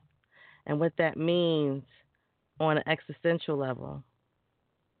and what that means on an existential level.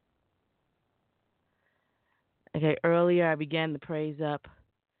 Okay, earlier I began the praise up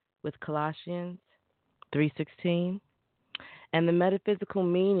with Colossians 3:16, and the metaphysical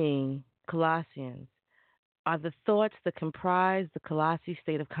meaning, Colossians, are the thoughts that comprise the Colossi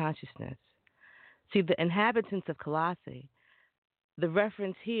state of consciousness. See, the inhabitants of Colossae, the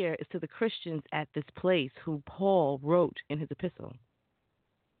reference here is to the Christians at this place who Paul wrote in his epistle.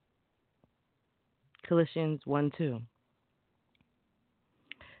 Colossians 1:2.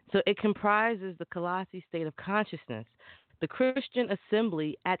 So it comprises the Colossi state of consciousness. The Christian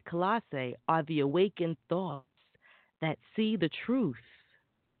assembly at Colossae are the awakened thoughts that see the truth.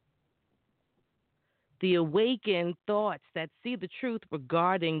 The awakened thoughts that see the truth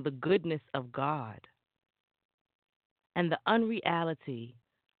regarding the goodness of God and the unreality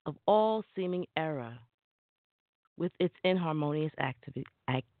of all seeming error with its inharmonious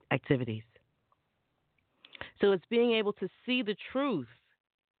activities. So it's being able to see the truth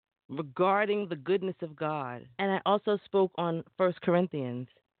regarding the goodness of God. And I also spoke on 1 Corinthians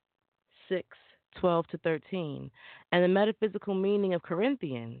 6:12-13, and the metaphysical meaning of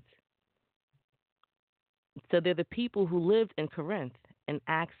Corinthians. So they're the people who lived in Corinth in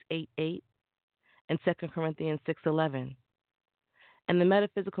Acts 8:8 and 2 Corinthians 6:11. And the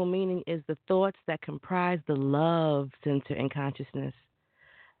metaphysical meaning is the thoughts that comprise the love center in consciousness.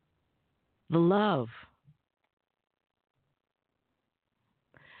 The love.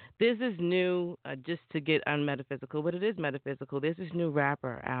 This is new, just to get unmetaphysical, but it is metaphysical. There's this new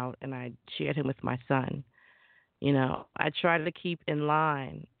rapper out, and I shared him with my son. You know, I try to keep in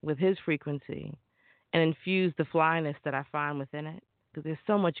line with his frequency and infuse the flyness that I find within it, because there's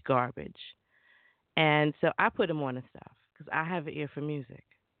so much garbage. And so I put him on the stuff because I have an ear for music.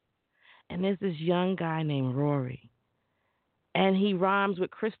 And there's this young guy named Rory, and he rhymes with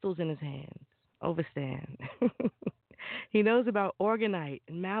crystals in his hands. Overstand. He knows about orgonite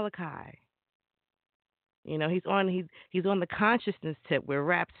and malachite. You know, he's on the consciousness tip where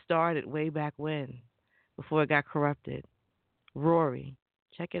rap started way back when, before it got corrupted. Rory,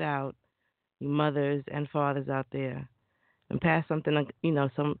 check it out, you mothers and fathers out there, and pass something like,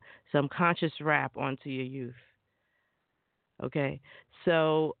 some conscious rap onto your youth. Okay,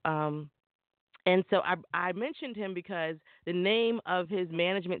 so and so I mentioned him because the name of his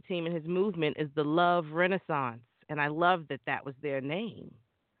management team and his movement is the Love Renaissance, and I love that that was their name.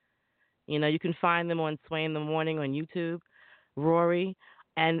 You know, you can find them on Sway in the Morning on YouTube, Rory,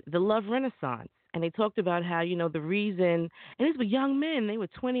 and the Love Renaissance. And they talked about how, the reason, and these were young men, they were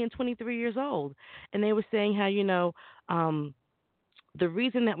 20 and 23 years old, and they were saying how, the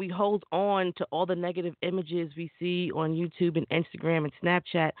reason that we hold on to all the negative images we see on YouTube and Instagram and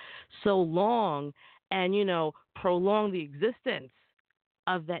Snapchat so long and, prolong the existence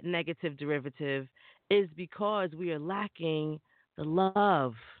of that negative derivative is because we are lacking the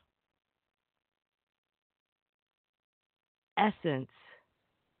love, essence,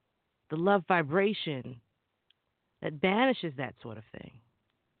 the love vibration that banishes that sort of thing.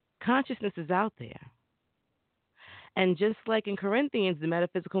 Consciousness is out there. And just like in Corinthians, the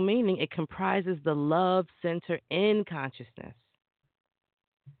metaphysical meaning, it comprises the love center in consciousness.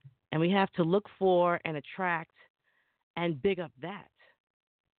 And we have to look for and attract and big up that.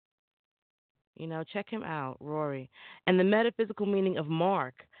 Check him out, Rory. And the metaphysical meaning of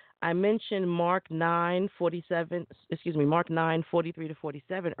Mark. I mentioned Mark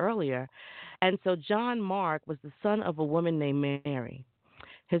 9:43-47 earlier. And so John Mark was the son of a woman named Mary.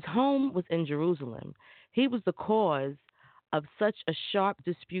 His home was in Jerusalem. He was the cause of such a sharp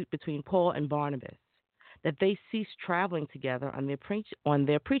dispute between Paul and Barnabas that they ceased traveling together on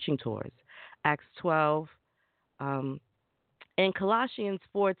their preaching tours. Acts 12. In Colossians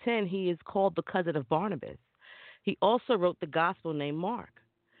 4:10, he is called the cousin of Barnabas. He also wrote the gospel named Mark.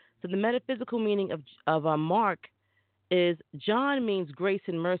 So the metaphysical meaning of Mark is John means grace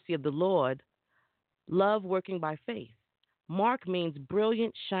and mercy of the Lord, love working by faith. Mark means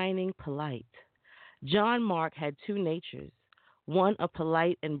brilliant, shining, polite. John Mark had two natures, one a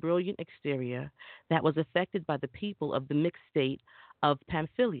polite and brilliant exterior that was affected by the people of the mixed state of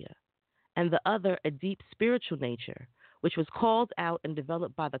Pamphylia, and the other a deep spiritual nature, which was called out and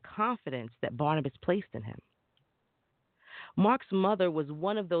developed by the confidence that Barnabas placed in him. Mark's mother was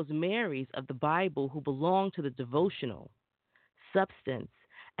one of those Marys of the Bible who belonged to the devotional, substance,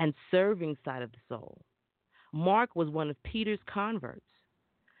 and serving side of the soul. Mark was one of Peter's converts.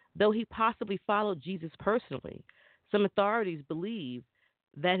 Though he possibly followed Jesus personally, some authorities believe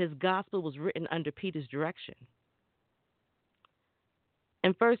that his gospel was written under Peter's direction.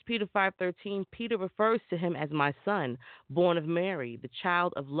 In 1 Peter 5:13, Peter refers to him as my son, born of Mary, the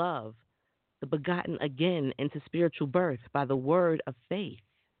child of love, the begotten again into spiritual birth by the word of faith.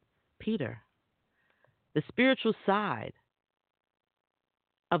 Peter. The spiritual side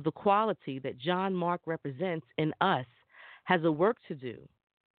of the quality that John Mark represents in us has a work to do.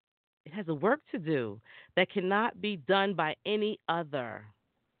 It has a work to do that cannot be done by any other.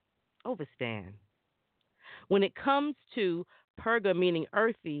 Overstand. When it comes to Perga, meaning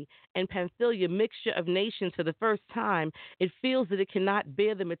earthy, and Pamphylia, mixture of nations for the first time, it feels that it cannot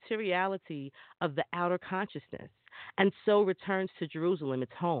bear the materiality of the outer consciousness, and so returns to Jerusalem,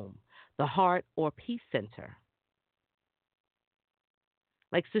 its home, the heart or peace center.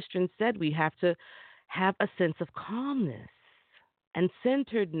 Like Sistren said, we have to have a sense of calmness and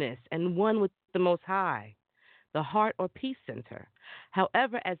centeredness and one with the Most High, the heart or peace center.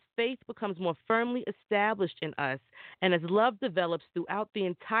 However, as faith becomes more firmly established in us and as love develops throughout the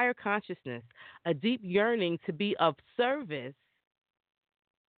entire consciousness, a deep yearning to be of service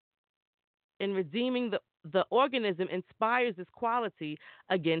in redeeming the organism inspires this quality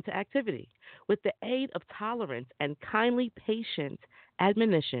again to activity. With the aid of tolerance and kindly patient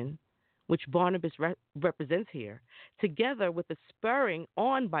admonition, which Barnabas represents here, together with the spurring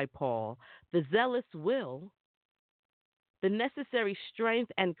on by Paul, the zealous will, the necessary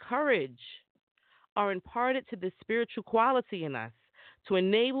strength and courage are imparted to this spiritual quality in us to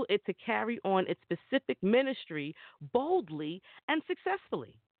enable it to carry on its specific ministry boldly and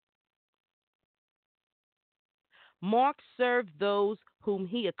successfully. Mark served those whom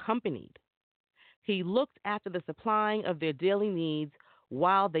he accompanied. He looked after the supplying of their daily needs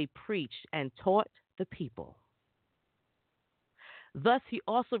while they preached and taught the people. Thus, he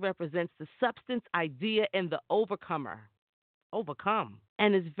also represents the substance idea in the overcomer,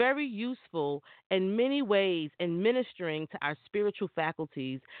 and is very useful in many ways in ministering to our spiritual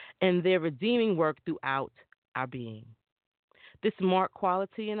faculties and their redeeming work throughout our being. This marked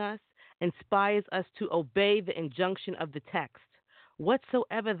quality in us inspires us to obey the injunction of the text.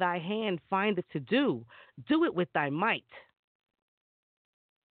 Whatsoever thy hand findeth to do, do it with thy might.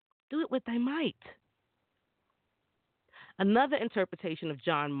 Do it with thy might. Another interpretation of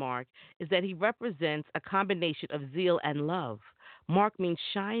John Mark is that he represents a combination of zeal and love. Mark means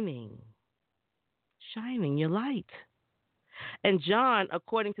shining, your light. And John,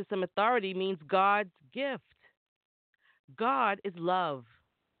 according to some authority, means God's gift. God is love.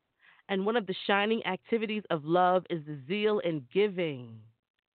 And one of the shining activities of love is the zeal in giving.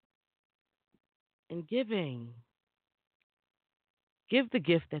 Give the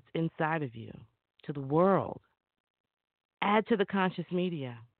gift that's inside of you to the world. Add to the conscious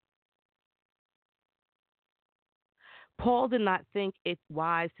media. Paul did not think it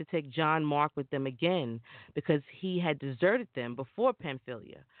wise to take John Mark with them again because he had deserted them before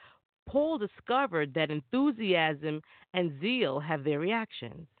Pamphylia. Paul discovered that enthusiasm and zeal have their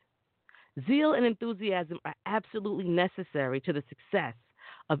reactions. Zeal and enthusiasm are absolutely necessary to the success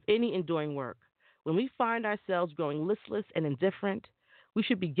of any enduring work. When we find ourselves growing listless and indifferent, we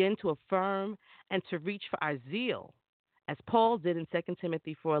should begin to affirm and to reach for our zeal, as Paul did in 2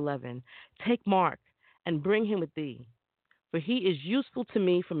 Timothy 4:11. Take Mark and bring him with thee, for he is useful to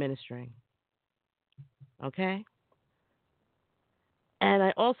me for ministering. Okay? And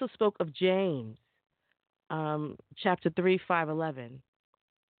I also spoke of James, chapter 3, 5:11.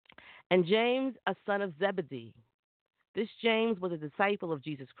 And James, a son of Zebedee. This James was a disciple of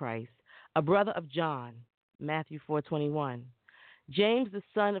Jesus Christ, a brother of John, Matthew 4:21. James, the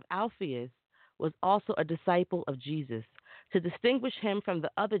son of Alphaeus, was also a disciple of Jesus. To distinguish him from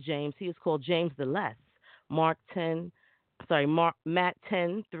the other James, he is called James the Less, Mark 10, Matt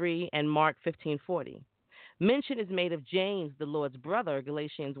 10:3 and Mark 15:40. Mention is made of James, the Lord's brother,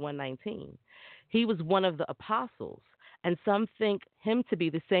 Galatians 1:19. He was one of the apostles, and some think him to be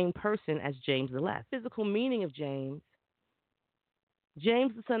the same person as James the Less. Physical meaning of James.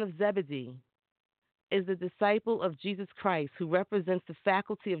 James, the son of Zebedee, is the disciple of Jesus Christ who represents the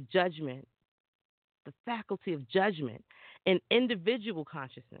faculty of judgment in individual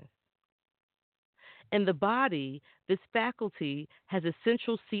consciousness. In the body, this faculty has a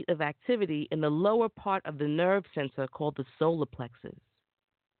central seat of activity in the lower part of the nerve center called the solar plexus.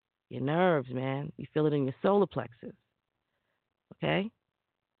 Your nerves, man. You feel it in your solar plexus. Okay?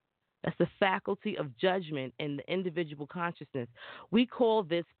 That's the faculty of judgment in the individual consciousness. We call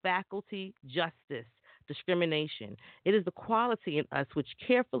this faculty justice, discrimination. It is the quality in us which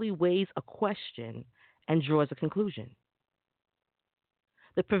carefully weighs a question and draws a conclusion.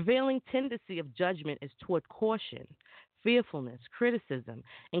 The prevailing tendency of judgment is toward caution, fearfulness, criticism,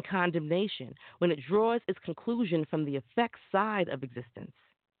 and condemnation when it draws its conclusion from the effect side of existence.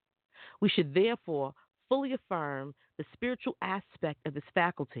 We should therefore fully affirm the spiritual aspect of this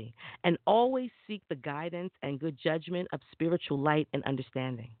faculty and always seek the guidance and good judgment of spiritual light and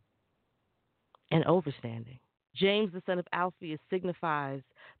understanding and overstanding. James, the son of Alphaeus, signifies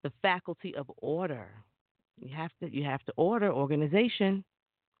the faculty of order. You have to order organization.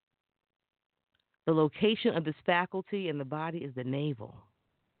 The location of this faculty in the body is the navel.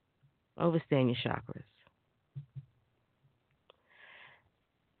 Overstand your chakras.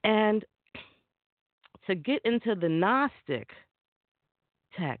 And to get into the Gnostic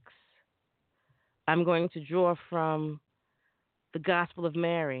text, I'm going to draw from the Gospel of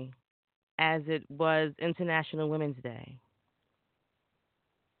Mary as it was International Women's Day.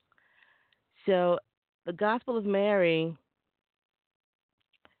 So the Gospel of Mary,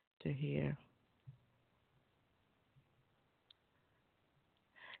 to here,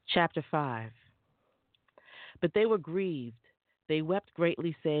 chapter 5. But they were grieved. They wept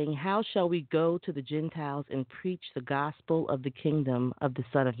greatly, saying, how shall we go to the Gentiles and preach the gospel of the kingdom of the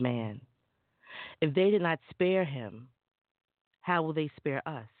Son of Man? If they did not spare him, how will they spare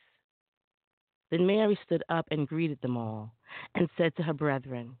us? Then Mary stood up and greeted them all, and said to her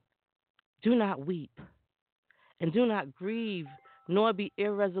brethren, do not weep, and do not grieve, nor be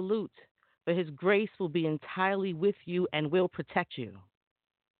irresolute, for his grace will be entirely with you and will protect you.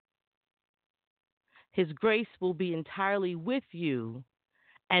 His grace will be entirely with you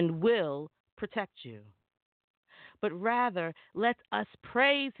and will protect you. But rather, let us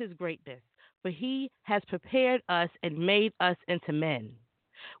praise his greatness, for he has prepared us and made us into men.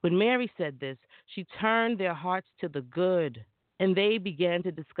 When Mary said this, she turned their hearts to the good, and they began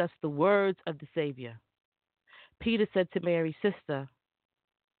to discuss the words of the Savior. Peter said to Mary, sister,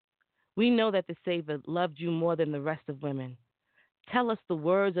 we know that the Savior loved you more than the rest of women. Tell us the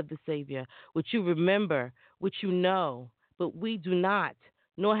words of the Savior, which you remember, which you know, but we do not,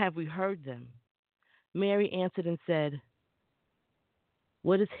 nor have we heard them. Mary answered and said,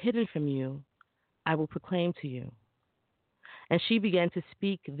 what is hidden from you, I will proclaim to you. And she began to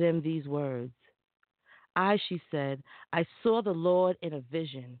speak them these words. She said, I saw the Lord in a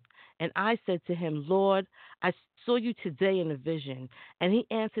vision. And I said to him, Lord, I saw you today in a vision. And he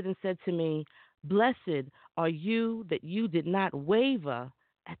answered and said to me, blessed are you that you did not waver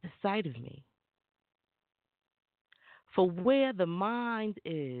at the sight of me. For where the mind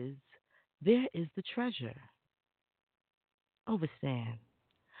is, there is the treasure. Overstand.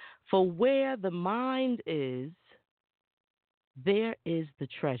 For where the mind is, there is the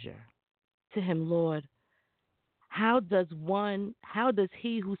treasure. To him, Lord, how does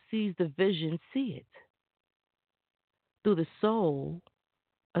he who sees the vision see it? Through the soul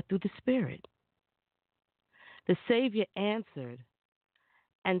or through the spirit? The Savior answered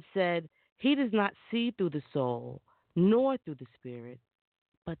and said, he does not see through the soul, nor through the spirit,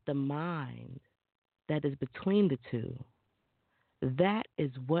 but the mind that is between the two. That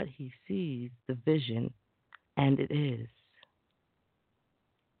is what he sees, the vision, and it is.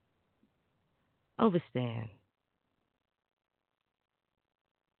 Overstand.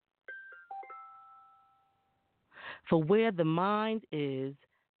 For where the mind is,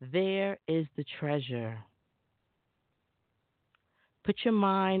 there is the treasure. Put your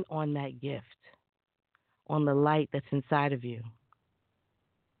mind on that gift, on the light that's inside of you.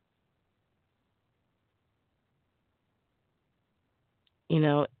 You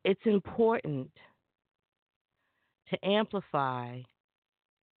know, it's important to amplify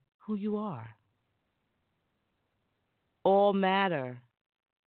who you are. All matter.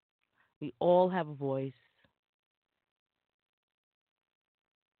 We all have a voice.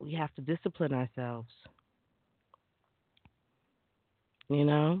 We have to discipline ourselves. You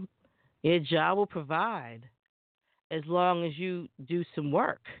know, your job will provide as long as you do some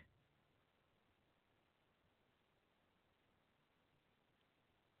work.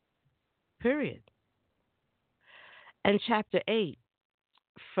 Period. And chapter 8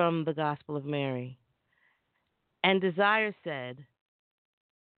 from the Gospel of Mary. And Desire said,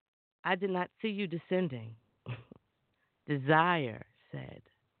 I did not see you descending. Desire said,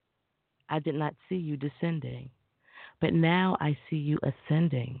 I did not see you descending, but now I see you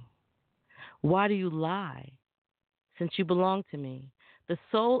ascending. Why do you lie, since you belong to me? The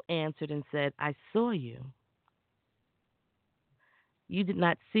soul answered and said, I saw you. You did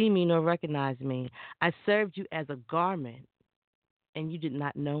not see me nor recognize me. I served you as a garment, and you did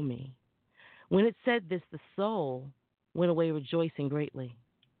not know me. When it said this, the soul went away rejoicing greatly.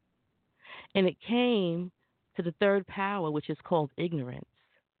 And it came to the third power, which is called ignorance.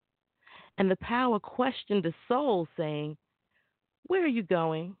 And the power questioned the soul, saying, where are you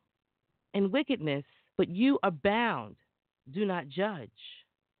going? In wickedness, but you are bound. Do not judge.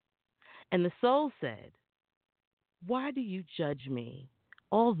 And the soul said, why do you judge me,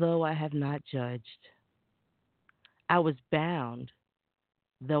 although I have not judged? I was bound,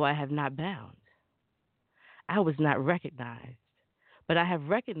 though I have not bound. I was not recognized, but I have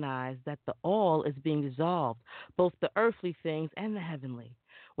recognized that the all is being dissolved, both the earthly things and the heavenly.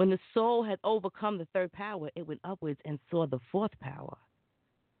 When the soul had overcome the third power, it went upwards and saw the fourth power,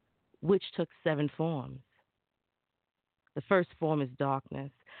 which took 7 forms. The first form is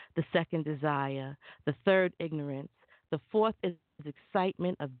darkness, the second desire, the third ignorance, the fourth is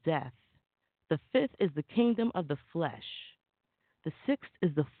excitement of death, the fifth is the kingdom of the flesh, the sixth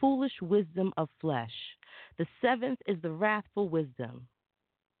is the foolish wisdom of flesh, the seventh is the wrathful wisdom.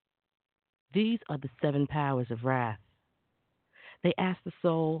 These are the 7 powers of wrath. They asked the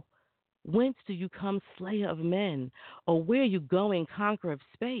soul, whence do you come, slayer of men? Or where are you going, conqueror of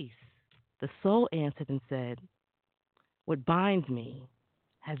space? The soul answered and said, what binds me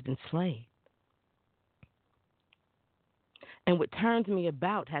has been slain, and what turns me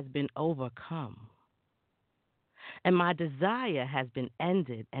about has been overcome. And my desire has been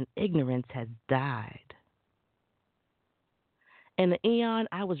ended, and ignorance has died. In the eon,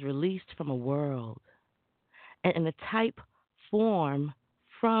 I was released from a world, and in a type form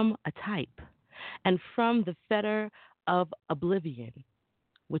from a type, and from the fetter of oblivion,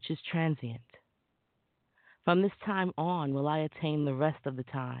 which is transient. From this time on will I attain the rest of the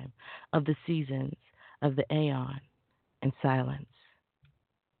time, of the seasons, of the aeon, and silence.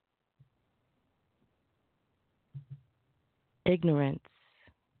 Ignorance,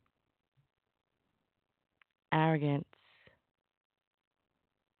 arrogance,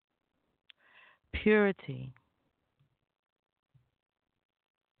 purity,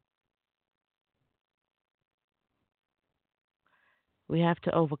 we have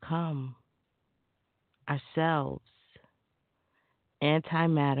to overcome ourselves,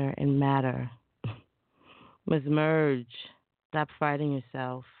 antimatter and matter must merge. Stop fighting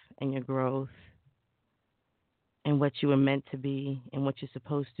yourself and your growth and what you were meant to be and what you're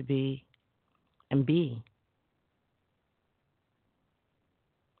supposed to be and be.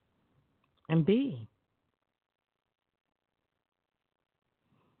 And be.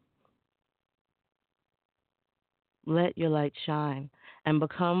 Let your light shine and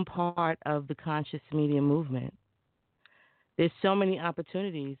become part of the conscious media movement. There's so many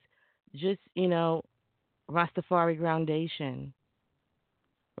opportunities. Just, Rastafari Foundation,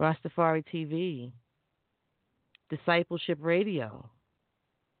 Rastafari TV, Discipleship Radio.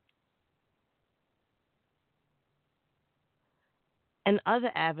 And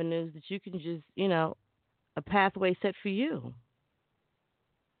other avenues that you can just, a pathway set for you.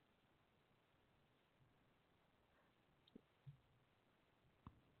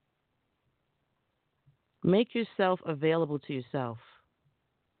 Make yourself available to yourself.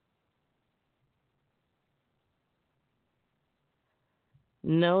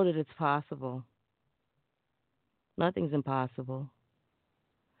 Know that it's possible. Nothing's impossible.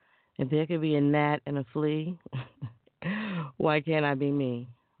 If there could be a gnat and a flea, why can't I be me,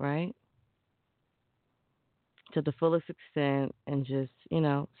 right? To the fullest extent and just,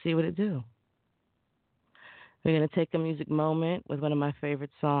 see what it do. We're going to take a music moment with one of my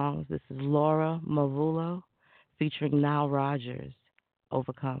favorite songs. This is Laura Mavulo featuring Nile Rodgers,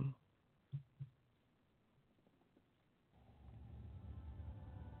 Overcome.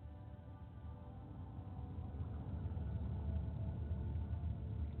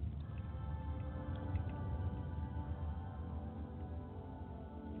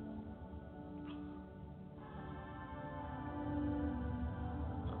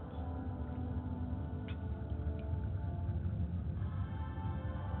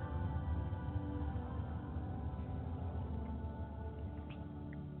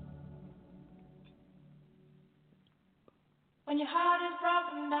 When your heart is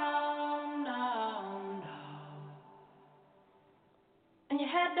broken down, down, down, and your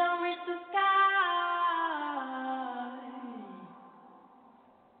head don't reach the sky,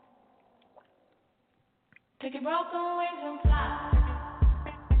 take your broken wings and fly.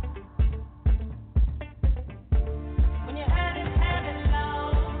 When your head is heavy,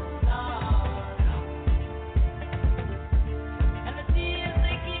 low, low, low, and the tears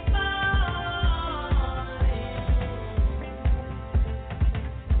they keep falling.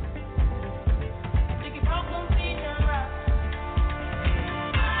 Take your broken feet and rock.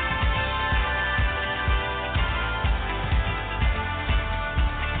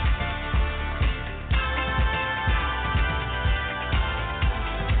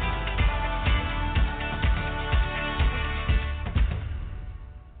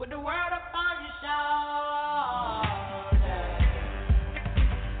 With the world upon your shoulder,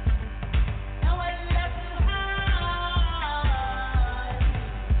 and when left too high,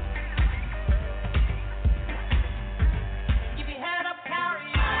 keep your head up,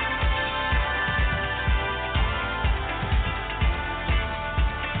 carry on.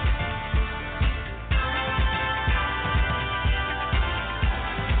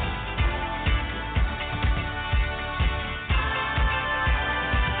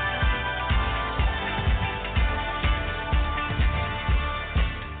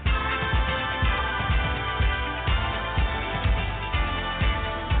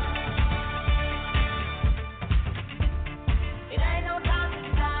 It ain't no time to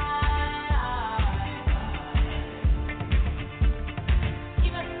die,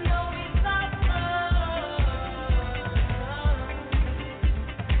 even though we suffer.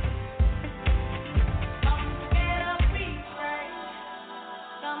 Come together, we pray.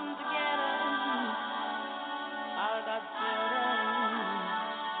 Come together, all God's children.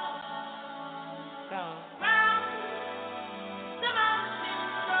 Come round the mountain,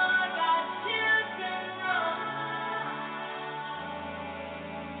 all God's children run.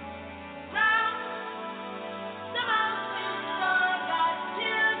 Round the mountain, all God's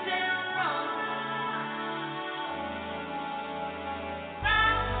children run.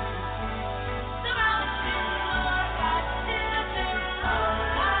 Round the mountain, all God's children run.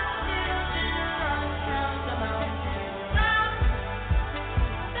 God's children run round the mountain. Round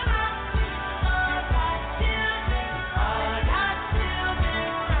the mountain, all God's children run. God's children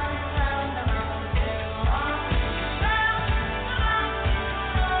run round the mountain. Round the mountain,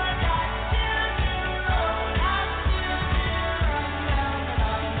 all God's children run. God's children run round the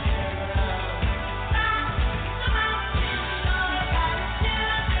mountain. Round the mountain, all God's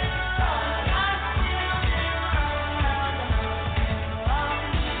children run. God's children run round the mountain.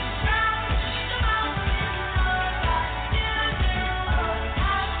 Round the mountain, all God's children run.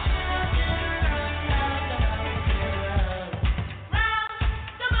 God's children run round the mountain. Round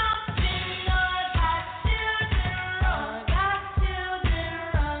the mountain, all God's children run. God's children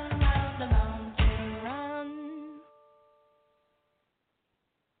run round the mountain. Run.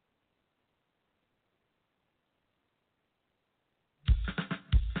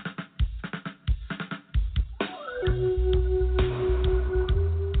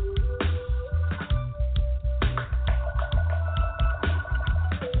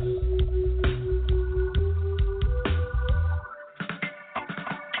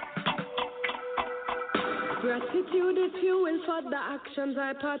 Gratitude is fuel for the actions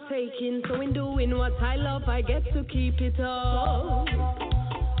I partake in. So in doing what I love, I get to keep it up.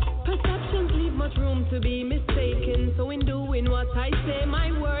 Perceptions leave much room to be mistaken. So in doing what I say,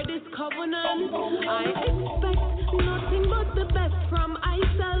 my word is covenant. I expect nothing but the best from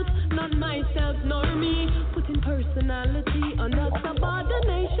myself, not myself nor me. Putting personality under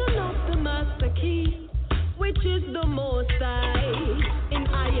subordination of the master key, which is the most high in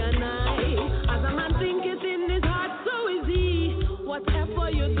I and I. As a man thinketh in his heart, so is he. Whatever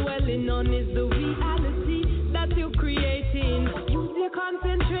you're dwelling on is the reality that you're creating. Use your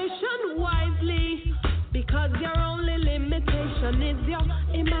concentration wisely, because your only limitation is your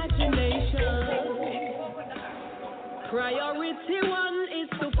imagination. Priority one is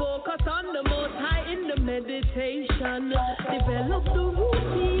to focus on the most high in the meditation. Develop the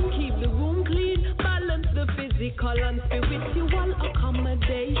routine, keep the room clean, balance the physical and spiritual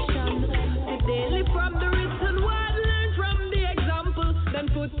accommodation. The daily from the written word, learn from the example, then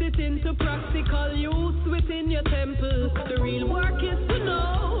put it into practical use within your temple. The real work is to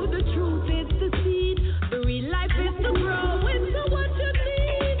know, the truth is the seed, the real life is to grow into what you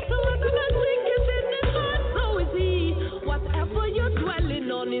need. So as a man thinketh in his heart, so is he. Whatever you're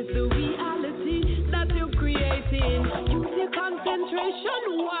dwelling on is the reality that you're creating. Use your concentration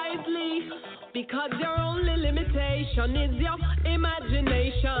wisely, because your only limitation salvation is your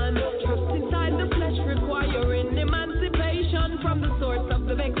imagination. Trust inside the flesh requiring emancipation from the source of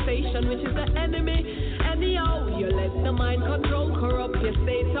the vexation, which is the enemy. Anyhow, you let the mind control, corrupt your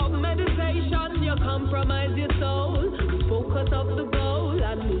state of meditation. You compromise your soul, focus of the goal,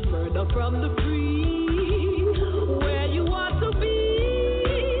 and move further from the free. Where you want to be,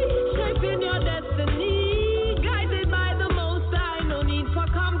 shaping your destiny, guided by the Most High. No need for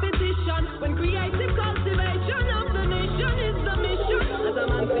competition. When creative cultivation of the nation is the mission. As a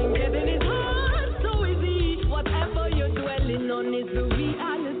man thinketh in his heart, so is he. Whatever you're dwelling on is the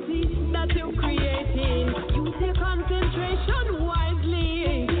reality that you're creating. Use your concentration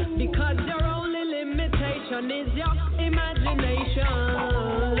wisely, because your only limitation is your imagination.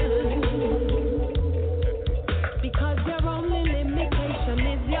 Because your only limitation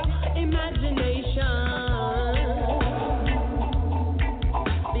is your imagination.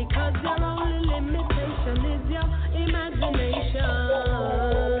 Because your only limitation is your imagination.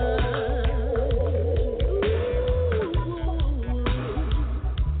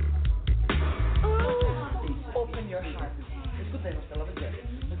 Open your heart. Escuchen, se lo voy a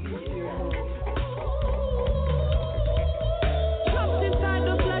Trapped inside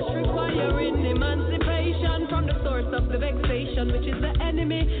the flesh requiring emancipation from the source of the vexation, which is the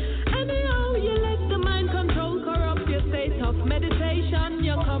enemy. Anyhow, you let the mind control, corrupt your state of meditation.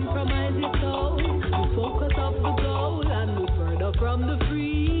 You compromise your soul, you focus off the goal, and move further from the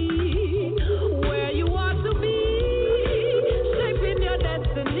free. Where you want to be, shaping your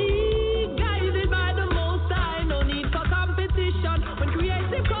destiny, guided by the Most High. No need for competition. When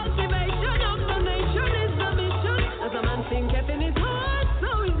creative cultivation of the nation is the mission. As a man thinketh in his heart,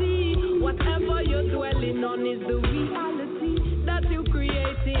 so is he. Whatever you're dwelling on is the reality that you're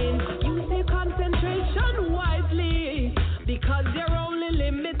creating. Use your concentration wisely, because your only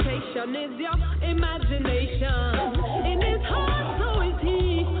limitation is your imagination. In his heart, so is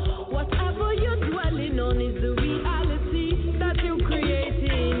he. Whatever you're dwelling on is the reality that you're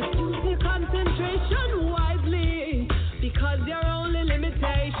creating. Use your concentration wisely, because your only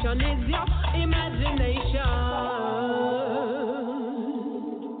limitation is your imagination.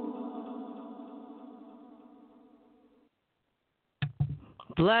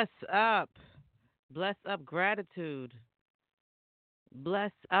 Bless up gratitude,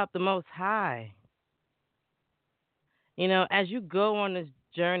 bless up the Most High. You know, as you go on this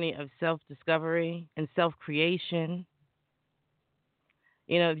journey of self-discovery and self-creation,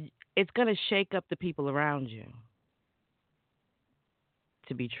 you know, it's going to shake up the people around you,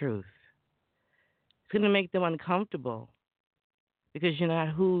 to be truth. It's going to make them uncomfortable because you're not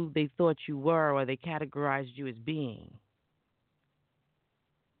who they thought you were or they categorized you as being.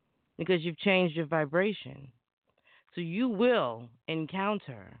 Because you've changed your vibration. So you will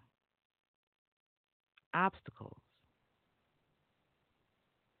encounter obstacles.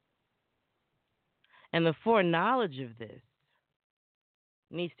 And the foreknowledge of this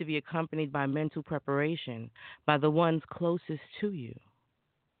needs to be accompanied by mental preparation by the ones closest to you.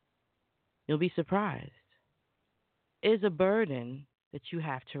 You'll be surprised. It is a burden that you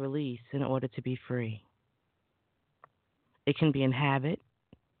have to release in order to be free. It can be in habit.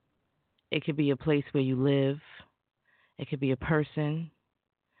 It could be a place where you live. It could be a person.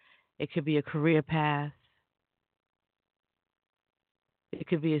 It could be a career path. It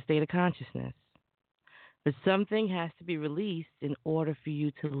could be a state of consciousness. But something has to be released in order for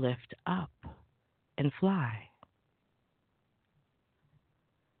you to lift up and fly.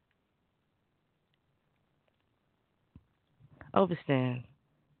 Overstand.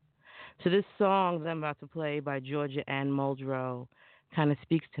 So this song that I'm about to play by Georgia Ann Muldrow kind of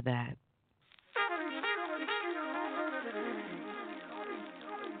speaks to that.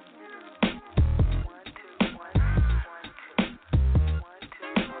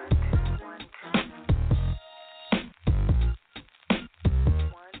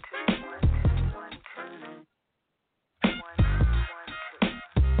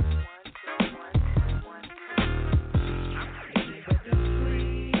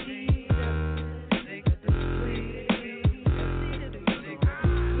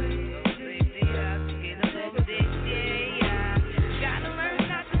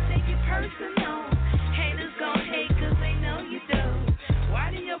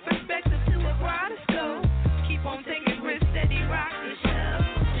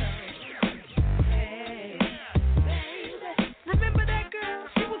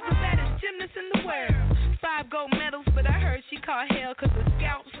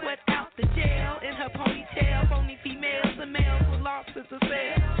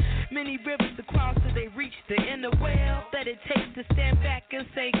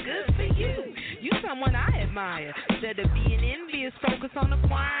 admire. Instead of being envious, focus on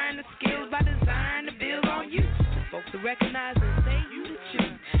acquiring the skills by design to build on you. Folks to recognize and say you the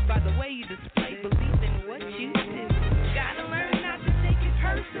truth by the way you display belief in what you do. Gotta learn not to take it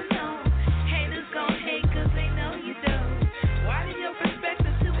personal. Haters gon' hate cause they know you do. Widen your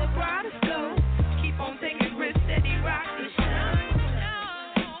perspective to a broader scope. Keep on taking risks, steady rock the show.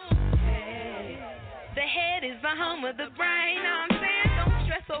 The head is the home of the brain, know what I'm saying? Don't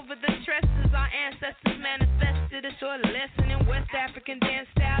stress over the stresses our ancestors manifested. A short lesson in West African dance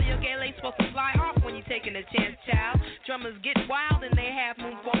style. Your gay lace supposed to fly off when you're taking a chance, child. Drummers get wild and they have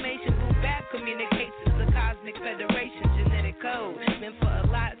moon formation. Move back communicates to the cosmic federation. Genetic code meant for a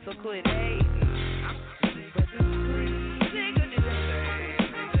lot, so quit hating.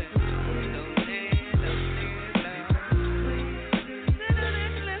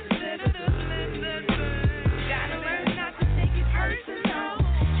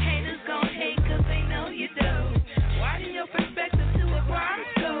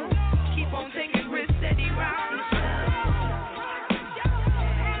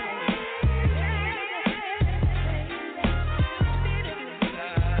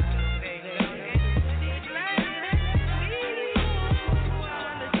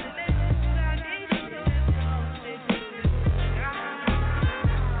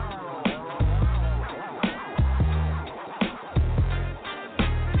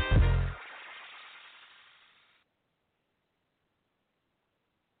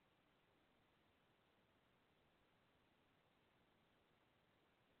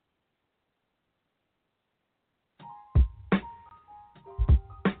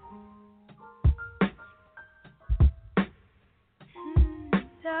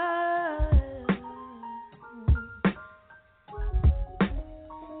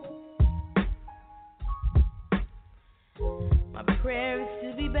 My prayer is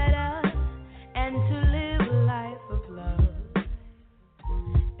to be better and to live a life of love.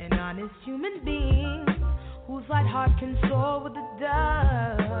 An honest human being whose light heart can soar with the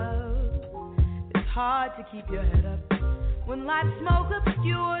dove. It's hard to keep your head up when life's smoke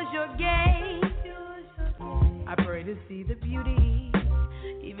obscures your gaze. I pray to see the beauty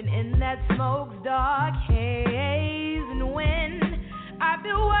even in that smoke's dark haze. And when I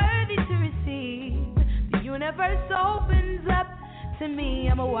feel worthy to receive, the universe opens up to me.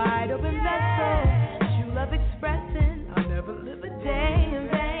 I'm a wide open vessel, true love expressing. I'll never live a day in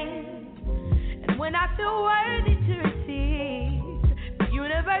vain. And when I feel worthy to receive, the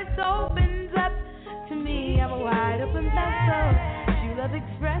universe opens up to me. I'm a wide open vessel, true love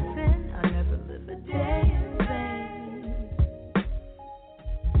expressing. I'll never live a day in vain.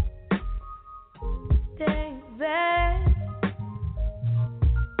 Day in vain.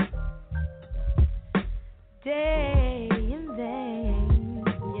 Day in vain,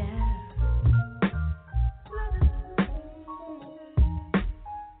 yeah.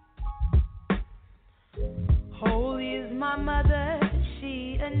 Holy is my mother,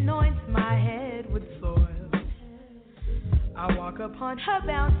 she anoints my head with soil. I walk upon her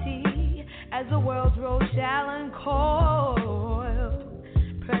bounty as the world's road shall uncoil.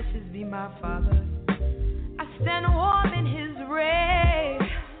 Precious be my father, I stand warm in his ray.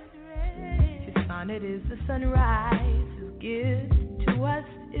 It is the sunrise, his gift to us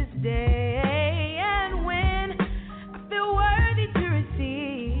is day. And when I feel worthy to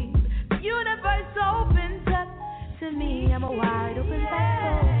receive, the universe opens up to me. I'm a wide open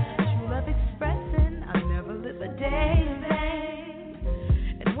vessel, true love expressing. I'll never live a day in vain.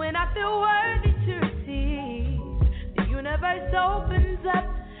 And when I feel worthy to receive, the universe opens up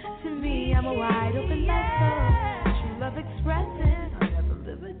to me. I'm a wide open vessel, true love expressing. I'll never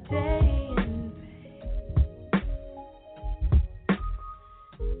live a day in vain.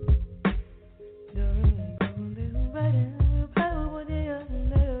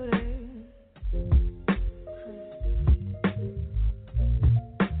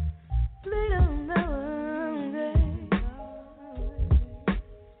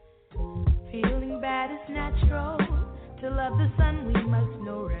 Feeling bad is natural. To love the sun, we must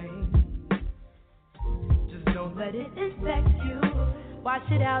know rain. Just don't let it infect you.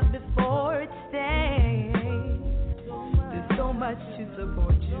 Wash it out before it stains. There's so much to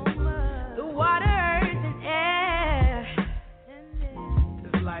support you. The water, earth, and air.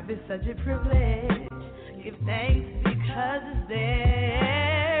 This life is such a privilege. Give thanks because it's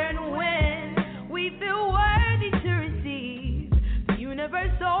there. And when we feel worthy to receive, the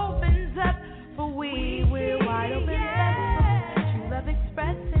universe opens up. For we're wide open vessels, true love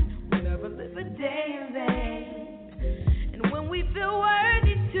expressing. We'll never live a day in vain. And when we feel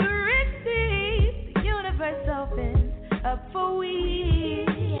worthy to receive, the universe opens up for we.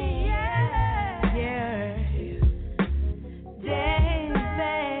 Yeah, yeah,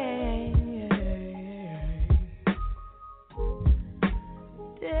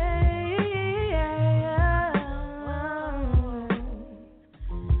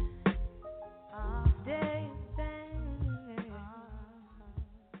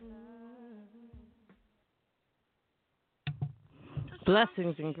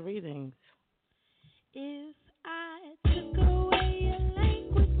 Blessings and greetings. If I took away your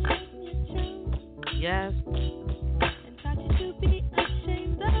language and your tone, Yes. and taught you to be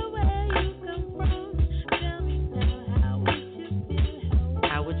ashamed of where you come from, tell me now, how would you feel?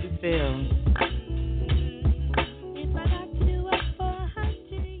 How would you feel? If I locked you up for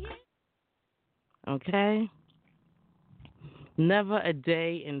 100 years? Okay? Never a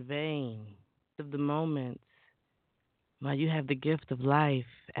day in vain. Of the moments while you have the gift of life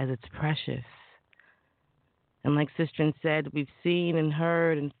as it's precious. And like Sistren said, we've seen and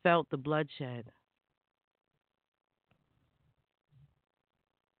heard and felt the bloodshed.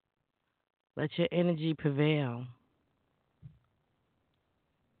 Let your energy prevail.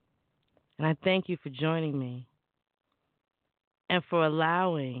 And I thank you for joining me and for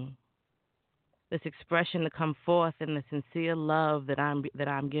allowing this expression to come forth in the sincere love that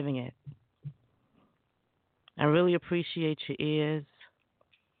I'm giving it. I really appreciate your ears.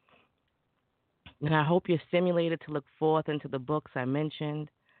 And I hope you're stimulated to look forth into the books I mentioned,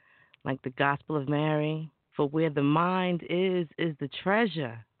 like the Gospel of Mary. For where the mind is the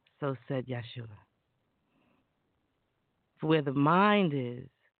treasure, so said Yeshua. For where the mind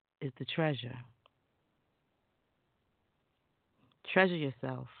is the treasure. Treasure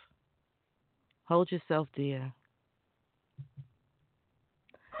yourself. Hold yourself dear.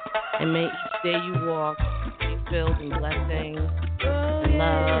 And may each day you walk be filled in blessings, and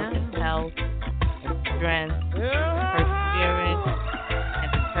love, and health, and strength, perseverance,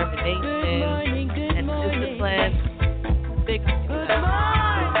 and determination, and discipline. Big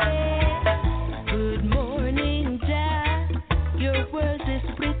Good morning, Dad. Your world is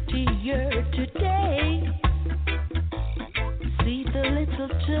prettier today. See the little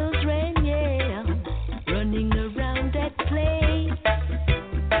children